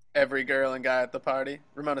 Hey! Every girl and guy at the party.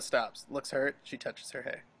 Ramona stops, looks hurt, she touches her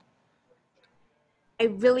hair. I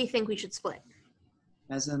really think we should split.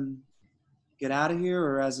 As in, get out of here,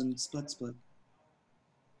 or as in split?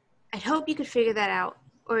 I'd hope you could figure that out.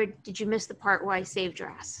 Or did you miss the part where I saved your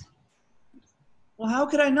ass? Well, how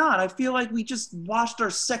could I not? I feel like we just washed our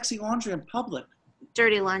sexy laundry in public.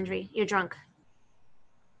 Dirty laundry. You're drunk.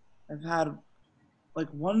 I've had, like,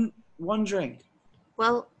 one drink.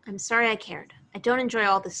 Well, I'm sorry I cared. I don't enjoy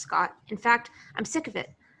all this, Scott. In fact, I'm sick of it.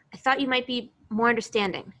 I thought you might be more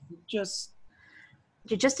understanding. You're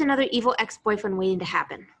just another evil ex-boyfriend waiting to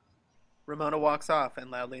happen. Ramona walks off and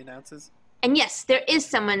loudly announces, And yes, there is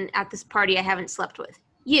someone at this party I haven't slept with.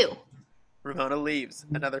 You. Ramona leaves.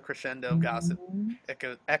 Another crescendo of gossip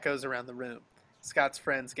echoes around the room. Scott's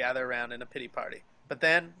friends gather around in a pity party. But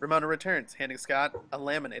then, Ramona returns, handing Scott a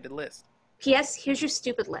laminated list. P.S. Here's your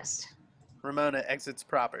stupid list. Ramona exits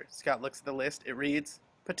proper. Scott looks at the list. It reads,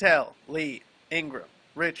 Patel, Lee, Ingram,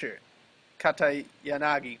 Richter,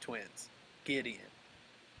 Katayanagi twins, Gideon.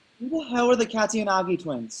 Who the hell are the Katayanagi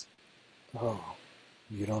twins? Oh,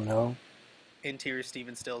 you don't know? Interior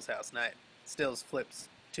Stephen Stills' house night. Stills flips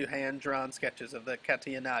to hand-drawn sketches of the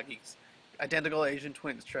Katayanagis, identical Asian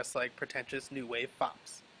twins dressed like pretentious new wave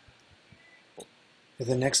fops. They're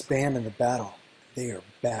the next band in the battle. They are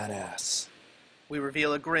badass. We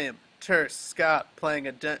reveal a grim, terse Scott playing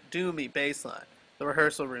a doomy bass line. The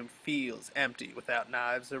rehearsal room feels empty without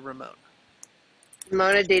Knives or Ramona.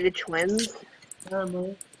 Ramona dated twins?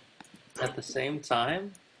 At the same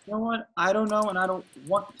time? You know what? I don't know, and I don't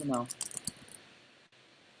want to know.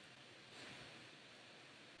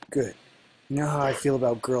 Good. You know how I feel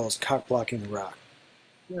about girls cock-blocking the rock.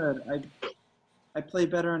 Good. I play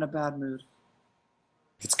better in a bad mood.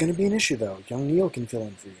 It's going to be an issue, though. Young Neil can fill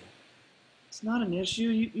in for you. It's not an issue.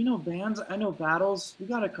 You know bands. I know battles. We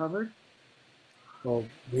got it covered. Well,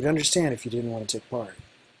 we'd understand if you didn't want to take part.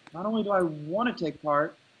 Not only do I want to take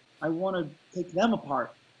part, I want to take them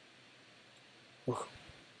apart. Oh,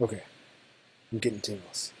 okay. I'm getting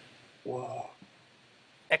tingles. Whoa.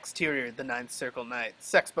 Exterior, the Ninth Circle night.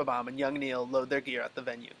 Sex Babam and young Neil load their gear at the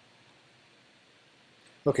venue.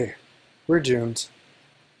 Okay, we're doomed.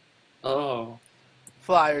 Oh.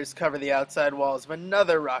 Flyers cover the outside walls of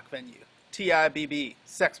another rock venue. TIBB,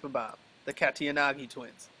 Sex Babam, the Katayanagi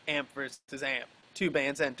twins. Amp versus Amp. 2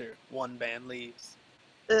 bands enter, 1 band leaves.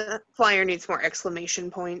 The flyer needs more exclamation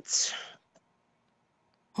points.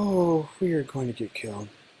 Oh, we are going to get killed.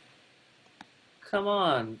 Come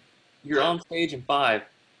on. You're on stage in 5.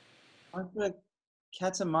 Aren't the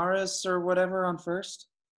Katamaras or whatever on first?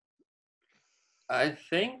 I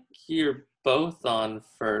think you're both on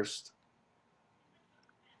first.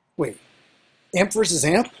 Wait, Amp versus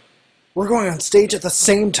Amp? We're going on stage at the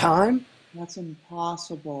same time? That's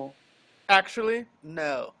impossible. Actually,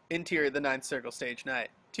 no. Interior, the Ninth Circle stage night.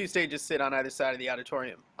 2 stages sit on either side of the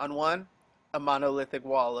auditorium. On one, a monolithic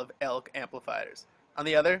wall of elk amplifiers. On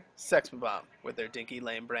the other, Sex Babam, with their dinky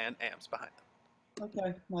lame brand amps behind them.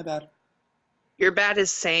 Okay, my bad. Your bad is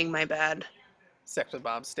saying my bad. Sex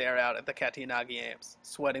Babam stare out at the Katayanagi amps.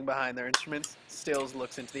 Sweating behind their instruments, Stills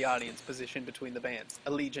looks into the audience positioned between the bands,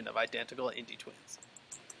 a legion of identical indie twins.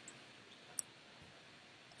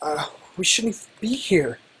 We shouldn't be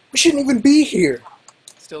here. We shouldn't even be here.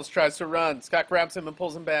 Stills tries to run. Scott grabs him and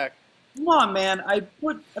pulls him back. Come on, man. I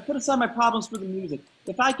put aside my problems for the music.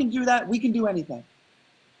 If I can do that, we can do anything.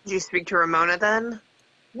 Did you speak to Ramona then?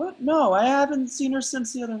 What? No, I haven't seen her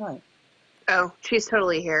since the other night. Oh, she's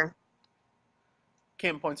totally here.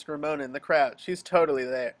 Kim points to Ramona in the crowd. She's totally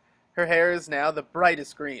there. Her hair is now the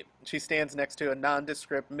brightest green. She stands next to a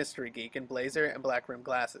nondescript mystery geek in blazer and black rimmed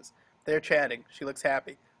glasses. They're chatting. She looks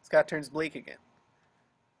happy. Scott turns bleak again.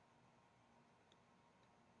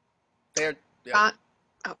 Scott?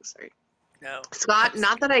 Oh, sorry. No. Scott,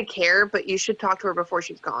 not that I care, but you should talk to her before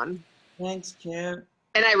she's gone. Thanks, Kim.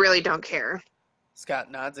 And I really don't care.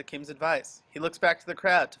 Scott nods at Kim's advice. He looks back to the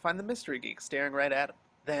crowd to find the mystery geek staring right at him.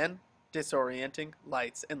 Then, disorienting,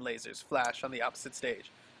 lights and lasers flash on the opposite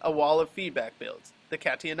stage. A wall of feedback builds. The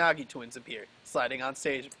Katiyanagi twins appear, sliding on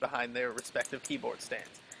stage behind their respective keyboard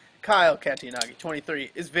stands. Kyle Katiyanagi,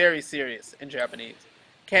 23, is very serious in Japanese.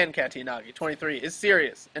 Ken Katiyanagi, 23, is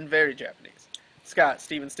serious and very Japanese. Scott,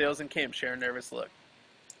 Steven Stills, and Kim share a nervous look.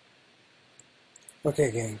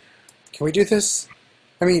 Okay, gang. Can we do this?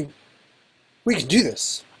 I mean, we can do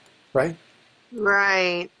this, right?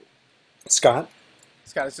 Right. Scott?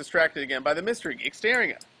 Scott is distracted again by the mystery geek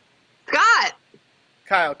staring at him. Scott!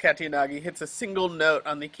 Kyle Katiyanagi hits a single note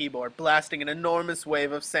on the keyboard, blasting an enormous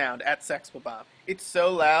wave of sound at Sexpobomb. It's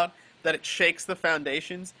so loud that it shakes the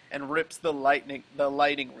foundations and rips the lighting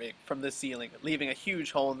rig from the ceiling, leaving a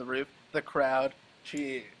huge hole in the roof. The crowd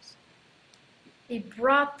cheers. He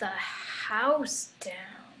brought the house down.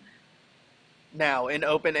 Now, in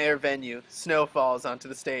open-air venue, snow falls onto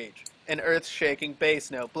the stage. An earth-shaking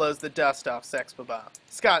bass note blows the dust off Sexpobomb.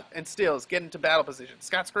 Scott and Stills get into battle position.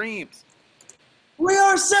 Scott screams. We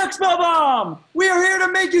are Sexpobomb! We are here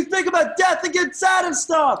to make you think about death and get sad and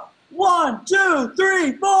stuff! 1, 2,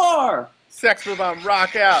 3, 4! Sexpobomb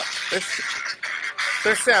rock out.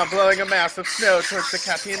 Their sound blowing a mass of snow towards the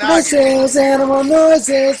Katiyanagi. Noises, animal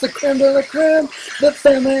noises, the creme de la creme, the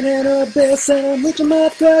feminine abyss, and I'm reaching my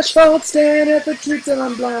threshold, staring at the truth till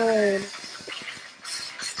I'm blind.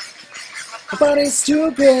 My body's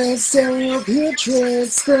stupid, stereo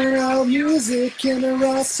putrid, spilling out music in a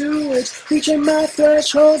raw sewage, reaching my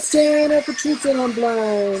threshold, staring at the truth till I'm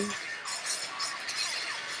blind.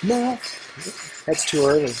 No, that's too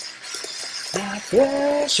early. My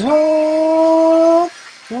threshold,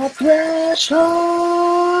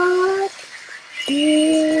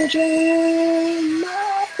 reaching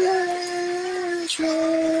my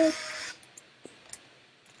threshold.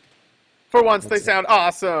 For once, they sound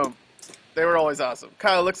awesome. They were always awesome.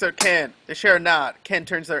 Kyle looks at Ken. They share a nod. Ken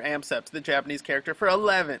turns their amps up to the Japanese character for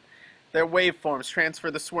 11. Their waveforms transfer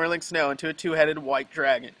the swirling snow into a two-headed white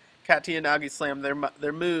dragon. Katiyanagi slam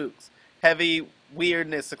their moves. Heavy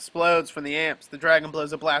weirdness explodes from the amps. The dragon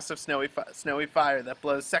blows a blast of snowy fire that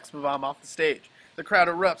blows Sexpobomb off the stage. The crowd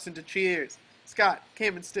erupts into cheers. Scott,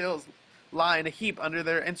 Kim, and Stills lie in a heap under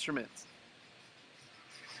their instruments.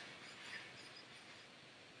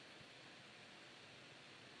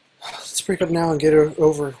 Let's break up now and get it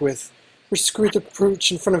over with. We screwed the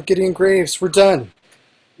pooch in front of Gideon Graves. We're done.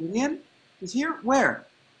 Gideon? He's here? Where?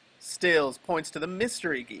 Stills points to the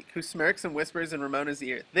mystery geek, who smirks and whispers in Ramona's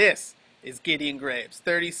ear. This is Gideon Graves,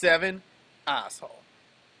 37, asshole.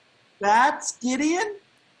 That's Gideon?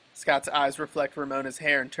 Scott's eyes reflect Ramona's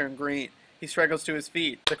hair and turn green. He struggles to his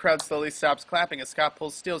feet. The crowd slowly stops clapping as Scott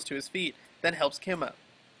pulls Stills to his feet, then helps Kim up.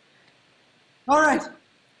 All right,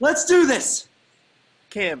 let's do this.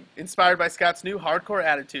 Kim, inspired by Scott's new hardcore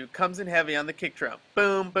attitude, comes in heavy on the kick drum.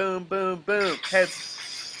 Boom, boom, boom, boom.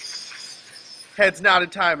 Heads nod in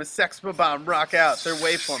time as Sexpobomb rock out. Their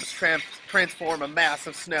waveforms transform a mass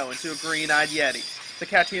of snow into a green-eyed yeti. The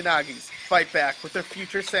Katiyanagis fight back with their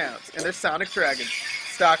future sounds, and their sonic dragon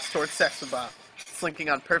stalks towards Sexpobomb, slinking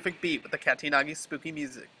on perfect beat with the Katiyanagi spooky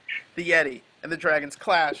music. The yeti and the dragons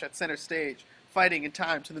clash at center stage, fighting in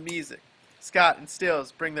time to the music. Scott and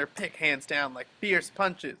Stills bring their pick hands down like fierce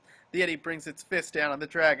punches. The yeti brings its fist down on the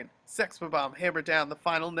dragon. Sexpobomb hammer down the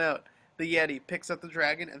final note. The yeti picks up the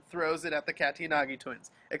dragon and throws it at the Katiyanagi twins,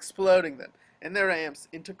 exploding them and their amps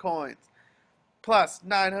into coins. Plus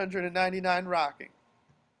 999 rocking.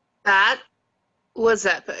 That was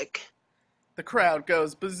epic. The crowd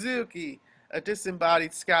goes bazooki. A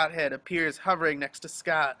disembodied Scott head appears hovering next to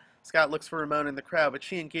Scott. Scott looks for Ramona in the crowd, but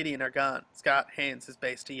she and Gideon are gone. Scott hands his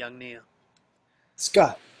bass to young Neil.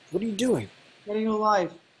 Scott, what are you doing? Getting a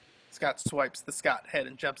life. Scott swipes the Scott head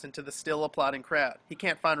and jumps into the still applauding crowd. He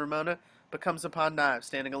can't find Ramona, but comes upon Knives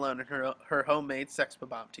standing alone in her homemade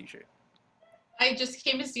Sexpobomb t-shirt. I just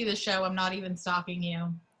came to see the show. I'm not even stalking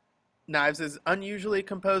you. Knives' unusually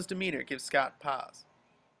composed demeanor gives Scott pause.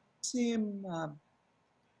 Seem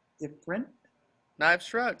different? Knives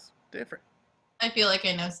shrugs. Different. I feel like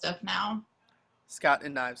I know stuff now. Scott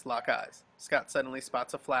and Knives lock eyes. Scott suddenly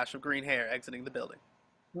spots a flash of green hair exiting the building.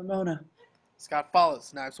 Ramona. Scott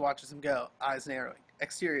follows. Knives watches him go, eyes narrowing.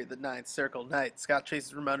 Exterior, the ninth circle, night. Scott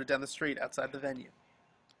chases Ramona down the street outside the venue.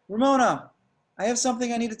 Ramona, I have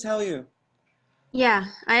something I need to tell you. Yeah,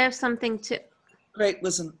 I have something to. Great,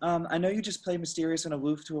 listen, I know you just play mysterious and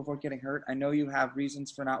aloof to avoid getting hurt. I know you have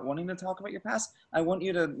reasons for not wanting to talk about your past. I want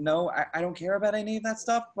you to know I don't care about any of that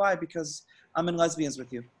stuff. Why? Because I'm in lesbians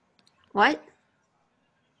with you. What?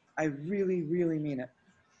 I really, really mean it.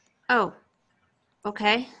 Oh,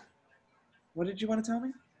 okay. What did you want to tell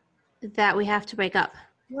me? That we have to break up.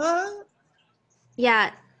 What?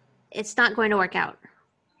 Yeah, it's not going to work out.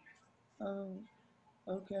 Oh,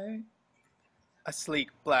 okay. A sleek,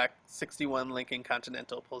 black, 61 Lincoln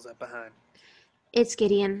Continental pulls up behind. It's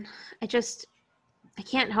Gideon. I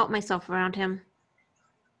can't help myself around him.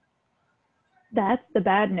 That's the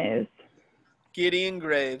bad news. Gideon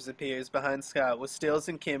Graves appears behind Scott with Stills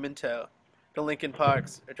and Kim in tow. The Lincoln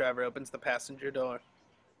parks. A driver opens the passenger door.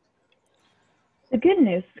 The good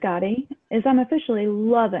news, Scotty, is I'm officially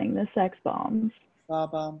loving the sex bombs.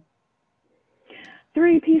 Bomb.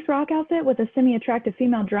 3-piece rock outfit with a semi-attractive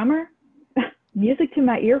female drummer? Music to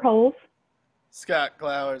my ear holes. Scott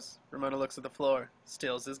glowers. Ramona looks at the floor.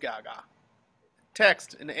 Stills is gaga.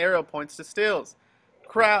 Text. An arrow points to Stills.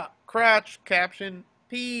 Crouch. Caption.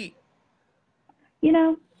 P. You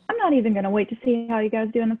know, I'm not even going to wait to see how you guys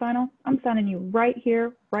do in the final. I'm signing you right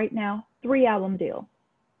here, right now. 3-album deal.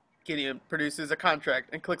 Gideon produces a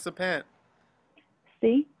contract and clicks a pen.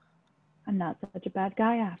 See? I'm not such a bad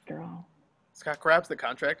guy after all. Scott grabs the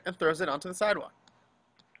contract and throws it onto the sidewalk.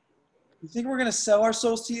 You think we're going to sell our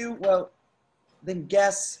souls to you? Well, then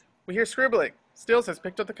guess. We hear scribbling. Stills has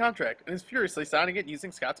picked up the contract and is furiously signing it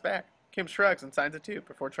using Scott's back. Kim shrugs and signs it too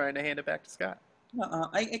before trying to hand it back to Scott.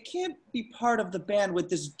 I can't be part of the band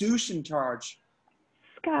with this douche in charge.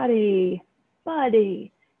 Scotty,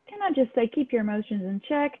 buddy, can I just say keep your emotions in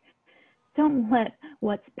check? Don't let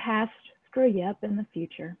what's past screw you up in the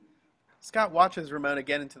future. Scott watches Ramona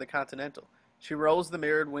get into the Continental. She rolls the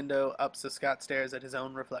mirrored window up so Scott stares at his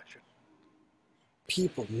own reflection.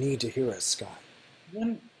 People need to hear us, Scott.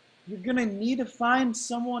 Then you're going to need to find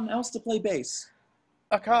someone else to play bass.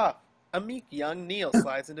 A cop. A meek young Neil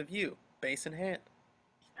slides into view, bass in hand.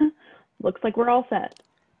 Looks like we're all set.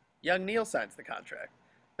 Young Neil signs the contract.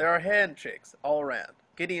 There are handshakes all around.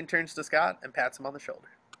 Gideon turns to Scott and pats him on the shoulder.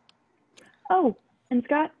 Oh, and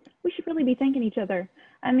Scott, we should really be thanking each other.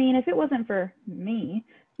 I mean, if it wasn't for me,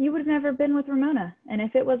 you would have never been with Ramona. And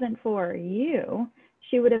if it wasn't for you,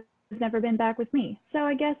 she would have never been back with me. So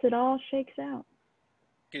I guess it all shakes out.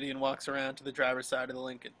 Gideon walks around to the driver's side of the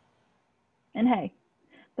Lincoln. And hey,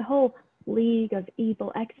 the whole League of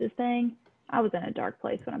Evil Exes thing, I was in a dark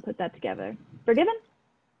place when I put that together. Forgiven?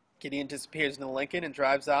 Gideon disappears in the Lincoln and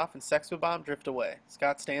drives off, and Sex with Bomb drift away.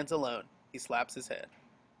 Scott stands alone. He slaps his head.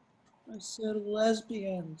 I said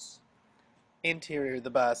lesbians. Interior of the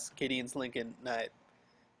bus, Gideon's Lincoln, night.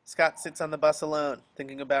 Scott sits on the bus alone,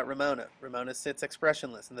 thinking about Ramona. Ramona sits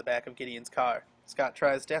expressionless in the back of Gideon's car. Scott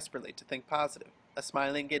tries desperately to think positive. A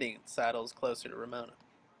smiling Gideon saddles closer to Ramona.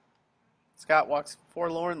 Scott walks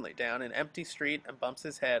forlornly down an empty street and bumps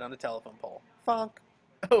his head on a telephone pole. Funk.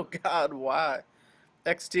 Oh God, why?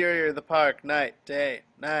 Exterior of the park, night, day,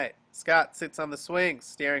 night. Scott sits on the swing,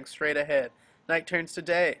 staring straight ahead. Night turns to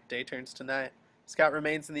day, day turns to night. Scott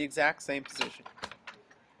remains in the exact same position.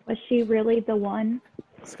 Was she really the one?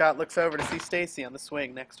 Scott looks over to see Stacy on the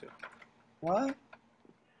swing next to him. What?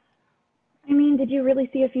 I mean, did you really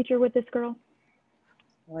see a future with this girl?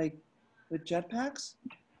 Like, with jetpacks?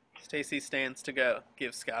 Stacy stands to go,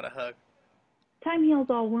 gives Scott a hug. Time heals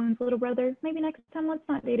all wounds, little brother. Maybe next time let's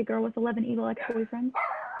not date a girl with 11 evil ex-boyfriends.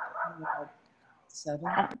 7?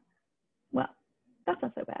 Well, that's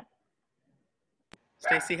not so bad.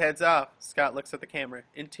 Stacy heads off. Scott looks at the camera.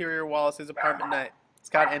 Interior Wallace's apartment night.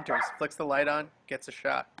 Scott enters, flicks the light on, gets a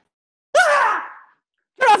shot. Ah!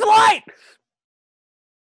 Turn off the light!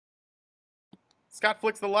 Scott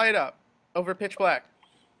flicks the light up over pitch black.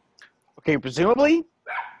 Okay, presumably,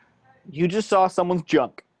 you just saw someone's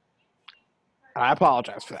junk. I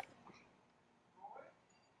apologize for that.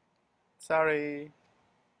 Sorry. Is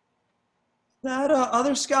that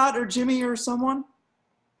other Scott or Jimmy or someone?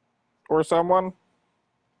 Or someone?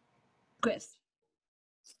 Chris.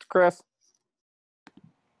 Chris.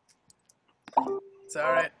 It's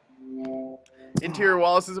alright. Interior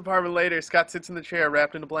Wallace's apartment later. Scott sits in the chair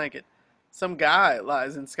wrapped in a blanket. Some guy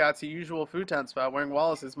lies in Scott's usual futon spot wearing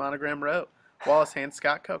Wallace's monogram robe. Wallace hands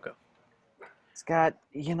Scott cocoa. Scott,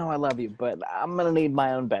 you know I love you, but I'm going to need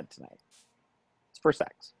my own bed tonight. It's for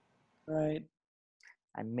sex. Right.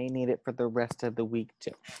 I may need it for the rest of the week,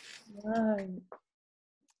 too. Right.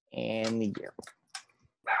 And the year.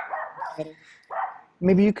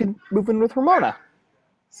 Maybe you could move in with Ramona.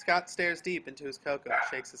 Scott stares deep into his cocoa and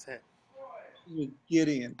shakes his head.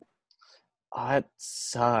 Gideon. Oh, that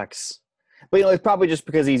sucks. But it's probably just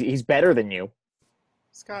because he's better than you.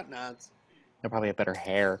 Scott nods. He'll probably have better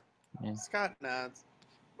hair. Yeah. Scott nods.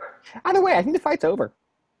 Either way, I think the fight's over.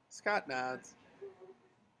 Scott nods.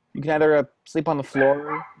 You can either sleep on the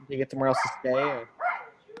floor until you get somewhere else to stay. Or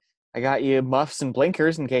I got you muffs and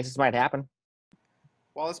blinkers in case this might happen.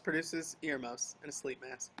 Wallace produces earmuffs and a sleep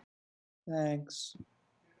mask. Thanks.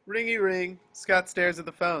 Ringy ring. Scott stares at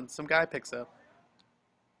the phone. Some guy picks up.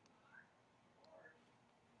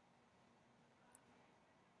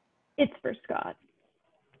 It's for Scott.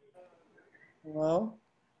 Hello?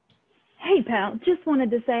 Hey, pal. Just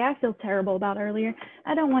wanted to say I feel terrible about earlier.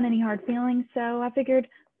 I don't want any hard feelings, so I figured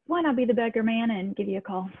why not be the beggar man and give you a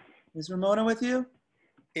call. Is Ramona with you?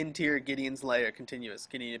 Interior Gideon's lair continuous.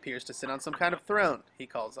 Gideon appears to sit on some kind of throne. He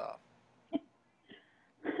calls off.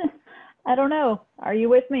 I don't know. Are you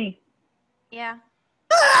with me? Yeah.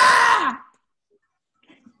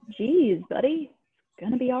 Jeez, buddy. It's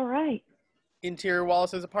gonna be all right. Interior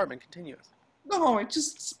Wallace's apartment continuous. No, I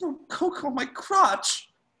just spilled coke on my crotch.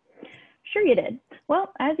 Sure you did.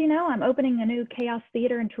 Well, as you know, I'm opening a new Chaos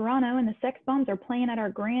Theater in Toronto, and the Sex Bombs are playing at our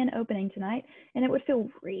grand opening tonight, and it would feel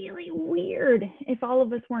really weird if all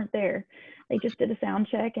of us weren't there. They just did a sound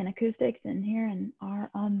check and acoustics in here and are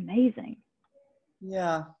amazing.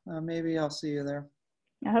 Yeah, maybe I'll see you there.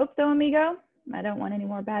 I hope so, amigo. I don't want any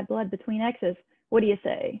more bad blood between exes. What do you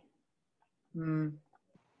say?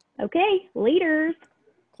 Okay, leaders.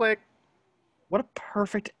 Click. What a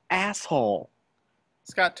perfect asshole.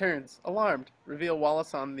 Scott turns, alarmed. Reveal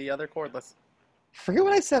Wallace on the other cordless. Forget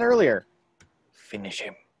what I said earlier. Finish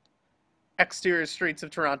him. Exterior streets of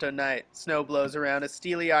Toronto night. Snow blows around a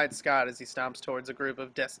steely-eyed Scott as he stomps towards a group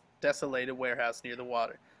of desolated warehouse near the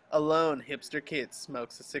water. A lone hipster kid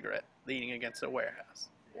smokes a cigarette, leaning against a warehouse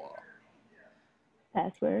wall.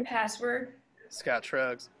 Password. Password. Scott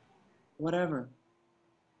shrugs. Whatever.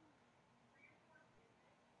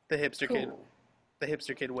 The hipster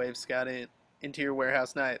kid waves Scott in. Interior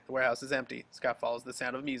warehouse night. The warehouse is empty. Scott follows the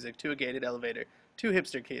sound of music to a gated elevator. Two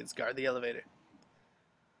hipster kids guard the elevator.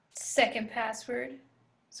 Second password.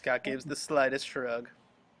 Scott gives the slightest shrug.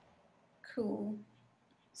 Cool.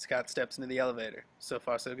 Scott steps into the elevator. So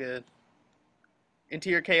far, so good.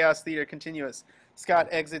 Interior Chaos Theater continuous. Scott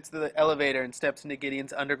exits the elevator and steps into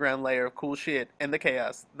Gideon's underground layer of cool shit and the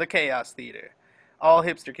Chaos Theater. All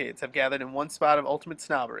hipster kids have gathered in one spot of ultimate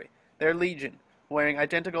snobbery. They're legion, wearing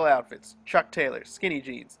identical outfits. Chuck Taylor, skinny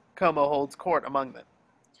jeans. Como holds court among them.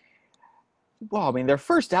 Well, I mean, their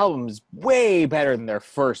first album is way better than their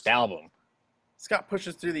first album. Scott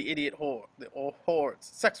pushes through the idiot hordes.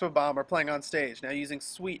 Sex Bomb are playing on stage, now using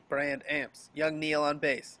sweet brand amps. Young Neil on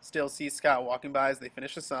bass still sees Scott walking by as they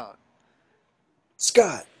finish a song.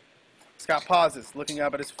 Scott! Scott pauses, looking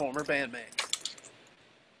up at his former bandmates.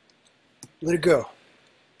 Let it go.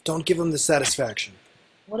 Don't give him the satisfaction.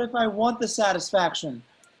 What if I want the satisfaction?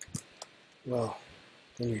 Well,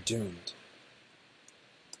 then you're doomed.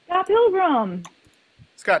 Scott Pilgrim!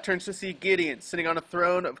 Scott turns to see Gideon sitting on a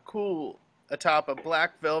throne of cool atop a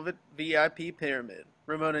black velvet VIP pyramid.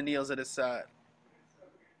 Ramona kneels at his side.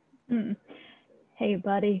 Hey,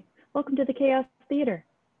 buddy. Welcome to the Chaos Theater.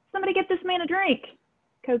 Somebody get this man a drink.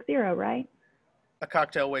 Coke Zero, right? A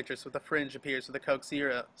cocktail waitress with a fringe appears with a Coke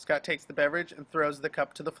Zero. Scott takes the beverage and throws the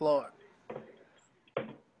cup to the floor.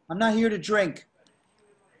 I'm not here to drink.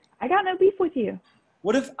 I got no beef with you.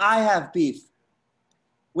 What if I have beef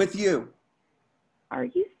with you? Are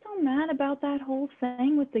you still mad about that whole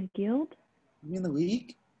thing with the guild? You mean the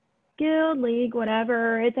league? Guild, league,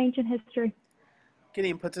 whatever. It's ancient history.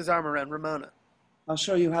 Gideon puts his arm around Ramona. I'll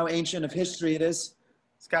show you how ancient of history it is.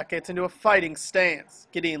 Scott gets into a fighting stance.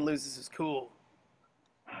 Gideon loses his cool.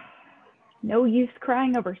 No use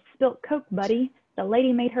crying over spilt Coke, buddy. The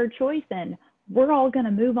lady made her choice and we're all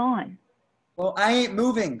gonna move on. Well, I ain't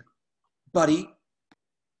moving, buddy.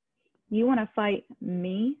 You wanna fight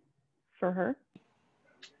me for her?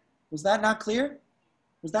 Was that not clear?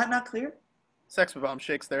 Was that not clear? Sex Bomb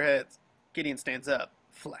shakes their heads. Gideon stands up,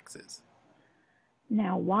 flexes.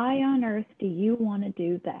 Now, why on earth do you want to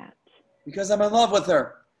do that? Because I'm in love with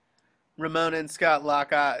her. Ramona and Scott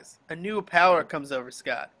lock eyes. A new power comes over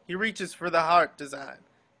Scott. He reaches for the heart design,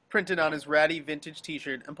 printed on his ratty vintage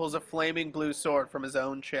t-shirt, and pulls a flaming blue sword from his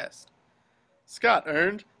own chest. Scott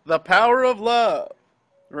earned the power of love.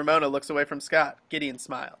 Ramona looks away from Scott. Gideon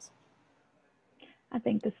smiles. I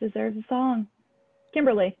think this deserves a song.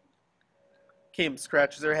 Kimberly. Kim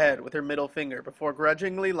scratches her head with her middle finger before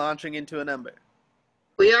grudgingly launching into a number.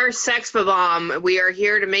 We are Sex Bomb. We are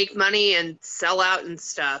here to make money and sell out and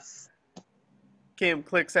stuff. Kim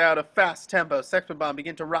clicks out a fast tempo. Sex Bomb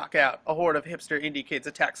begin to rock out. A horde of hipster indie kids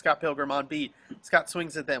attack Scott Pilgrim on beat. Scott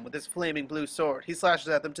swings at them with his flaming blue sword. He slashes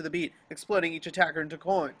at them to the beat, exploding each attacker into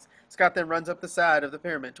coins. Scott then runs up the side of the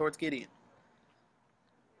pyramid towards Gideon.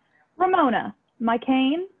 Ramona, my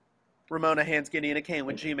cane? Ramona hands Gideon a cane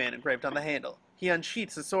with G-Man engraved on the handle. He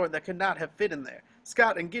unsheaths a sword that could not have fit in there.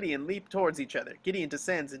 Scott and Gideon leap towards each other. Gideon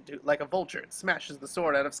descends into like a vulture and smashes the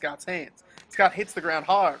sword out of Scott's hands. Scott hits the ground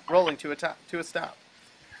hard, rolling to a stop.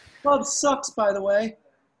 Club sucks, by the way.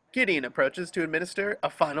 Gideon approaches to administer a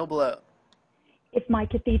final blow. If my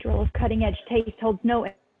cathedral of cutting-edge taste holds no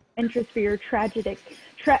interest for your tragically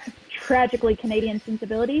Canadian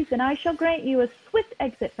sensibilities, then I shall grant you a swift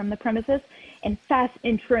exit from the premises and fast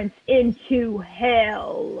entrance into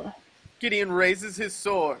hell. Gideon raises his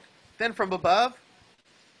sword. Then from above,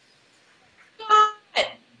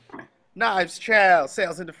 Knives Chau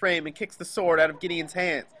sails into frame and kicks the sword out of Gideon's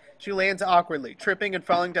hands. She lands awkwardly, tripping and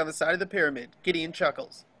falling down the side of the pyramid. Gideon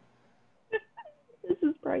chuckles. This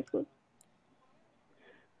is priceless.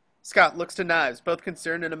 Scott looks to Knives, both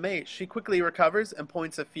concerned and amazed. She quickly recovers and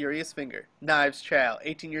points a furious finger. Knives Chau,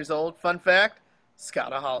 18 years old. Fun fact,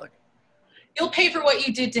 Scottaholic. You'll pay for what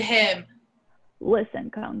you did to him. Listen,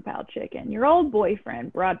 Kung Pao Chicken, your old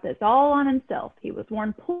boyfriend brought this all on himself. He was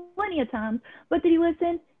warned plenty of times, but did he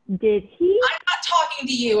listen? Did he? I'm not talking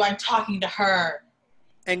to you, I'm talking to her.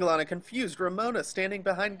 Angle on a confused Ramona standing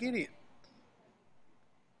behind Gideon.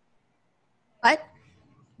 What?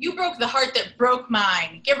 You broke the heart that broke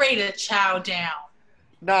mine. Get ready to chow down.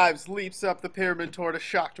 Knives leaps up the pyramid toward a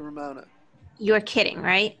shocked Ramona. You're kidding,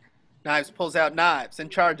 right? Knives pulls out Knives and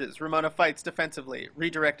charges. Ramona fights defensively,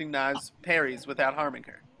 redirecting Knives' parries without harming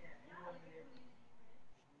her.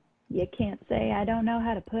 You can't say I don't know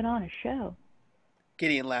how to put on a show.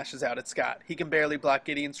 Gideon lashes out at Scott. He can barely block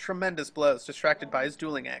Gideon's tremendous blows, distracted by his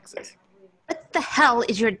dueling axes. What the hell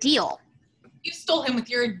is your deal? You stole him with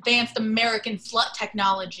your advanced American slut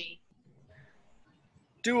technology.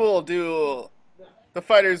 Duel. The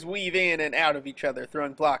fighters weave in and out of each other,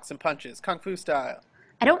 throwing blocks and punches, kung fu style.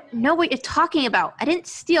 I don't know what you're talking about. I didn't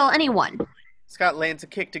steal anyone. Scott lands a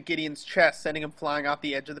kick to Gideon's chest, sending him flying off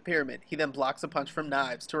the edge of the pyramid. He then blocks a punch from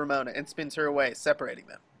Knives to Ramona and spins her away, separating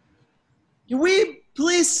them. Can we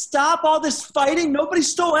please stop all this fighting? Nobody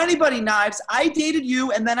stole anybody, Knives. I dated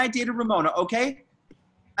you, and then I dated Ramona, okay?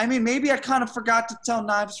 I mean, maybe I kind of forgot to tell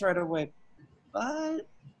Knives right away, but...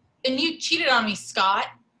 Then you cheated on me, Scott.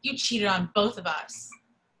 You cheated on both of us.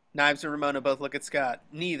 Knives and Ramona both look at Scott,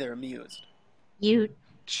 neither amused. You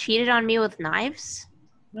cheated on me with Knives?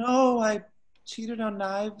 No, I cheated on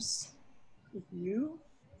Knives with you.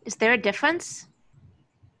 Is there a difference?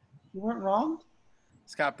 You weren't wrong?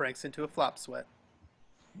 Scott breaks into a flop sweat.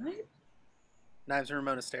 Right? Knives and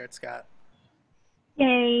Ramona stare at Scott.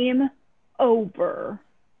 Game over.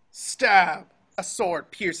 Stab! A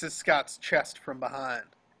sword pierces Scott's chest from behind.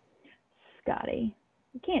 Scotty,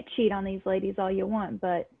 you can't cheat on these ladies all you want,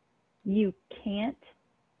 but you can't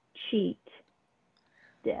cheat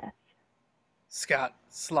death. Scott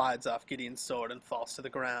slides off Gideon's sword and falls to the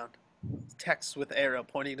ground. Texts with arrow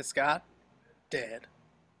pointing to Scott. Dead.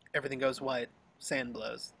 Everything goes white. Sand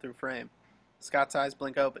blows through frame. Scott's eyes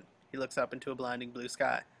blink open. He looks up into a blinding blue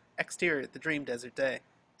sky. Exterior, the dream desert day.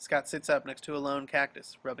 Scott sits up next to a lone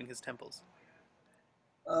cactus, rubbing his temples.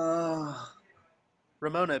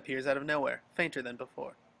 Ramona appears out of nowhere, fainter than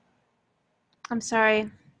before. I'm sorry.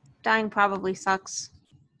 Dying probably sucks.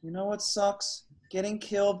 You know what sucks? Getting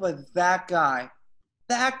killed by that guy.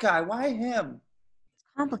 That guy, why him? It's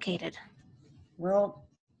complicated. Well,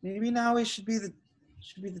 maybe now should be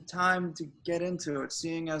the time to get into it,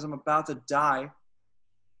 seeing as I'm about to die.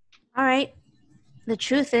 All right. The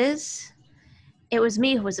truth is, it was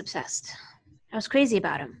me who was obsessed. I was crazy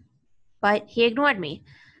about him. But he ignored me.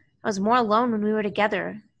 I was more alone when we were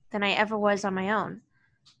together than I ever was on my own.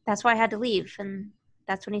 That's why I had to leave, and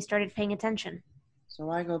that's when he started paying attention.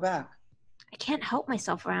 So I go back. I can't help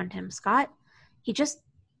myself around him, Scott. He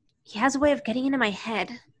has a way of getting into my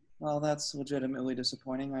head. Well, that's legitimately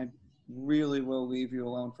disappointing. I really will leave you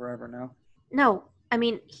alone forever now. No, I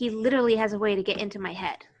mean, he literally has a way to get into my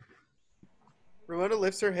head. Ramona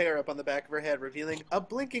lifts her hair up on the back of her head, revealing a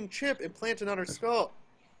blinking chip implanted on her skull.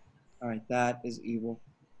 Alright, that is evil.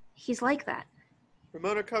 He's like that.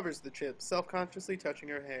 Ramona covers the chip, self-consciously touching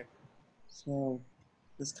her hair. So,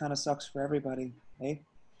 this kind of sucks for everybody, eh?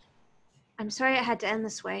 I'm sorry it had to end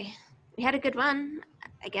this way. We had a good run,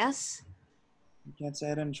 I guess. You can't say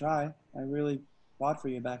I didn't try. I really fought for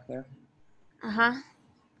you back there. Uh-huh.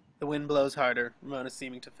 The wind blows harder, Ramona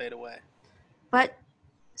seeming to fade away. But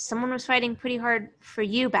someone was fighting pretty hard for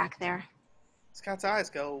you back there. Scott's eyes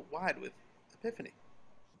go wide with epiphany.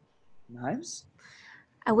 Knives?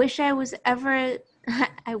 I wish I was ever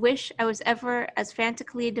as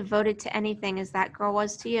frantically devoted to anything as that girl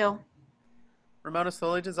was to you. Ramona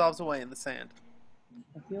slowly dissolves away in the sand.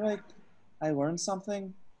 I feel like I learned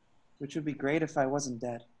something, which would be great if I wasn't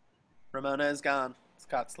dead. Ramona is gone.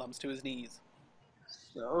 Scott slumps to his knees.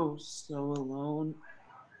 So alone.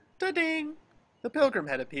 Da-ding! The Pilgrim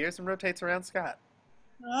head appears and rotates around Scott.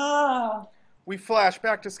 Ah! We flash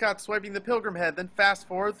back to Scott swiping the Pilgrim head, then fast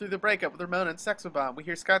forward through the breakup with Ramona and Sexabomb. We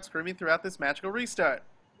hear Scott screaming throughout this magical restart.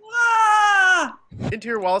 Ah!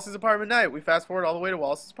 Interior Wallace's apartment night. We fast forward all the way to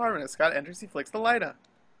Wallace's apartment. As Scott enters, he flicks the light on.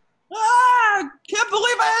 Ah! Can't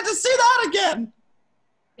believe I had to see that again!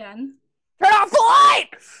 Again? Turn off the light!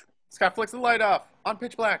 Scott flicks the light off. On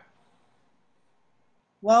pitch black.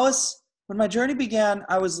 Wallace, when my journey began,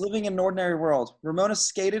 I was living in an ordinary world. Ramona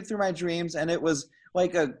skated through my dreams, and it was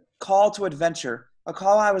like a call to adventure. A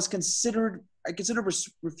call I considered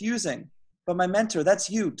refusing. But my mentor, that's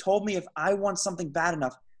you, told me if I want something bad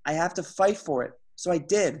enough, I have to fight for it. So I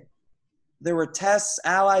did. There were tests,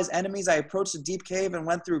 allies, enemies. I approached a deep cave and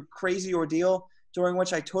went through a crazy ordeal during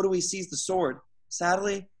which I totally seized the sword.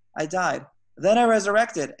 Sadly, I died. Then I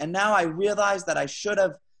resurrected, and now I realize that I should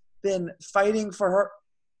have been fighting for her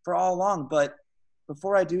for all along. But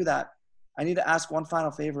before I do that, I need to ask one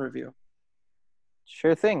final favor of you.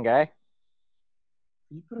 Sure thing, guy.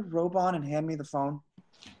 Can you put a robe on and hand me the phone?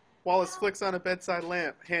 Wallace flicks on a bedside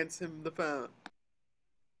lamp, hands him the phone.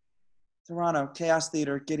 Toronto, Chaos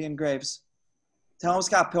Theater, Gideon Graves. Tell him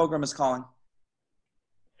Scott Pilgrim is calling.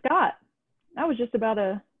 Scott, I was just about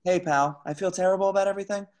to... Hey, pal, I feel terrible about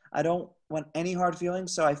everything. I don't want any hard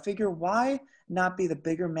feelings, so I figure why not be the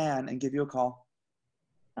bigger man and give you a call?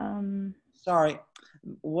 Sorry.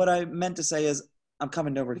 What I meant to say is I'm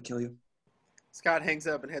coming over to kill you. Scott hangs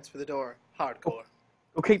up and heads for the door. Hardcore.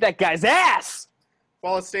 Go kick that guy's ass!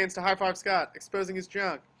 Wallace stands to high-five Scott, exposing his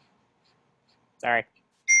junk. Sorry.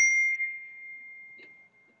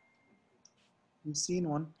 You've seen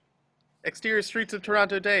one. Exterior streets of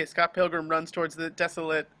Toronto day. Scott Pilgrim runs towards the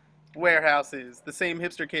desolate warehouses. The same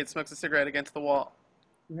hipster kid smokes a cigarette against the wall.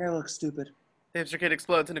 Your hair looks stupid. The hipster kid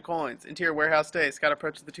explodes into coins. Interior warehouse day. Scott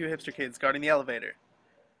approaches the two hipster kids guarding the elevator.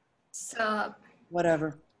 Sup?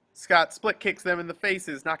 Whatever. Scott split kicks them in the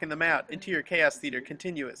faces, knocking them out. Interior chaos theater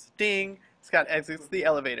continuous. Ding! Scott exits the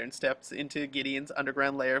elevator and steps into Gideon's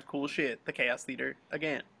underground lair of cool shit, the chaos theater,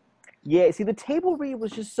 again. Yeah, see, the table read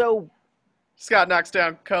was just so... Scott knocks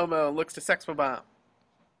down Como and looks to Sexabomb.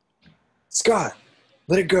 Scott,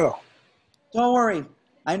 let it go. Don't worry.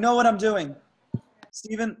 I know what I'm doing.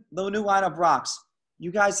 Steven, the new lineup rocks.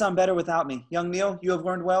 You guys sound better without me. Young Neil, you have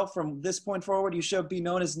learned well. From this point forward, you should be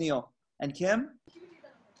known as Neil. And Kim?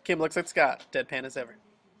 Kim looks at Scott, deadpan as ever.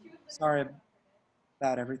 Sorry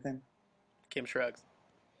about everything. Kim shrugs.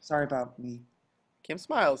 Sorry about me. Kim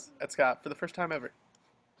smiles at Scott for the first time ever.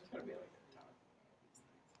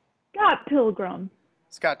 Scott Pilgrim.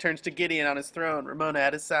 Scott turns to Gideon on his throne, Ramona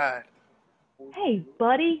at his side. Hey,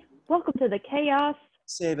 buddy. Welcome to the chaos.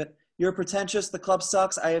 Save it. You're pretentious. The club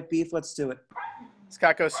sucks. I have beef. Let's do it.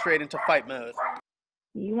 Scott goes straight into fight mode.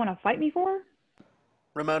 You want to fight me for?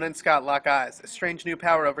 Ramona and Scott lock eyes. A strange new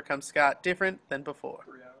power overcomes Scott, different than before.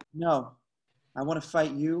 No. I want to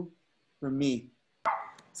fight you for me.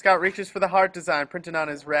 Scott reaches for the heart design printed on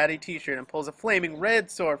his ratty t-shirt and pulls a flaming red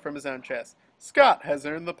sword from his own chest. Scott has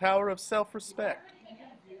earned the power of self-respect.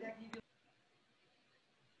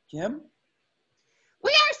 Kim?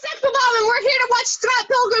 We are Sexabomb and we're here to watch Scott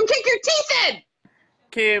Pilgrim kick your teeth in!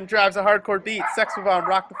 Kim drives a hardcore beat. Sexabomb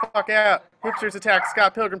rock the fuck out. Hipsters attack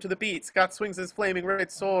Scott Pilgrim to the beat. Scott swings his flaming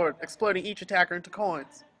red sword, exploding each attacker into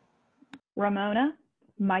coins. Ramona,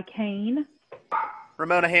 my cane.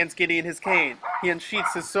 Ramona hands Gideon his cane. He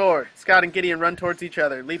unsheaths his sword. Scott and Gideon run towards each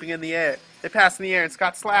other, leaping in the air. They pass in the air and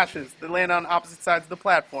Scott slashes. They land on opposite sides of the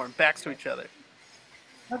platform, backs to each other.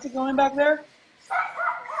 How's it going back there?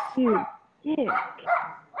 You dick.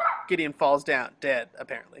 Gideon falls down, dead,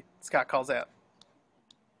 apparently. Scott calls out.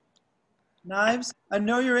 Knives? I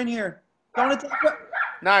know you're in here. Don't attack her.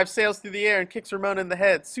 Knives sails through the air and kicks Ramona in the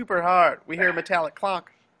head, super hard. We hear a metallic clonk.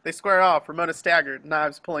 They square off, Ramona staggered,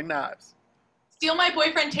 Knives pulling Knives. Steal my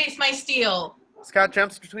boyfriend, taste my steel. Scott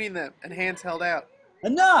jumps between them, and hands held out.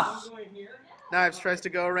 Enough! Knives tries to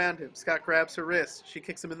go around him. Scott grabs her wrist. She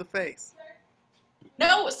kicks him in the face.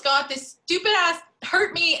 No, Scott, this stupid ass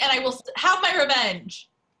hurt me and I will have my revenge.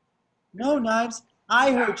 No, Knives.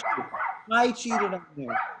 I hurt you. I cheated on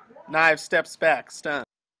you. Knives steps back, stunned.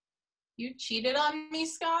 You cheated on me,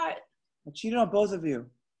 Scott? I cheated on both of you.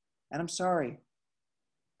 And I'm sorry.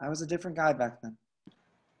 I was a different guy back then.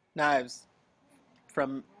 Knives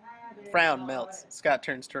from frown melts. Scott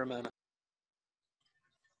turns to Ramona.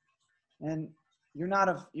 And you're not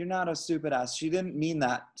a stupid ass. She didn't mean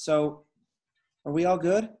that. So, are we all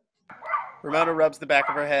good? Ramona rubs the back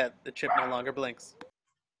of her head. The chip no longer blinks.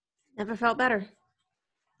 Never felt better.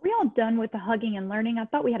 We all done with the hugging and learning? I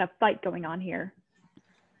thought we had a fight going on here.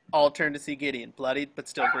 All turn to see Gideon, bloodied but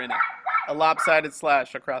still grinning. A lopsided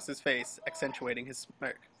slash across his face, accentuating his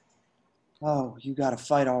smirk. Oh, you got to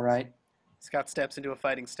fight, all right. Scott steps into a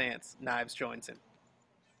fighting stance. Knives joins him.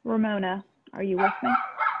 Ramona, are you with me?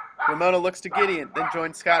 Ramona looks to Gideon, then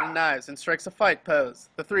joins Scott and Knives and strikes a fight pose.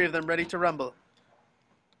 The three of them ready to rumble.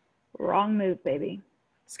 Wrong move, baby.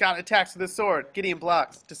 Scott attacks with his sword. Gideon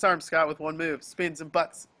blocks, disarms Scott with one move, spins and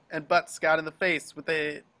butts Scott in the face with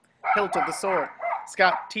the hilt of the sword.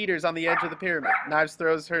 Scott teeters on the edge of the pyramid. Knives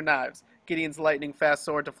throws her knives. Gideon's lightning fast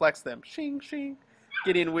sword deflects them. Shing, shing.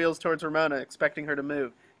 Gideon wheels towards Ramona, expecting her to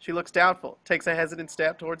move. She looks doubtful, takes a hesitant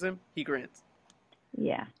step towards him. He grins.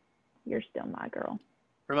 Yeah, you're still my girl.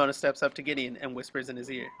 Ramona steps up to Gideon and whispers in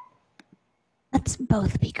his ear. Let's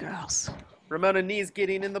both be girls. Ramona knees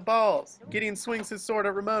Gideon in the balls. Gideon swings his sword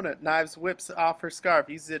at Ramona. Knives whips off her scarf,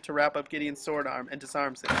 uses it to wrap up Gideon's sword arm, and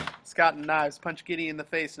disarms him. Scott and Knives punch Gideon in the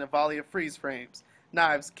face in a volley of freeze frames.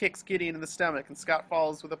 Knives kicks Gideon in the stomach, and Scott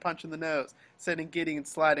falls with a punch in the nose, sending Gideon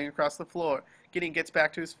sliding across the floor. Gideon gets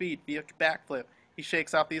back to his feet via backflip. He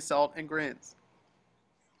shakes off the assault and grins.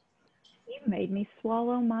 You made me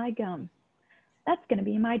swallow my gum. That's going to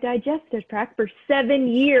be my digestive tract for 7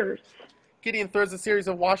 years. Gideon throws a series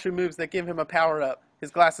of washu moves that give him a power-up. His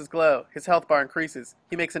glasses glow. His health bar increases.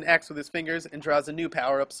 He makes an X with his fingers and draws a new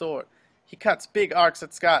power-up sword. He cuts big arcs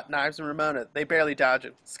at Scott, Knives, and Ramona. They barely dodge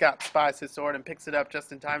him. Scott spies his sword and picks it up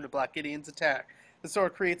just in time to block Gideon's attack. The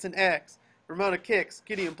sword creates an X. Ramona kicks.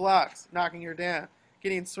 Gideon blocks, knocking her down.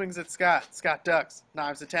 Gideon swings at Scott. Scott ducks.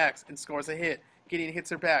 Knives attacks and scores a hit. Gideon hits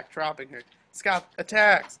her back, dropping her. Scott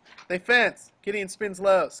attacks. They fence. Gideon spins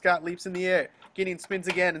low. Scott leaps in the air. Gideon spins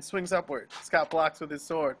again and swings upward. Scott blocks with his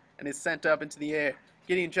sword and is sent up into the air.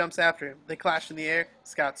 Gideon jumps after him. They clash in the air.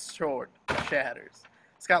 Scott's sword shatters.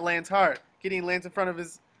 Scott lands hard. Gideon lands in front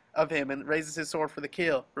of him and raises his sword for the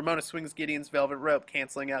kill. Ramona swings Gideon's velvet rope,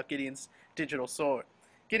 canceling out Gideon's digital sword.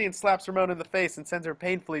 Gideon slaps Ramona in the face and sends her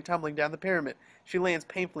painfully tumbling down the pyramid. She lands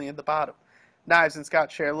painfully at the bottom. Knives and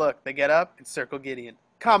Scott share a look. They get up and circle Gideon.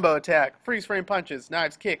 Combo attack. Freeze frame punches.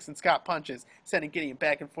 Knives kicks and Scott punches, sending Gideon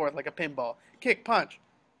back and forth like a pinball. Kick, punch.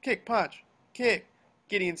 Kick, punch. Kick.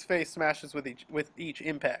 Gideon's face smashes with each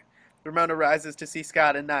impact. Ramona rises to see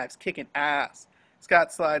Scott and Knives kicking ass.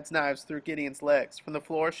 Scott slides Knives through Gideon's legs. From the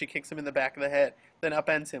floor, she kicks him in the back of the head, then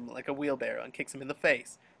upends him like a wheelbarrow and kicks him in the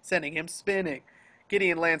face, sending him spinning.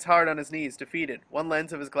 Gideon lands hard on his knees, defeated. One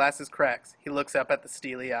lens of his glasses cracks. He looks up at the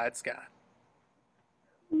steely-eyed Scott.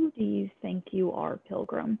 Who do you think you are,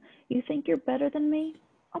 Pilgrim? You think you're better than me?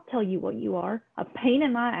 I'll tell you what you are. A pain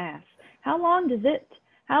in my ass.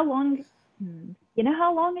 You know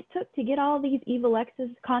how long it took to get all these Evil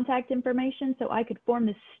X's contact information so I could form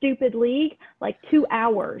this stupid league? Like 2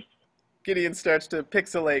 hours. Gideon starts to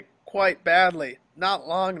pixelate quite badly. Not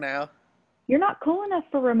long now. You're not cool enough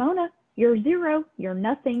for Ramona. You're zero. You're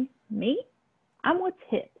nothing. Me? I'm what's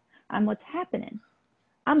hip. I'm what's happening.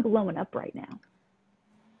 I'm blowing up right now.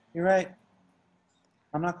 You're right.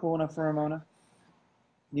 I'm not cool enough for Ramona.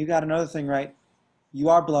 You got another thing right. You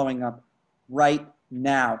are blowing up right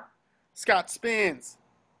now. Scott spins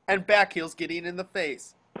and backheels Gideon in the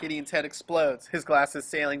face. Gideon's head explodes, his glasses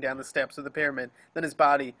sailing down the steps of the pyramid. Then his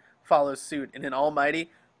body follows suit in an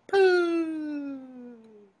almighty poo.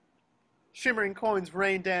 Shimmering coins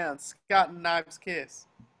rain down. Scott and Knives kiss.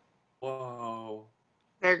 Whoa.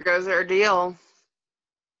 There goes our deal.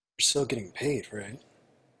 You're still getting paid, right?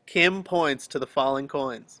 Kim points to the falling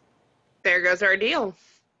coins. There goes our deal.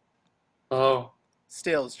 Oh.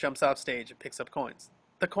 Stills jumps off stage and picks up coins.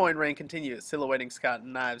 The coin rain continues, silhouetting Scott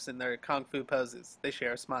and Knives in their kung fu poses. They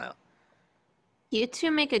share a smile. You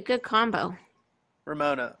two make a good combo.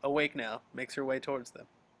 Ramona, awake now, makes her way towards them.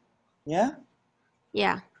 Yeah?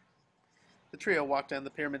 Yeah. The trio walk down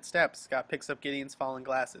the pyramid steps. Scott picks up Gideon's fallen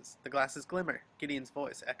glasses. The glasses glimmer. Gideon's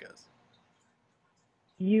voice echoes.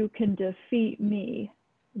 You can defeat me,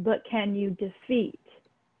 but can you defeat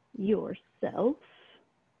yourself?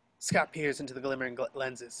 Scott peers into the glimmering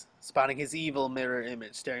lenses, spotting his evil mirror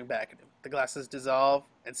image staring back at him. The glasses dissolve,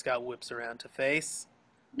 and Scott whips around to face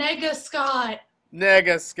Nega Scott.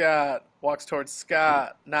 Nega Scott walks towards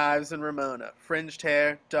Scott, Knives, and Ramona. Fringed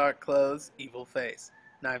hair, dark clothes, evil face.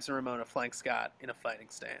 Knives and Ramona flank Scott in a fighting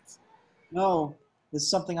stance. No, this is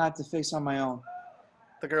something I have to face on my own.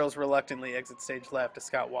 The girls reluctantly exit stage left as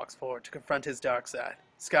Scott walks forward to confront his dark side.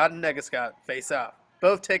 Scott and Scott face off.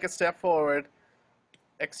 Both take a step forward.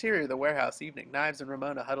 Exterior of the warehouse evening. Knives and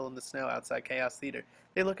Ramona huddle in the snow outside Chaos Theater.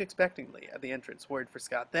 They look expectantly at the entrance, worried for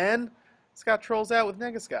Scott. Then, Scott trolls out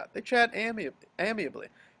with Scott. They chat amiably,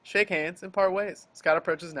 shake hands, and part ways. Scott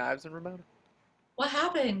approaches Knives and Ramona. What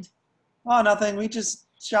happened? Oh, nothing. We just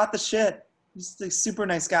shot the shit. He's a super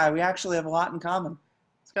nice guy. We actually have a lot in common.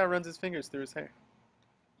 Scott runs his fingers through his hair.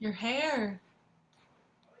 Your hair.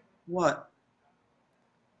 What?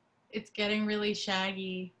 It's getting really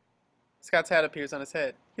shaggy. Scott's hat appears on his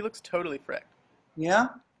head. He looks totally frecked. Yeah?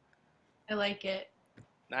 I like it.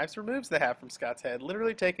 Knives removes the hat from Scott's head,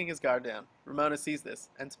 literally taking his guard down. Ramona sees this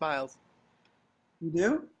and smiles. You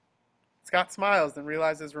do? Scott smiles, then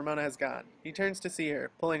realizes Ramona has gone. He turns to see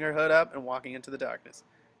her, pulling her hood up and walking into the darkness.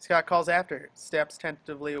 Scott calls after her, steps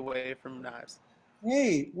tentatively away from Knives.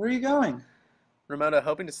 Hey, where are you going? Ramona,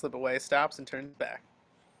 hoping to slip away, stops and turns back.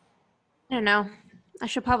 I don't know. I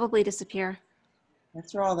should probably disappear.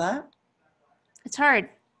 After all that? It's hard,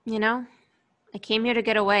 you know? I came here to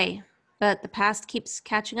get away, but the past keeps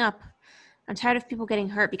catching up. I'm tired of people getting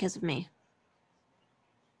hurt because of me.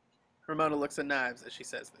 Ramona looks at Knives as she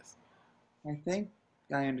says this. I think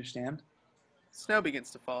I understand. Snow begins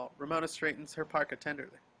to fall. Ramona straightens her parka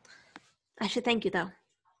tenderly. I should thank you, though.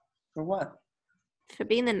 For what? For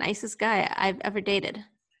being the nicest guy I've ever dated.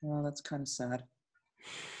 Well, that's kind of sad.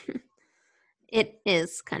 It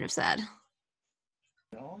is kind of sad.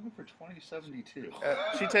 I'll go for 2072.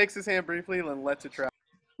 She takes his hand briefly and lets it drop.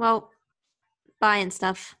 Well, bye and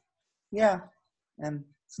stuff. Yeah, and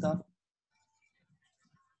stuff.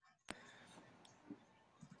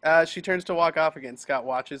 She turns to walk off again. Scott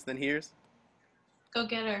watches, then hears. Go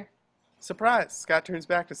get her. Surprise! Scott turns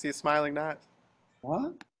back to see a smiling Knives.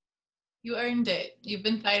 What? You earned it. You've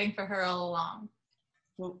been fighting for her all along.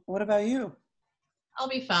 Well, what about you? I'll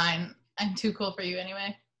be fine. I'm too cool for you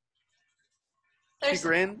anyway.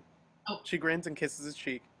 She grins and kisses his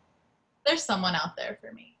cheek. There's someone out there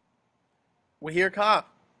for me. We hear a cough.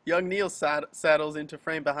 Young Neil saddles into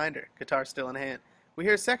frame behind her, guitar still in hand. We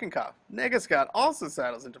hear a second cough. Scott also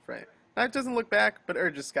saddles into frame. Knife doesn't look back, but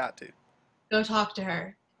urges Scott to. Go talk to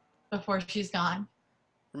her before she's gone.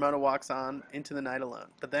 Ramona walks on into the night alone.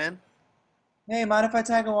 But then... Hey, mind if I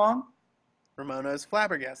tag along? Ramona is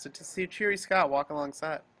flabbergasted to see cheery Scott walk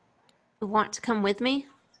alongside. You want to come with me?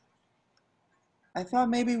 I thought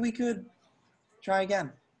maybe we could try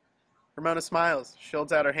again. Ramona smiles. She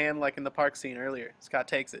holds out her hand like in the park scene earlier. Scott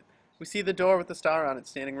takes it. We see the door with the star on it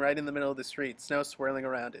standing right in the middle of the street, snow swirling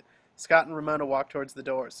around it. Scott and Ramona walk towards the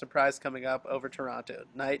door, surprise coming up over Toronto,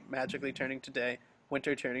 night magically turning to day,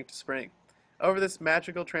 winter turning to spring. Over this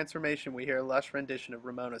magical transformation, we hear a lush rendition of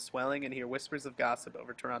Ramona swelling and hear whispers of gossip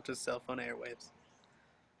over Toronto's cell phone airwaves.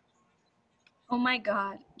 Oh my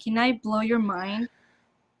god, can I blow your mind?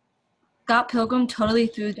 Scott Pilgrim totally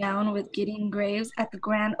threw down with Gideon Graves at the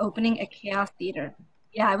grand opening at Chaos Theater.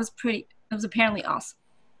 Yeah, it was apparently awesome.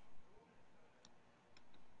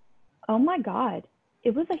 Oh my god.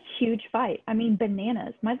 It was a huge fight. I mean,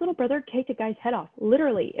 bananas. My little brother kicked a guy's head off.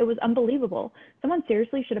 Literally, it was unbelievable. Someone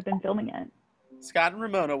seriously should have been filming it. Scott and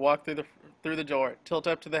Ramona walk through the door, tilt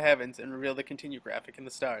up to the heavens, and reveal the continue graphic in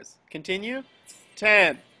the stars. Continue?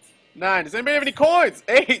 10, 9. Does anybody have any coins?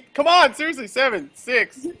 8. Come on, seriously. 7,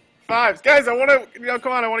 6, 5. Guys, I want to,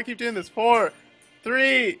 come on, I want to keep doing this. 4,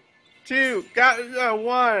 3, 2, 1.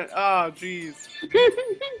 Oh, jeez.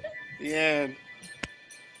 The end.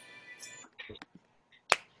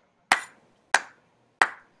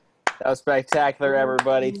 That was spectacular,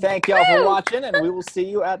 everybody. Thank y'all for watching, and we will see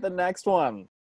you at the next one.